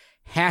illegal.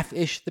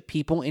 Half-ish the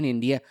people in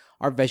India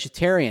are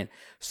vegetarian,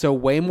 so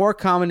way more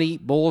common to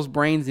eat bull's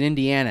brains in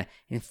Indiana.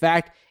 In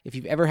fact, if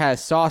you've ever had a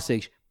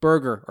sausage,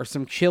 burger, or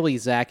some chili,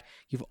 Zach,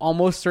 you've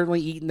almost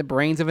certainly eaten the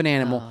brains of an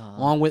animal,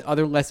 along with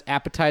other less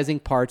appetizing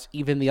parts,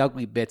 even the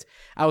ugly bits.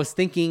 I was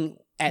thinking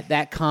at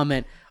that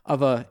comment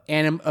of an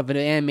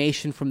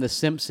animation from The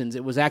Simpsons.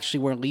 It was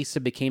actually where Lisa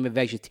became a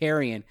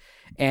vegetarian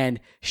and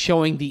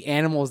showing the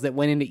animals that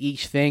went into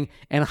each thing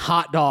and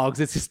hot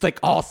dogs. It's just like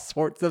all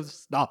sorts of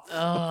stuff,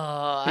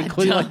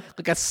 including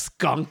like a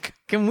skunk.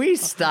 Can we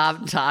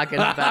stop talking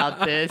about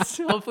this?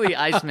 Hopefully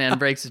Iceman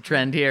breaks the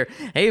trend here.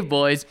 Hey,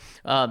 boys.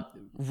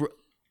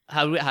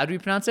 How do we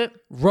pronounce it?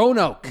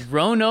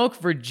 Roanoke,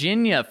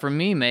 Virginia, for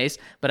me, Mace.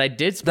 But I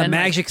did spend the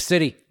Magic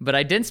City. But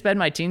I did spend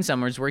my teen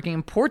summers working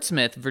in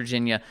Portsmouth,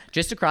 Virginia,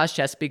 just across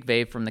Chesapeake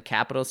Bay from the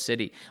capital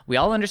city. We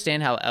all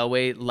understand how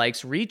Elway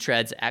likes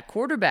retreads at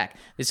quarterback.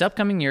 This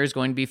upcoming year is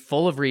going to be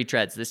full of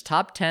retreads. This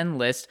top 10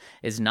 list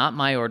is not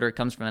my order. It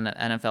comes from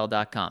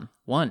NFL.com.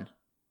 1.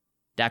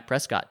 Dak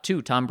Prescott.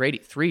 2, Tom Brady.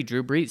 3,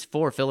 Drew Brees.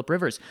 4, Phillip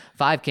Rivers.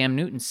 5, Cam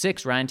Newton.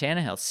 6, Ryan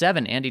Tannehill.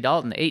 7, Andy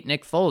Dalton. 8,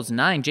 Nick Foles.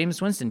 9, Jameis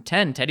Winston.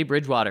 10, Teddy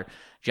Bridgewater.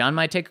 John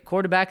might take a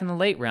quarterback in the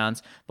late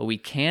rounds, but we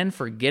can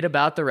forget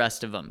about the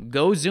rest of them.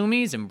 Go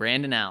Zoomies and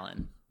Brandon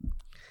Allen.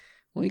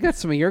 Well, you got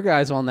some of your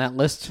guys on that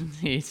list.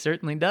 He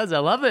certainly does. I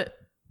love it.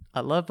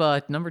 I love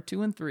number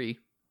 2 and 3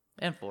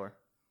 and 4.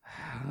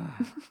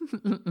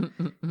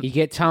 You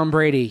get Tom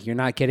Brady. You're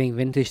not getting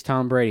vintage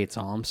Tom Brady. That's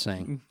all I'm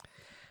saying.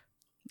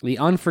 The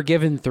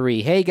Unforgiven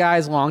 3. Hey,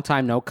 guys, long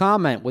time no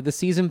comment. With the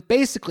season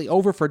basically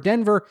over for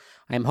Denver,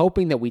 I'm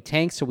hoping that we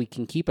tank so we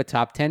can keep a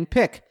top 10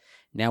 pick.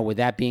 Now, with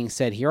that being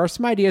said, here are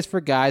some ideas for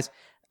guys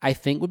I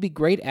think would be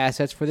great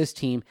assets for this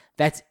team.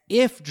 That's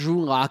if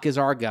Drew Lock is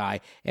our guy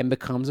and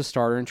becomes a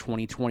starter in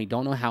 2020.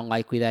 Don't know how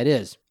likely that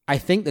is. I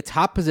think the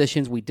top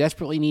positions we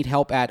desperately need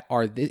help at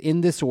are in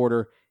this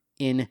order,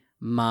 in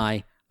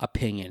my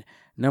opinion.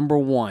 Number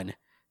 1,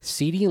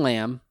 CeeDee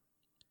Lamb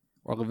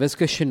or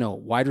Laviska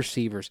Shenault, wide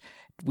receivers.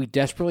 We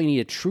desperately need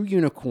a true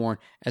unicorn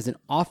as an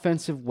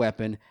offensive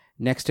weapon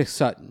next to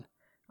Sutton.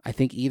 I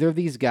think either of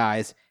these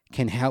guys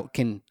can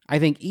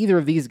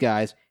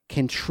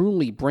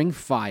truly bring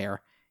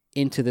fire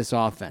into this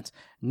offense.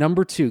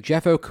 Number 2,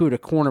 Jeff Okudah,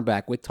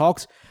 cornerback. With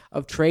talks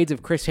of trades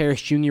of Chris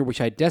Harris Jr.,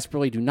 which I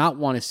desperately do not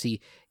want to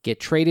see get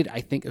traded, I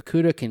think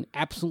Okudah can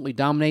absolutely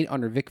dominate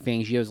under Vic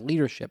Fangio's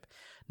leadership.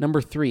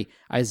 Number 3,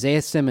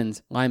 Isaiah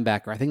Simmons,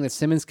 linebacker. I think that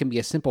Simmons can be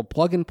a simple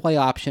plug-and-play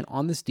option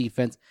on this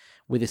defense.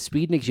 With his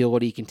speed and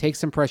agility, he can take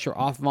some pressure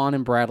off Vaughn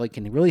and Bradley,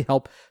 can really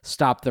help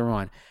stop the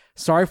run.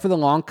 Sorry for the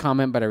long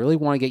comment, but I really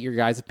want to get your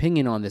guys'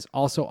 opinion on this.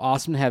 Also,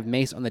 awesome to have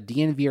Mace on the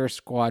DNVR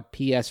squad.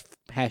 PS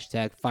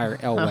hashtag fire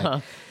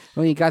Elway.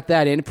 Well, you got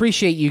that in.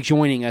 Appreciate you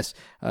joining us,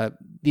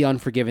 the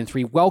Unforgiven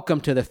 3. Welcome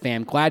to the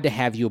fam. Glad to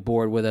have you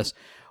aboard with us.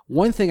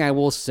 One thing I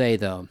will say,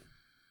 though,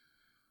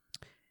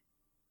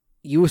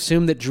 you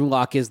assume that Drew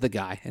Lock is the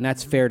guy, and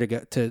that's fair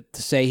to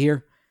say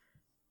here.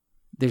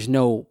 There's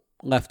no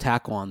left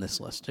tackle on this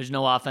list. There's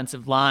no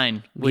offensive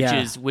line,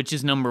 which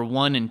is number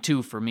 1 and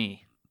 2 for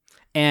me.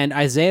 And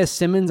Isaiah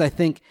Simmons, I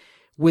think,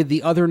 with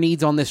the other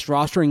needs on this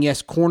roster, and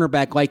yes,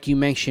 cornerback, like you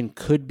mentioned,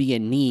 could be a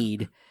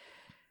need.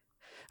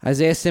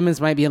 Isaiah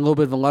Simmons might be a little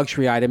bit of a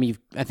luxury item.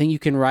 I think you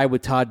can ride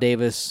with Todd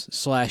Davis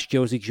 /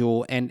 Josie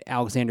Jewell and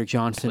Alexander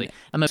Johnson.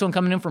 I'm someone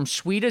coming in from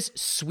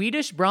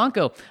Swedish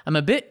Bronco. I'm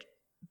a bit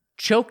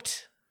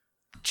chocked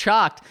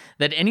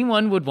that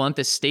anyone would want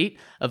the state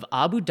of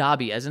Abu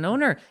Dhabi as an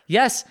owner.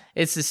 Yes,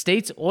 it's the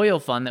state's oil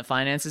fund that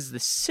finances the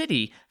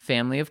city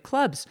family of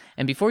clubs.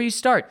 And before you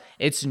start,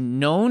 it's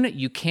known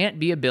you can't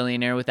be a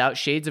billionaire without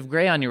shades of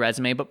gray on your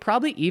resume, but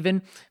probably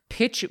even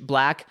pitch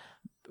black,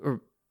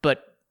 but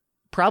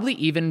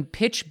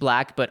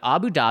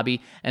Abu Dhabi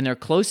and their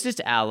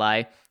closest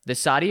ally, the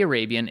Saudi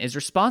Arabian, is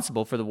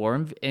responsible for the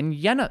war in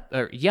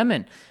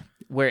Yemen.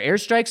 Where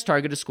airstrikes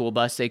target a school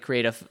bus, they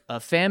create a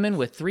famine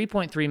with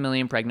 3.3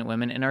 million pregnant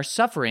women and are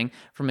suffering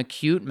from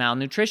acute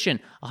malnutrition.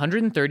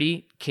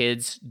 130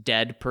 kids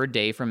dead per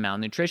day from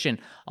malnutrition,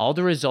 all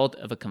the result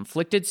of a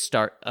conflict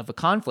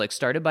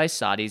started by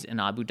Saudis in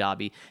Abu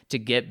Dhabi to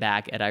get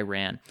back at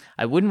Iran.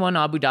 I wouldn't want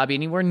Abu Dhabi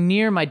anywhere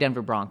near my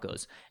Denver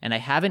Broncos, and I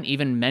haven't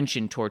even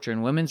mentioned torture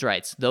and women's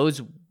rights.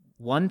 Those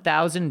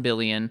 $1,000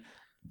 billion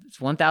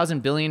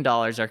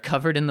are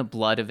covered in the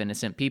blood of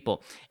innocent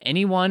people.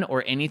 Anyone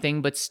or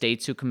anything but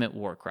states who commit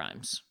war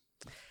crimes.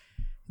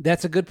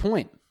 That's a good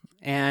point.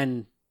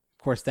 And,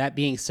 of course, that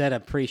being said,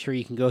 I'm pretty sure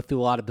you can go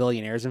through a lot of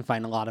billionaires and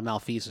find a lot of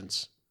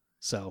malfeasance.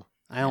 So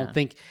I don't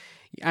think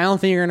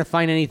you're going to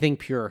find anything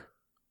pure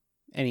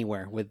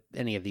anywhere with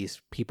any of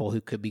these people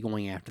who could be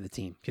going after the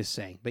team. Just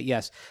saying. But,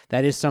 yes,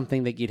 that is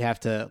something that you'd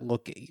have to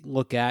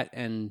look at.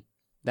 And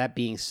that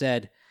being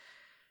said,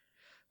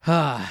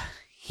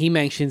 He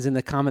mentions in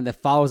the comment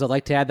that follows, I'd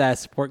like to add that I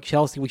support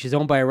Chelsea, which is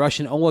owned by a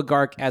Russian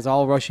oligarch. As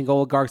all Russian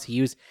oligarchs, he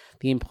used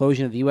the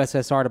implosion of the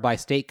USSR to buy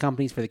state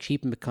companies for the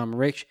cheap and become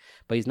rich,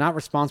 but he's not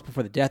responsible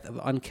for the death of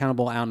an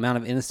uncountable amount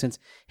of innocents.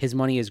 His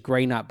money is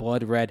gray, not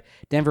blood red.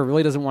 Denver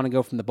really doesn't want to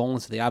go from the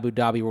Bolins to the Abu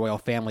Dhabi royal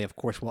family, of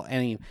course. Well,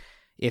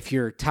 if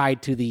you're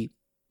tied to the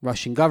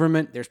Russian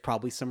government, there's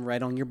probably some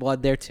red on your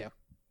blood there too.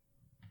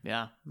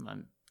 Yeah,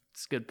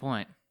 it's a good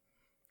point.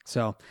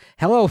 So,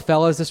 hello,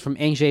 fellas. This is from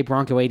NJ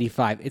Bronco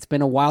 85. It's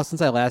been a while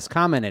since I last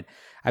commented.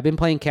 I've been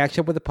playing catch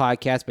up with the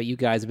podcast, but you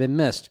guys have been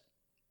missed.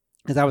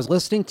 As I was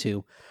listening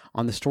to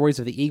on the stories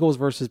of the Eagles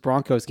versus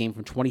Broncos game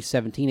from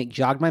 2017, it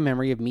jogged my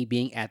memory of me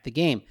being at the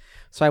game.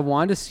 So I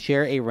wanted to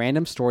share a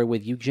random story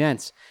with you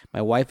gents.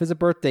 My wife, as a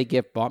birthday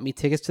gift, bought me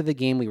tickets to the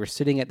game. We were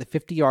sitting at the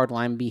 50-yard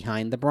line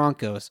behind the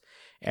Broncos.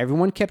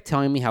 Everyone kept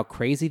telling me how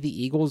crazy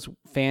the Eagles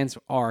fans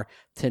are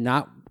to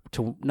not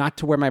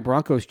to wear my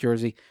Broncos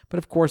jersey, but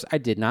of course I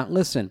did not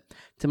listen.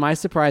 To my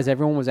surprise,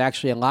 everyone was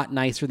actually a lot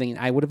nicer than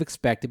I would have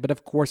expected, but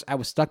of course I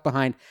was stuck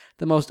behind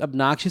the most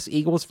obnoxious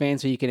Eagles fan,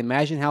 so you can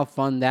imagine how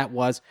fun that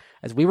was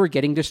as we were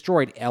getting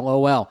destroyed,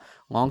 LOL.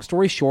 Long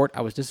story short,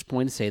 I was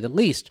disappointed to say the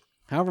least.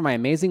 However, my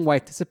amazing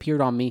wife disappeared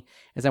on me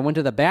as I went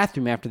to the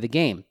bathroom after the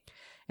game.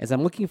 As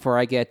I'm looking for her,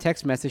 I get a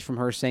text message from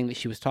her saying that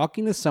she was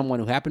talking to someone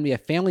who happened to be a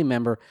family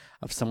member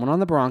of someone on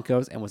the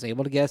Broncos and was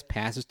able to get us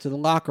passes to the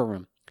locker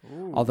room.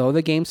 Ooh. Although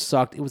the game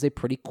sucked, it was a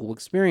pretty cool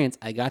experience.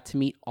 I got to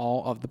meet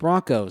all of the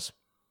Broncos.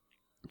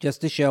 Just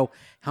to show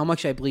how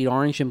much I bleed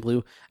orange and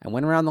blue, I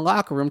went around the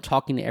locker room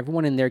talking to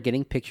everyone in there,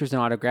 getting pictures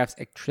and autographs,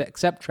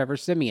 except Trevor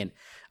Siemian.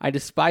 I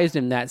despised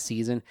him that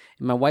season,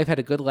 and my wife had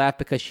a good laugh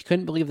because she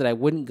couldn't believe that I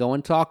wouldn't go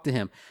and talk to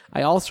him.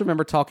 I also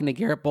remember talking to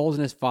Garrett Bowles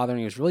and his father, and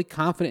he was really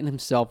confident in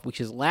himself,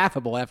 which is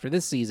laughable after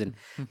this season.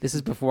 This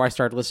is before I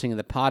started listening to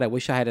the pod. I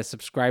wish I had a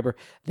subscriber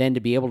then to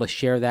be able to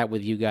share that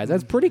with you guys.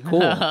 That's pretty cool.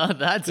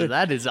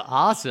 That is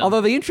awesome. Although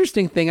the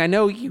interesting thing, I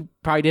know you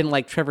probably didn't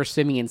like Trevor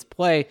Siemian's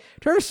play.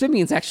 Trevor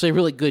Siemian's actually a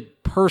really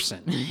good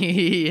person.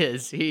 He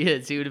is. He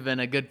would have been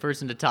a good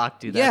person to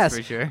talk to, that's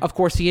for sure. Of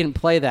course, he didn't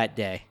play that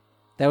day.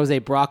 That was a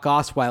Brock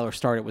Osweiler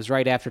start. It was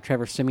right after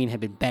Trevor Siemian had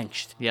been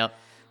benched. Yep.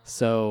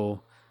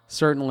 So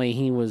certainly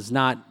he was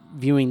not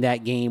viewing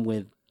that game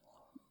with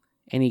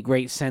any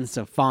great sense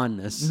of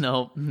fondness.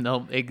 No,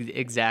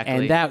 exactly.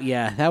 And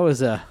that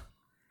was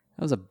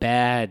a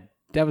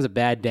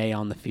bad day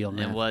on the field,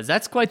 man. It was.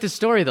 That's quite the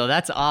story, though.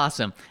 That's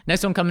awesome.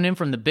 Next one coming in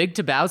from the Big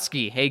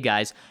Tabowski. Hey,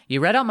 guys, you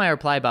read out my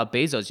reply about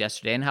Bezos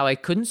yesterday and how I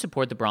couldn't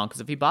support the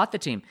Broncos if he bought the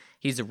team.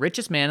 He's the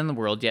richest man in the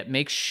world, yet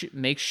makes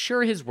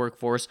sure his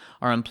workforce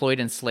are employed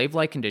in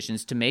slave-like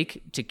conditions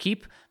to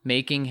keep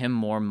making him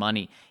more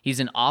money. He's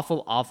an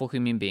awful, awful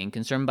human being,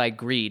 concerned by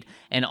greed.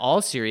 In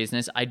all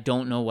seriousness, I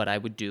don't know what I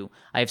would do.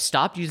 I have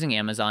stopped using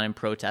Amazon in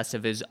protest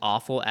of his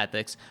awful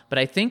ethics, but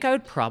I think I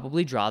would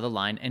probably draw the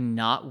line in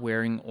not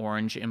wearing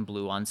orange and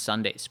blue on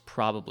Sundays,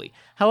 probably.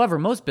 However,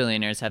 most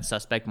billionaires have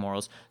suspect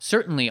morals.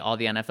 Certainly all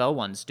the NFL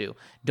ones do.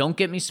 Don't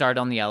get me started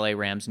on the LA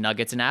Rams,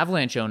 Nuggets, and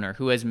Avalanche owner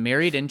who has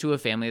married into a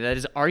family that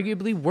is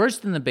arguably worse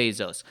than the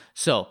Bezos.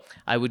 So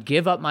I would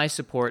give up my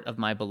support of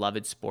my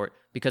beloved sport.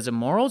 Because of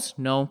morals?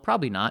 No,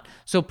 probably not.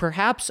 So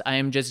perhaps I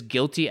am just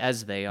guilty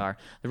as they are.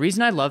 The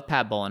reason I love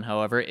Pat Bowlen,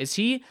 however, is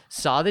he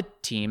saw the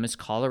team as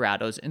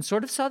Colorado's and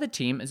sort of saw the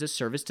team as a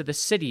service to the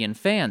city and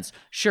fans.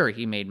 Sure,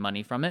 he made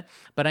money from it,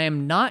 but I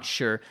am not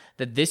sure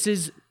that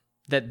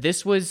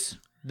this was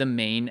the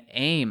main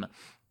aim.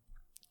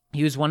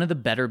 He was one of the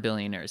better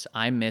billionaires.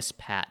 I miss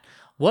Pat.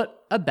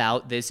 What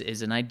about this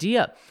is an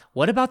idea?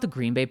 What about the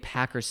Green Bay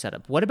Packers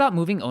setup? What about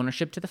moving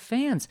ownership to the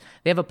fans?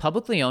 They have a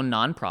publicly owned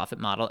nonprofit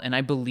model, and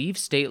I believe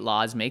state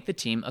laws make the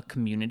team a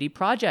community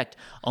project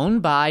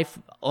owned by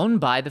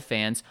the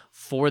fans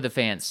for the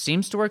fans.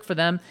 Seems to work for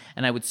them,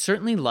 and I would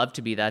certainly love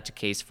to be that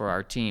case for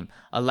our team.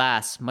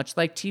 Alas, much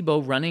like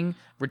Tebow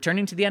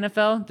returning to the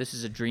NFL, this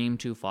is a dream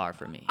too far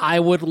for me. I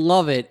would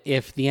love it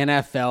if the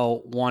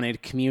NFL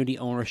wanted community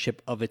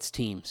ownership of its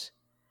teams.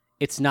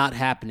 It's not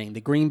happening.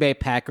 The Green Bay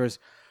Packers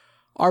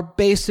are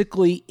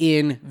basically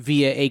in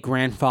via a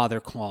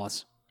grandfather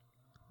clause.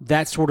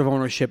 That sort of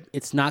ownership,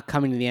 it's not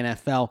coming to the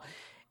NFL.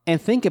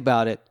 And think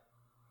about it.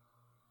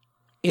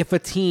 If a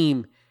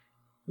team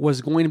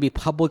was going to be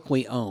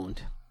publicly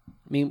owned,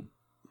 I mean,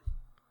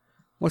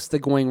 what's the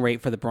going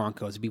rate for the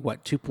Broncos? It'd be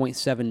what,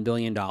 $2.7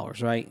 billion,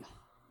 right?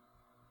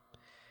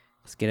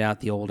 Let's get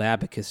out the old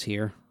abacus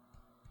here.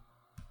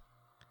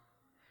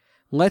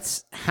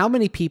 How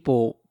many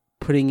people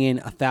putting in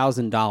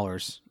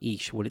 $1,000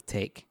 each would it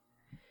take?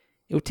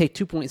 It would take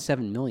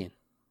 2.7 million.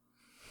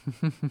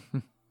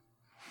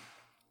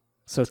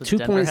 So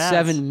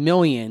 2.7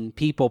 million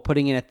people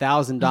putting in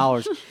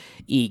 $1,000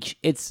 each.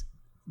 It's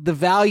the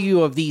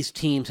value of these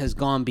teams has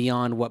gone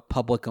beyond what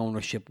public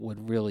ownership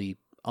would really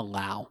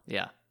allow.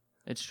 Yeah,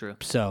 it's true.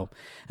 So,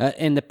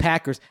 and the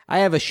Packers, I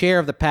have a share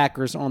of the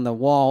Packers on the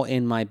wall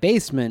in my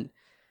basement,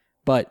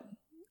 but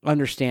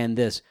understand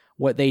this.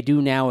 What they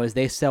do now is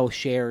they sell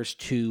shares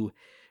to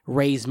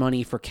raise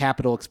money for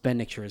capital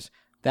expenditures.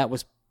 That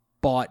was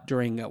bought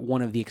during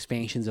one of the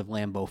expansions of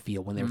Lambeau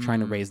Field when they were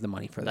trying to raise the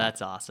money for that.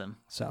 That's awesome.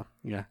 So,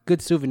 yeah,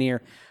 good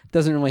souvenir.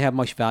 Doesn't really have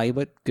much value,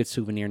 but good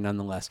souvenir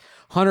nonetheless.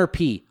 Hunter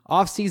P.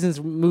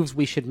 Off-season moves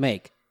we should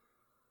make.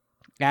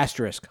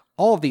 Asterisk.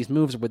 All of these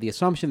moves are with the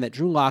assumption that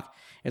Drew Lock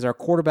is our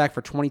quarterback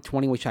for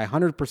 2020, which I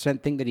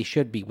 100% think that he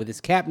should be. With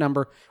his cap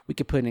number, we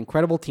could put an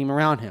incredible team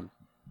around him.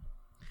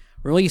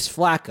 Release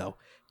Flacco,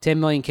 $10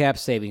 million cap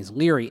savings.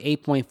 Leary,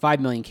 $8.5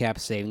 million cap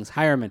savings.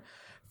 Hireman,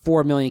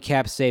 $4 million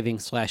cap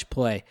savings /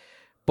 play.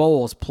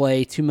 Bowles,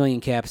 play, $2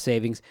 million cap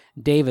savings.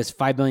 Davis,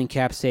 $5 million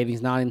cap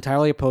savings. Not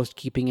entirely opposed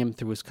to keeping him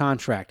through his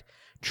contract.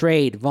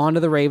 Trade Vaughn to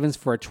the Ravens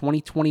for a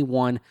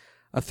 2021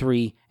 a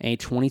 3 and a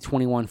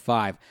 2021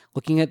 5.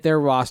 Looking at their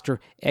roster,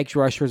 edge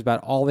rusher is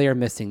about all they are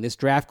missing. This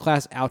draft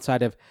class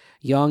outside of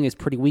Young is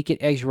pretty weak at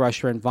edge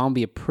rusher, and Vaughn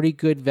be a pretty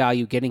good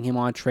value getting him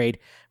on trade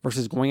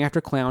versus going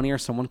after Clowney or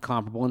someone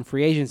comparable in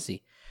free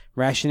agency.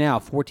 Rationale,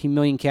 $14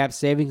 million cap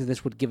savings, and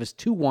this would give us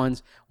 2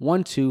 1s,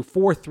 1 2,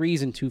 4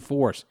 3s, and 2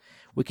 4s.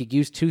 We could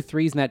use 2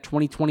 3s in that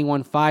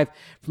 2021 5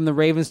 from the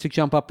Ravens to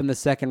jump up in the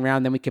second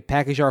round. Then we could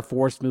package our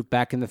 4s to move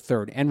back in the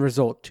third. End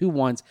result, 2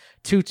 1s,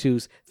 2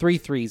 2s, 3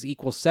 3s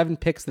equals 7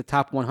 picks in the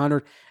top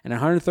 100 and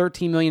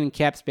 $113 million in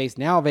cap space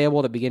now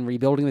available to begin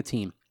rebuilding the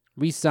team.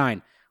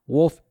 Re-sign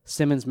Wolf,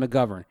 Simmons,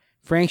 McGovern.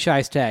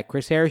 Franchise tag,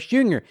 Chris Harris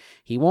Jr.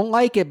 He won't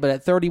like it, but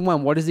at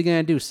 31, what is he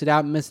going to do? Sit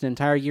out and miss an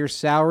entire year's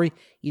salary?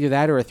 Either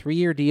that or a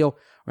 3-year deal,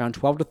 around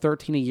 12 to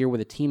 13 a year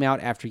with a team out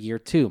after year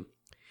 2.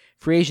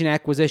 Free agent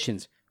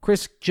acquisitions.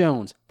 Chris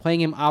Jones,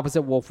 playing him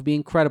opposite Wolf would be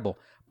incredible.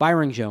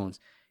 Byron Jones.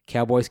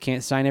 Cowboys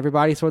can't sign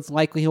everybody, so it's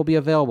likely he'll be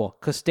available.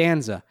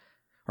 Costanzo.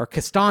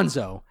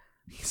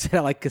 He said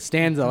it like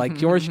Costanza, like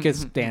George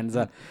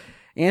Costanza.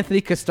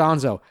 Anthony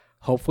Costanzo.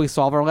 Hopefully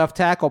solve our left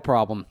tackle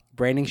problem.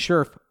 Brandon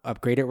Scherf,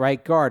 upgrade at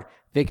right guard.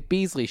 Vic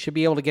Beasley should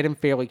be able to get him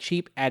fairly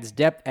cheap, adds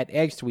depth at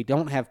edge so we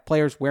don't have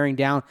players wearing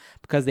down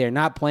because they are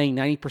not playing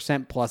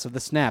 90% plus of the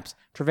snaps.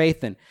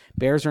 Trevathan,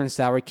 Bears are in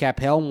salary cap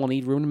hell and will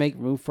need room to make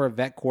room for a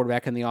vet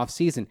quarterback in the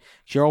offseason.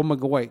 Gerald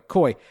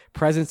McCoy,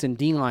 presence and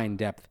D-line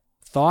depth.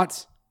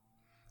 Thoughts?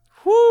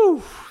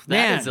 Whew,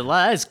 that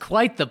is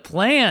quite the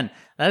plan.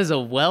 That is a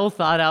well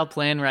thought out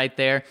plan right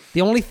there.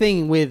 The only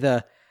thing with,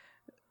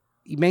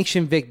 you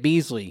mentioned Vic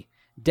Beasley,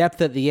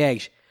 depth at the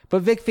edge.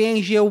 But Vic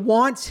Fangio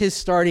wants his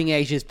starting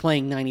edges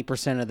playing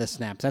 90% of the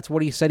snaps. That's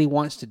what he said he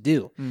wants to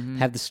do. Mm-hmm.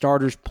 Have the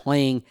starters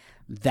playing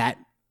that,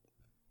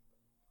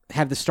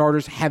 have the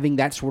starters having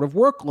that sort of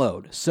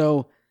workload.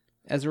 So,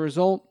 as a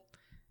result,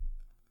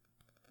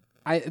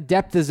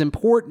 depth is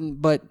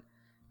important, but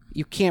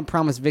you can't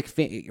promise Vic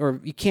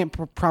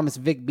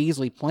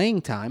Beasley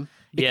playing time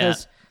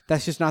because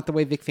that's just not the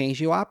way Vic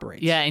Fangio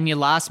operates. Yeah, and you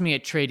lost me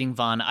at trading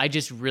Vaughn. I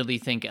just really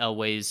think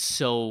Elway is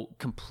so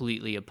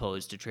completely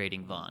opposed to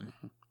trading Vaughn.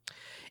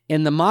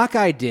 In the mock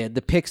I did,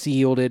 the picks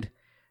yielded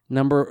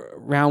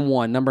round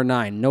 1, number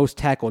 9, nose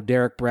tackle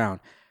Derek Brown,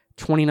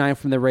 29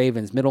 from the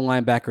Ravens, middle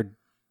linebacker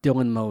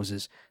Dylan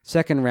Moses.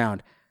 Second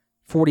round,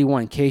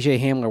 41, KJ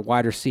Hamler,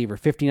 wide receiver,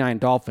 59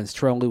 Dolphins,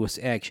 Terrell Lewis,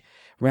 edge.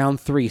 Round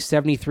 3,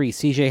 73,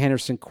 CJ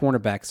Henderson,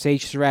 cornerback,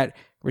 Sage Surratt,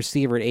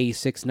 receiver at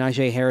 86,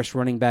 Najee Harris,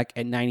 running back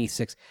at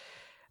 96.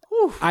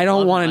 I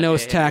don't want to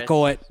nose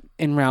tackle it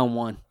in round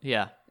 1.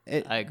 Yeah.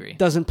 I agree.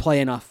 Doesn't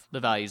play enough. The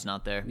value's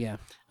not there. Yeah.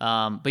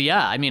 But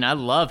yeah, I mean, I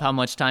love how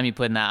much time you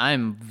put in that.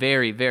 I'm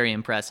very, very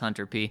impressed,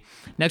 Hunter P.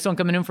 Next one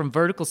coming in from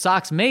Vertical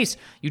Socks. Mace,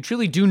 you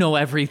truly do know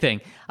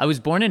everything. I was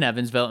born in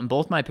Evansville, and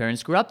both my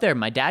parents grew up there.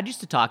 My dad used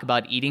to talk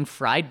about eating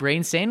fried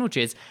brain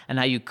sandwiches and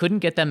how you couldn't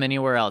get them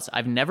anywhere else.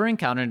 I've never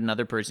encountered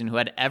another person who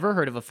had ever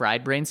heard of a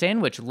fried brain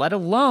sandwich, let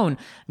alone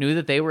knew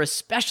that they were a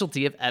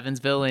specialty of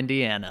Evansville,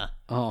 Indiana.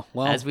 Oh,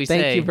 well, as we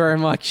thank say, you very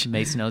much.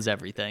 Mace knows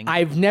everything.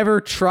 I've never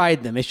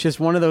tried them. It's just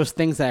one of those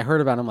things that I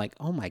heard about. I'm like,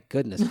 oh my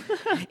goodness.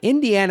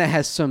 Indiana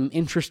has some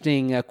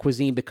interesting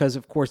cuisine because,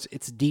 of course,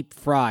 it's deep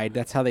fried.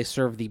 That's how they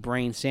serve the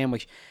brain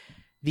sandwich.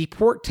 The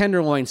pork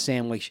tenderloin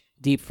sandwich,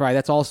 deep fried,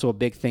 that's also a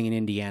big thing in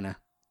Indiana.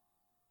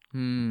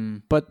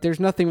 But there's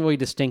nothing really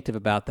distinctive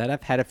about that.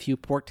 I've had a few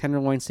pork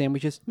tenderloin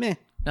sandwiches. Meh.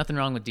 Nothing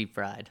wrong with deep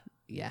fried.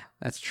 Yeah,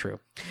 that's true.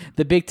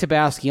 The Big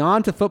Tabowski.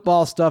 On to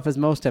football stuff, as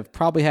most have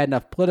probably had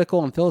enough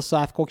political and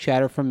philosophical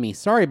chatter from me.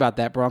 Sorry about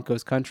that,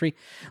 Broncos Country.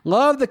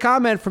 Love the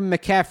comment from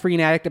McCaffrey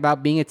Addict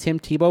about being a Tim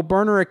Tebow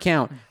burner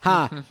account.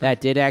 Ha, that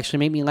did actually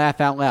make me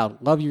laugh out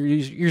loud. Love your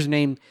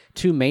username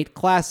too, mate.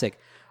 Classic.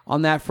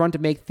 On that front, to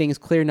make things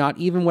clear, not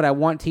even would I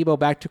want Tebow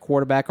back to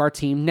quarterback our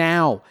team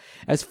now.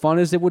 As fun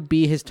as it would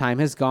be, his time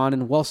has gone,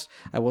 and whilst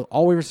I will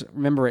always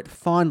remember it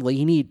fondly,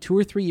 he needed 2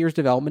 or 3 years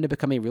development to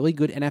become a really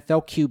good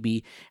NFL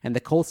QB, and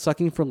the Colts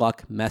sucking for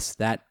luck messed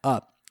that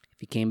up. If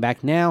he came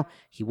back now,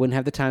 he wouldn't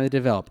have the time to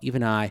develop.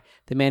 Even I,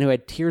 the man who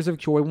had tears of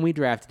joy when we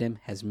drafted him,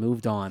 has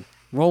moved on.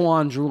 Roll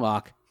on, Drew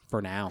Lock.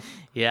 for now.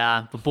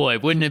 Yeah, but boy,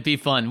 wouldn't it be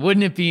fun?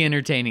 Wouldn't it be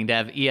entertaining to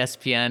have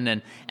ESPN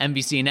and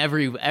NBC and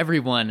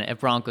everyone at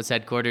Broncos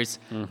headquarters?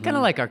 Kind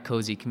of like our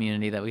cozy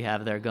community that we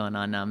have there going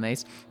on now,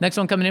 Mace. Next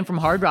one coming in from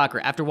Hard Rocker.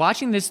 After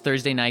watching this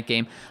Thursday night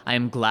game, I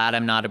am glad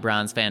I'm not a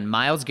Browns fan.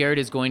 Myles Garrett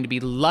is going to be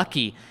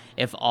lucky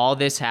if all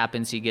this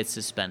happens, he gets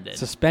suspended.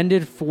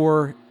 Suspended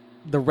for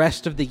the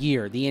rest of the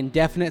year. The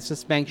indefinite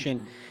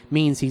suspension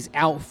means he's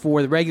out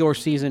for the regular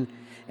season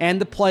and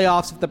the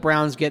playoffs if the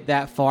Browns get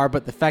that far,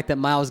 but the fact that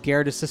Myles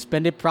Garrett is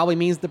suspended probably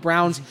means the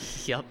Browns'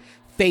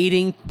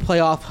 fading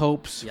playoff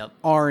hopes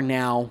are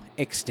now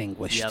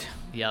extinguished.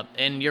 Yep.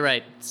 And you're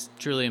right. It's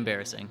truly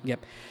embarrassing.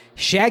 Yep.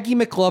 Shaggy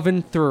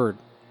McLovin III.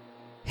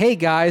 Hey,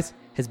 guys.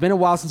 Has been a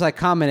while since I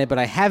commented, but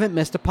I haven't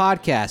missed a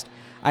podcast.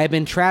 I have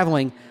been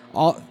traveling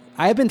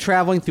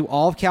through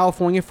all of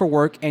California for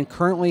work and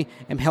currently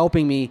am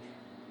helping me.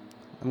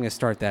 I'm going to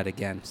start that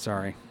again.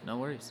 Sorry. No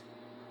worries.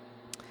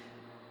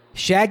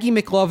 Shaggy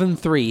McLovin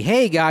 3.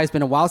 Hey guys,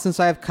 been a while since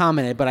I have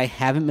commented, but I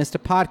haven't missed a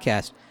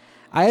podcast.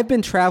 I have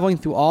been traveling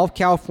through all of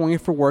California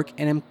for work,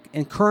 and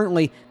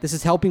currently this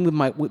is helping with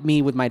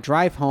my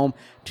drive home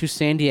to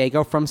San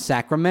Diego from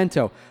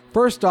Sacramento.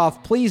 First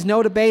off, please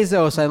no to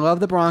Bezos. I love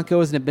the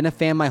Broncos and have been a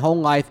fan my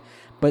whole life,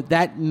 but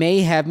that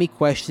may have me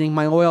questioning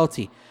my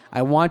loyalty.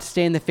 I want to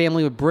stay in the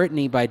family with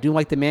Brittany, but I do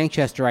like the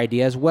Manchester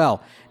idea as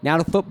well. Now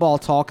to football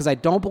talk, because I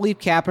don't believe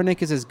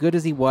Kaepernick is as good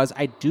as he was.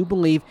 I do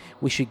believe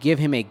we should give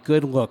him a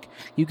good look.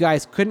 You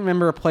guys couldn't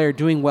remember a player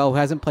doing well who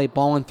hasn't played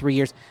ball in 3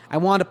 years. I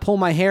wanted to pull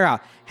my hair out.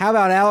 How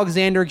about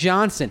Alexander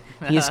Johnson?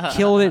 He has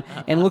killed it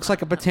and looks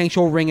like a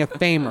potential Ring of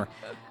Famer.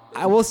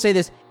 I will say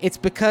this, it's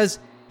because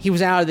he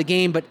was out of the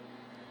game, but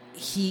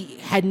he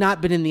had not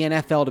been in the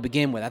NFL to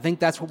begin with. I think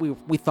that's what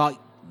we thought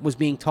was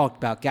being talked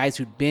about. Guys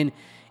who'd been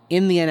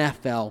in the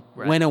NFL,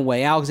 went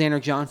away. Alexander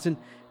Johnson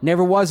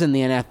never was in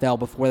the NFL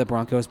before the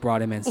Broncos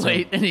brought him in. So.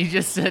 Wait, and he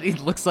just said he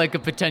looks like a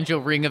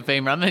potential Ring of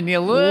Famer. I'm going to need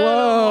a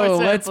little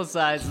more sample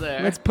size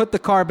there. Let's put the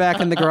car back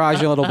in the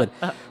garage a little bit.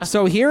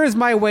 So here is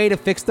my way to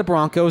fix the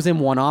Broncos in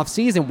one off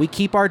season. We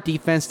keep our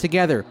defense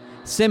together.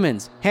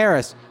 Simmons,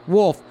 Harris,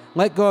 Wolf,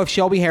 let go of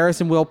Shelby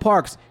Harris and Will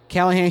Parks.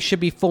 Callahan should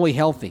be fully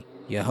healthy.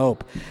 You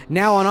hope.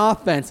 Now on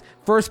offense,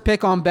 first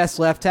pick on best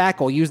left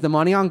tackle. Use the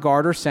money on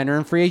guard or center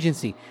in free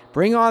agency.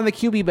 Bring on the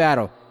QB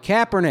battle.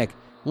 Kaepernick,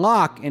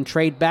 Locke, and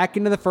trade back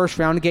into the first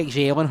round to get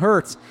Jalen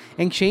Hurts.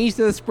 And change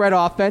to the spread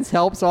offense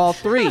helps all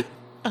three.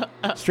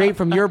 Straight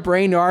from your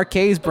brain to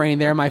RK's brain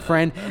there, my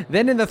friend.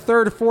 Then in the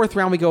third or fourth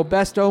round, we go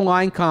best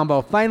O-line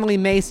combo. Finally,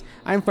 Mace,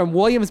 I'm from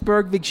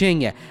Williamsburg,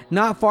 Virginia.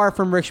 Not far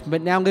from Richmond,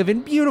 but now live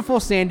in beautiful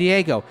San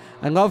Diego.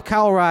 I love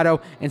Colorado,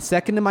 and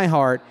second to my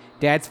heart,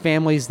 Dad's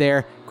family's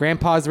there.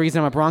 Grandpa's the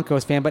reason I'm a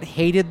Broncos fan, but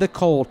hated the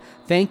cold.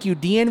 Thank you,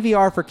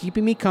 DNVR, for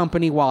keeping me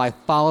company while I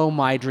follow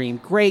my dream.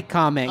 Great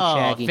comment,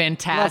 Shaggy. Oh,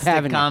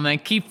 fantastic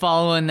comment. Keep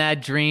following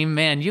that dream.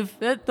 Man,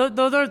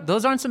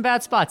 those aren't some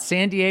bad spots.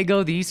 San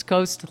Diego, the East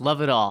Coast,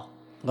 love it all.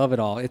 Love it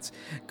all. It's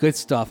good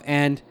stuff.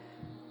 And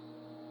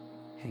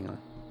hang on.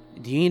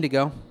 Do you need to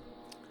go?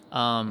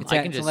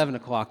 It's 11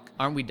 o'clock.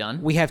 Aren't we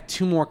done? We have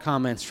 2 more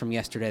comments from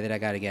yesterday that I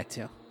got to get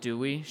to. Do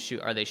we?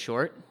 Shoot, are they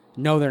short?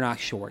 No, they're not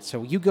short.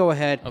 So you go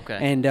ahead. Okay.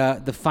 And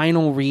the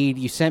final read,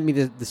 you sent me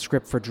the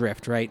script for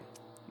Drift, right?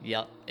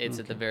 Yep. It's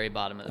at the very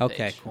bottom of the page.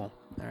 Okay, cool.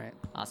 All right.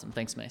 Awesome.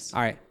 Thanks, Mace.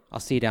 All right. I'll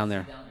see you down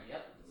there. Yep.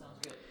 Sounds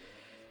good.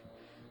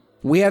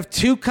 We have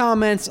 2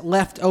 comments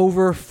left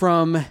over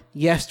from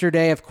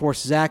yesterday. Of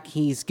course, Zach,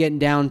 he's getting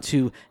down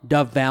to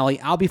Dove Valley.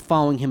 I'll be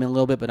following him in a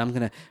little bit, but I'm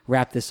going to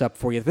wrap this up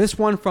for you. This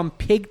one from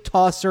Pig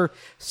Tosser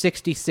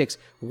 66.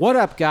 What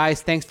up,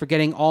 guys? Thanks for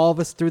getting all of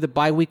us through the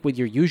bye week with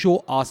your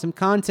usual awesome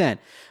content.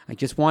 I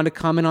just wanted to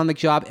comment on the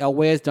job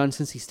Elway has done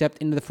since he stepped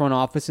into the front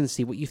office and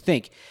see what you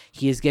think.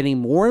 He is getting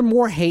more and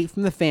more hate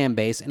from the fan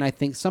base, and I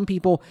think some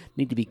people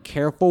need to be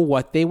careful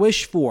what they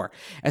wish for.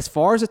 As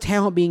far as the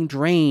talent being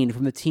drained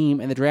from the team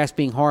and the drafts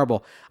being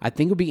horrible, I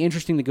think it would be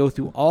interesting to go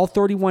through all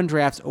 31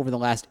 drafts over the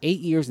last 8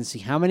 years and see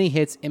how many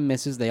hits and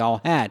misses they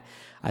all had.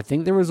 I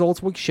think the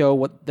results would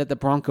show that the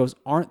Broncos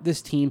aren't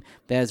this team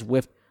that has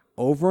whiffed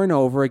over and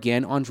over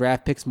again on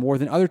draft picks more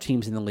than other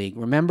teams in the league.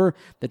 Remember,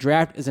 the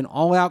draft is an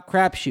all-out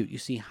crapshoot. You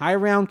see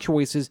high-round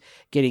choices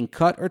getting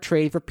cut or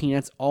traded for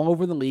peanuts all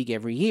over the league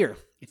every year.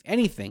 If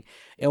anything,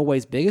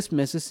 Elway's biggest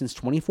misses since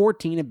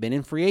 2014 have been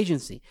in free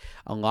agency.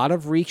 A lot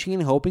of reaching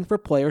and hoping for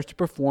players to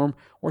perform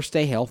or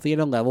stay healthy at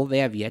a level they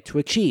have yet to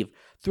achieve.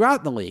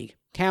 Throughout the league,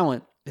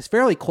 talent is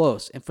fairly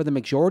close, and for the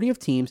majority of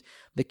teams,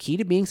 the key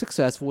to being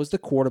successful is the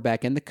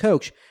quarterback and the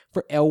coach.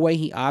 For Elway,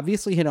 he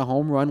obviously hit a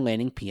home run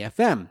landing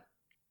PFM.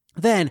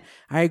 Then,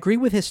 I agree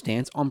with his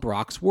stance on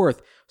Brock's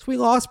worth. So we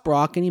lost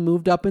Brock, and he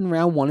moved up in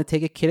round 1 to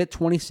take a kid at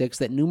 26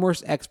 that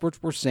numerous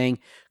experts were saying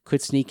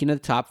could sneak into the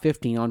top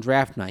 15 on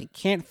draft night.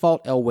 Can't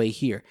fault Elway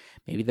here.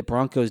 Maybe the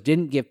Broncos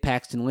didn't give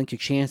Paxton Lynch a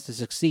chance to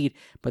succeed,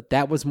 but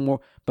was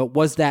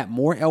that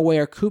more Elway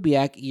or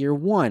Kubiak year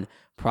 1?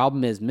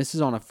 Problem is,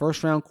 misses on a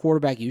first-round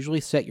quarterback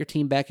usually set your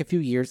team back a few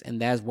years, and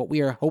that is what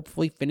we are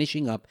hopefully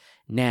finishing up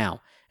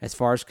now. As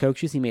far as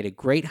coaches, he made a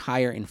great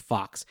hire in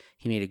Fox.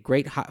 He made a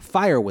great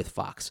fire with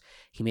Fox.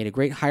 He made a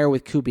great hire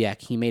with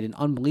Kubiak. He made an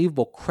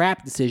unbelievable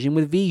crap decision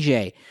with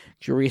VJ.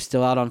 Jury is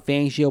still out on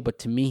Fangio, but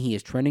to me, he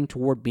is trending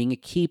toward being a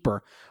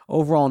keeper.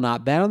 Overall,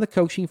 not bad on the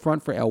coaching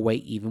front for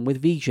Elway, even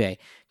with VJ.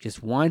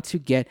 Just wanted to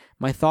get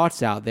my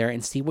thoughts out there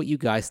and see what you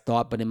guys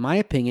thought, but in my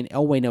opinion,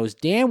 Elway knows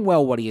damn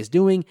well what he is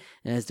doing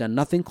and has done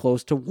nothing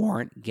close to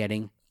warrant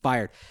getting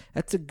fired.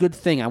 That's a good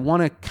thing. I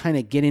want to kind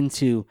of get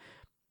into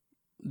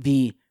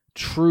the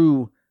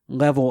true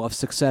level of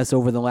success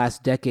over the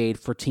last decade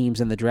for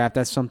teams in the draft.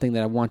 That's something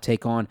that I want to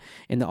take on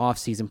in the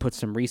offseason, put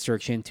some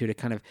research into to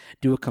kind of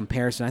do a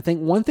comparison. I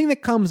think one thing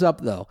that comes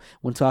up, though,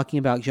 when talking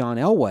about John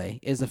Elway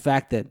is the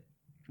fact that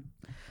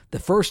the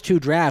first 2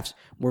 drafts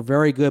were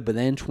very good, but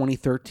then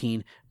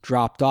 2013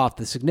 dropped off.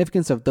 The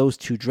significance of those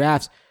 2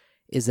 drafts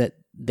is that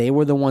they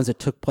were the ones that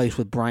took place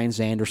with Brian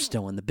Sanders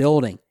still in the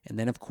building. And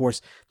then, of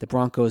course, the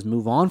Broncos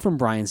move on from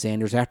Brian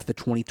Sanders after the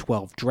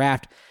 2012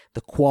 draft.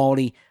 The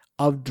quality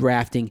of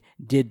drafting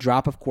did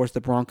drop. Of course,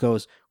 the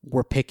Broncos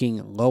were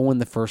picking low in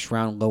the first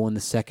round, low in the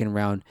second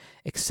round,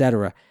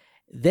 etc.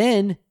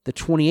 Then the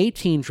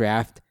 2018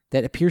 draft,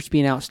 that appears to be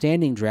an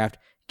outstanding draft,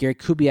 Gary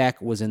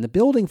Kubiak was in the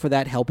building for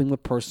that, helping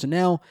with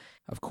personnel.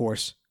 Of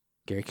course,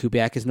 Gary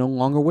Kubiak is no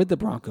longer with the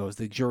Broncos.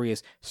 The jury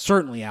is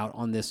certainly out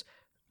on this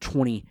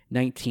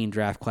 2019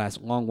 draft class.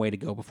 A long way to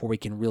go before we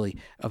can really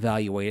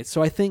evaluate it.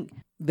 So I think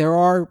there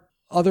are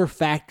other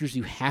factors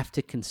you have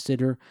to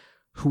consider.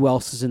 Who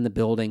else is in the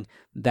building,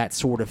 that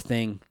sort of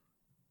thing.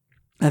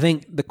 I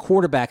think the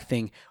quarterback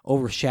thing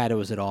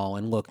overshadows it all.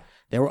 And look,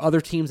 there were other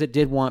teams that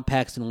did want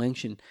Paxton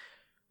Lynch, and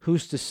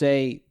who's to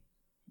say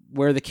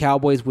where the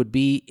Cowboys would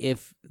be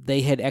if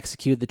they had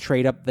executed the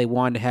trade-up they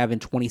wanted to have in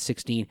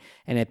 2016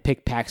 and had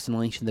picked Paxton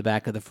Lynch in the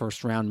back of the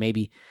first round.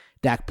 Maybe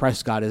Dak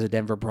Prescott is a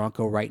Denver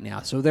Bronco right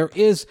now. So there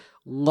is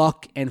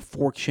luck and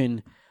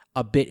fortune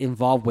a bit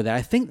involved with it.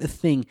 I think the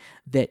thing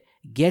that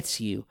gets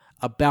you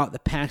about the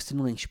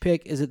Paxton Lynch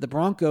pick is that the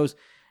Broncos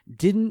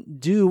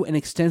didn't do an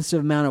extensive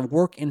amount of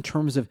work in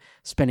terms of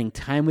spending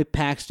time with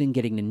Paxton,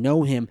 getting to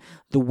know him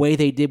the way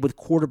they did with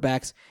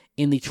quarterbacks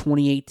in the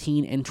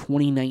 2018 and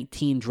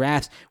 2019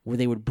 drafts, where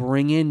they would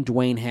bring in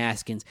Dwayne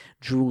Haskins,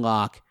 Drew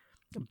Lock,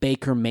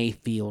 Baker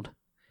Mayfield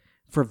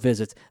for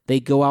visits. They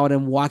go out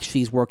and watch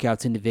these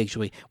workouts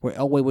individually, where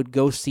Elway would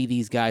go see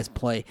these guys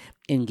play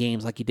in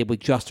games like he did with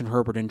Justin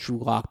Herbert and Drew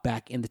Lock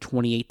back in the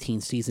 2018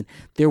 season.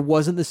 There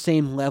wasn't the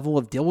same level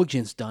of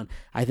diligence done.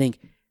 I think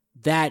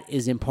that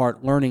is in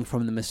part learning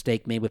from the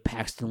mistake made with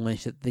Paxton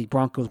Lynch, that the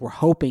Broncos were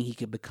hoping he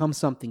could become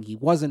something he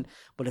wasn't,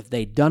 but if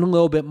they'd done a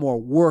little bit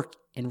more work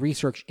and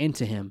research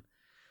into him,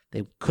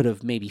 they could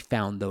have maybe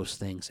found those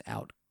things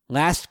out.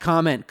 Last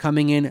comment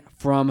coming in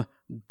from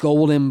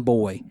Golden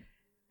Boy.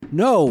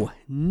 No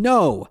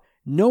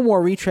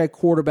more retread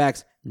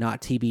quarterbacks,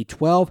 not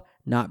TB12,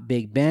 not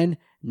Big Ben,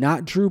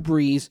 not Drew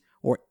Brees,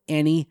 or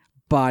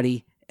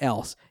anybody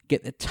else.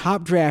 Get the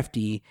top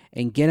draftee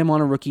and get him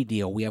on a rookie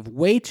deal. We have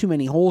way too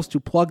many holes to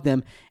plug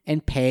them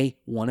and pay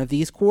one of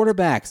these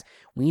quarterbacks.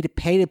 We need to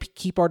pay to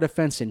keep our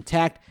defense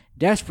intact.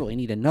 Desperately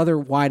need another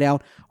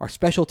wideout. Our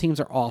special teams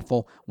are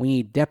awful. We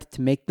need depth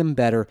to make them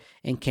better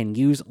and can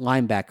use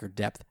linebacker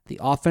depth. The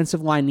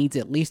offensive line needs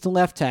at least a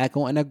left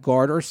tackle and a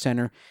guard or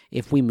center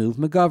if we move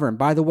McGovern.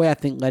 By the way, I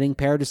think letting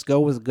Paradis go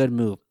was a good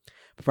move.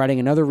 Providing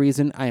another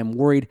reason, I am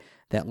worried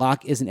that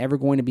Locke isn't ever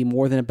going to be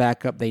more than a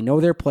backup. They know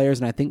their players,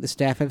 and I think the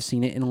staff have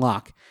seen it in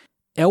Locke.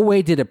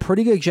 Elway did a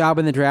pretty good job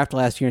in the draft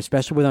last year,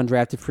 especially with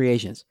undrafted free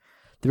agents.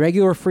 The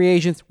regular free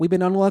agents, we've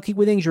been unlucky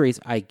with injuries,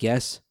 I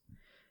guess.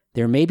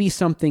 There may be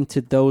something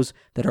to those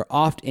that are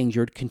oft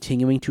injured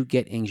continuing to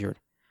get injured.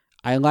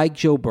 I like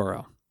Joe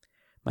Burrow.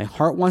 My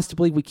heart wants to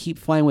believe we keep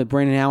flying with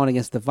Brandon Allen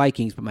against the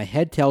Vikings, but my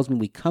head tells me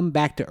we come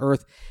back to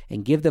earth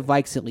and give the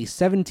Vikes at least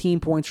 17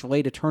 points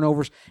related to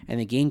turnovers, and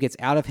the game gets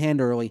out of hand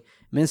early.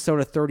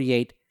 Minnesota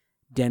 38,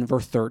 Denver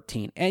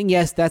 13. And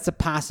yes, that's a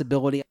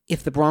possibility.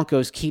 If the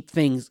Broncos keep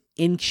things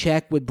in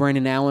check with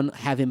Brandon Allen,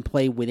 have him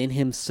play within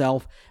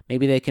himself,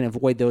 maybe they can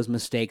avoid those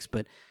mistakes.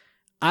 But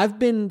I've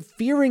been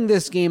fearing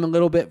this game a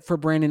little bit for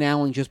Brandon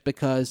Allen just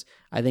because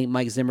I think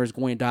Mike Zimmer is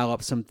going to dial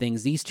up some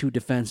things. These two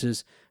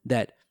defenses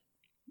that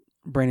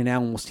Brandon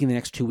Allen will see in the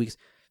next 2 weeks.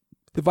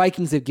 The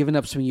Vikings have given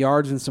up some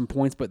yards and some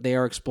points, but they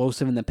are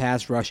explosive in the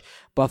pass rush.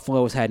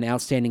 Buffalo has had an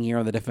outstanding year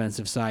on the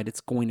defensive side.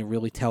 It's going to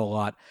really tell a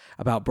lot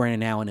about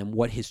Brandon Allen and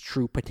what his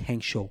true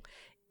potential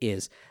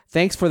is.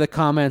 Thanks for the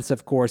comments,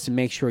 of course, and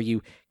make sure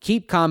you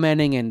keep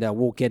commenting, and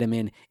we'll get them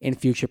in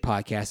future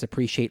podcasts.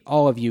 Appreciate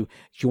all of you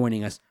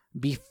joining us.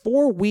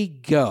 Before we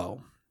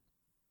go,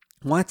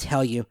 I want to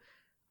tell you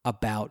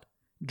about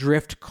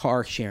Drift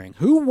Car Sharing.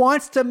 Who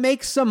wants to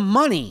make some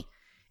money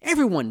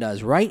Everyone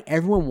does, right?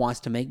 Everyone wants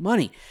to make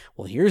money.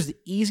 Well, here's the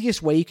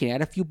easiest way you can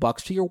add a few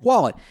bucks to your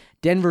wallet.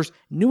 Denver's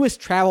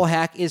newest travel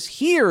hack is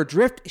here.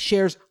 Drift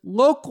shares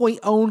locally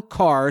owned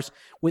cars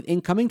with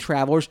incoming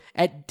travelers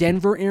at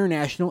Denver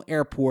International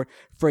Airport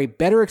for a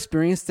better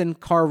experience than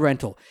car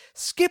rental.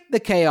 Skip the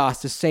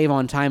chaos to save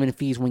on time and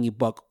fees when you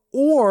book,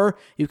 or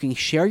you can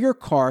share your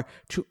car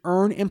to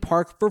earn and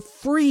park for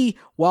free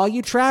while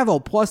you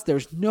travel. Plus,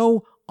 there's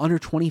no under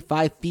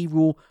 25 fee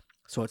rule,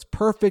 so it's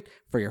perfect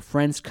for your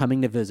friends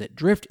coming to visit.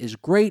 Drift is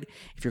great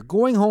if you're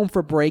going home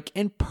for break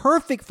and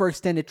perfect for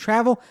extended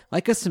travel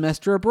like a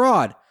semester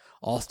abroad.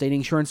 Allstate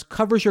Insurance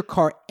covers your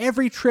car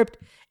every trip,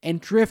 and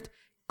Drift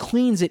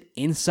cleans it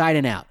inside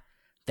and out.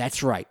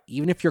 That's right.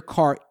 Even if your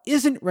car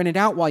isn't rented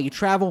out while you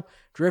travel,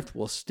 Drift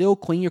will still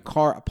clean your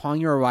car upon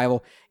your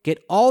arrival.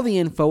 Get all the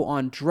info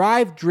on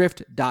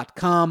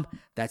drivedrift.com.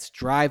 That's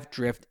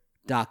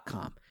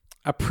drivedrift.com.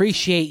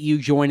 Appreciate you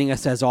joining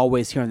us as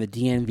always here on the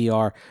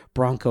DNVR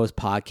Broncos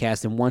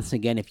podcast. And once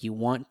again, if you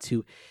want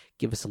to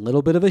give us a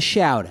little bit of a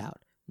shout out,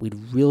 we'd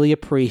really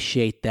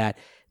appreciate that.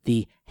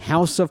 The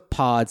House of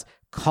Pods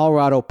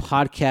Colorado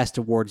Podcast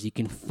Awards. You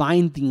can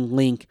find the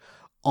link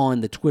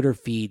on the Twitter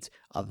feeds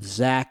of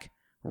Zach,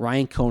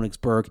 Ryan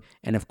Koenigsberg,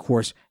 and of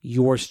course,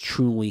 yours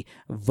truly.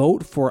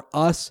 Vote for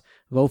us.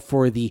 Vote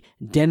for the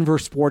Denver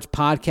Sports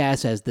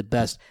Podcast as the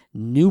best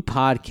new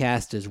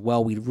podcast as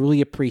well. We'd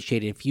really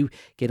appreciate it. If you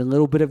get a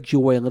little bit of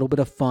joy, a little bit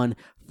of fun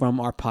from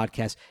our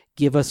podcast,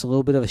 give us a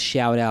little bit of a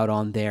shout out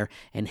on there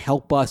and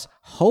help us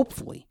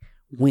hopefully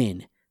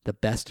win the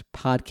best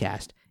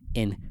podcast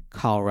in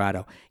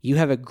Colorado. You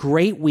have a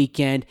great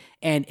weekend.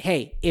 And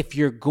hey, if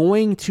you're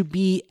going to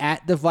be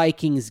at the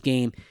Vikings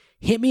game,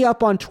 hit me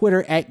up on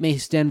Twitter at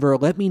Mace Denver.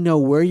 Let me know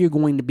where you're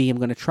going to be. I'm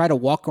going to try to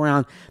walk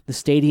around the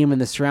stadium and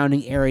the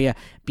surrounding area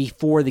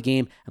before the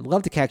game. I'd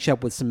love to catch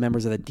up with some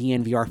members of the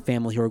DNVR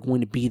family who are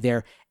going to be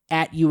there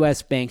at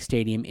US Bank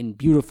Stadium in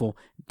beautiful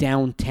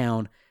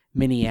downtown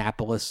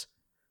Minneapolis.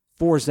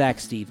 For Zach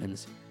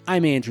Stevens,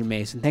 I'm Andrew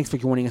Mason. Thanks for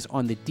joining us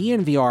on the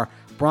DNVR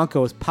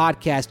Broncos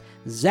podcast.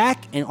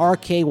 Zach and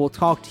RK will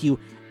talk to you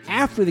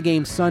after the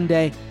game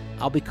Sunday.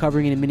 I'll be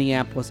covering it in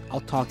Minneapolis.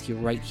 I'll talk to you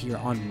right here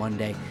on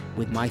Monday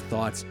with my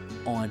thoughts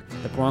on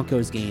the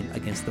Broncos game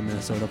against the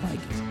Minnesota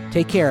Vikings.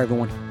 Take care,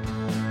 everyone.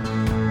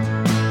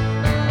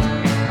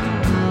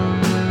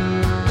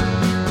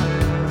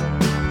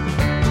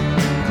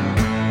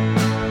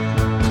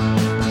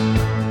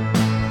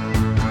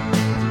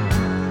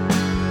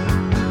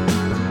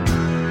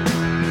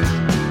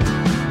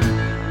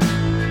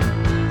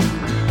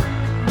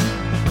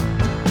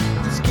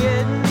 It's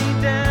getting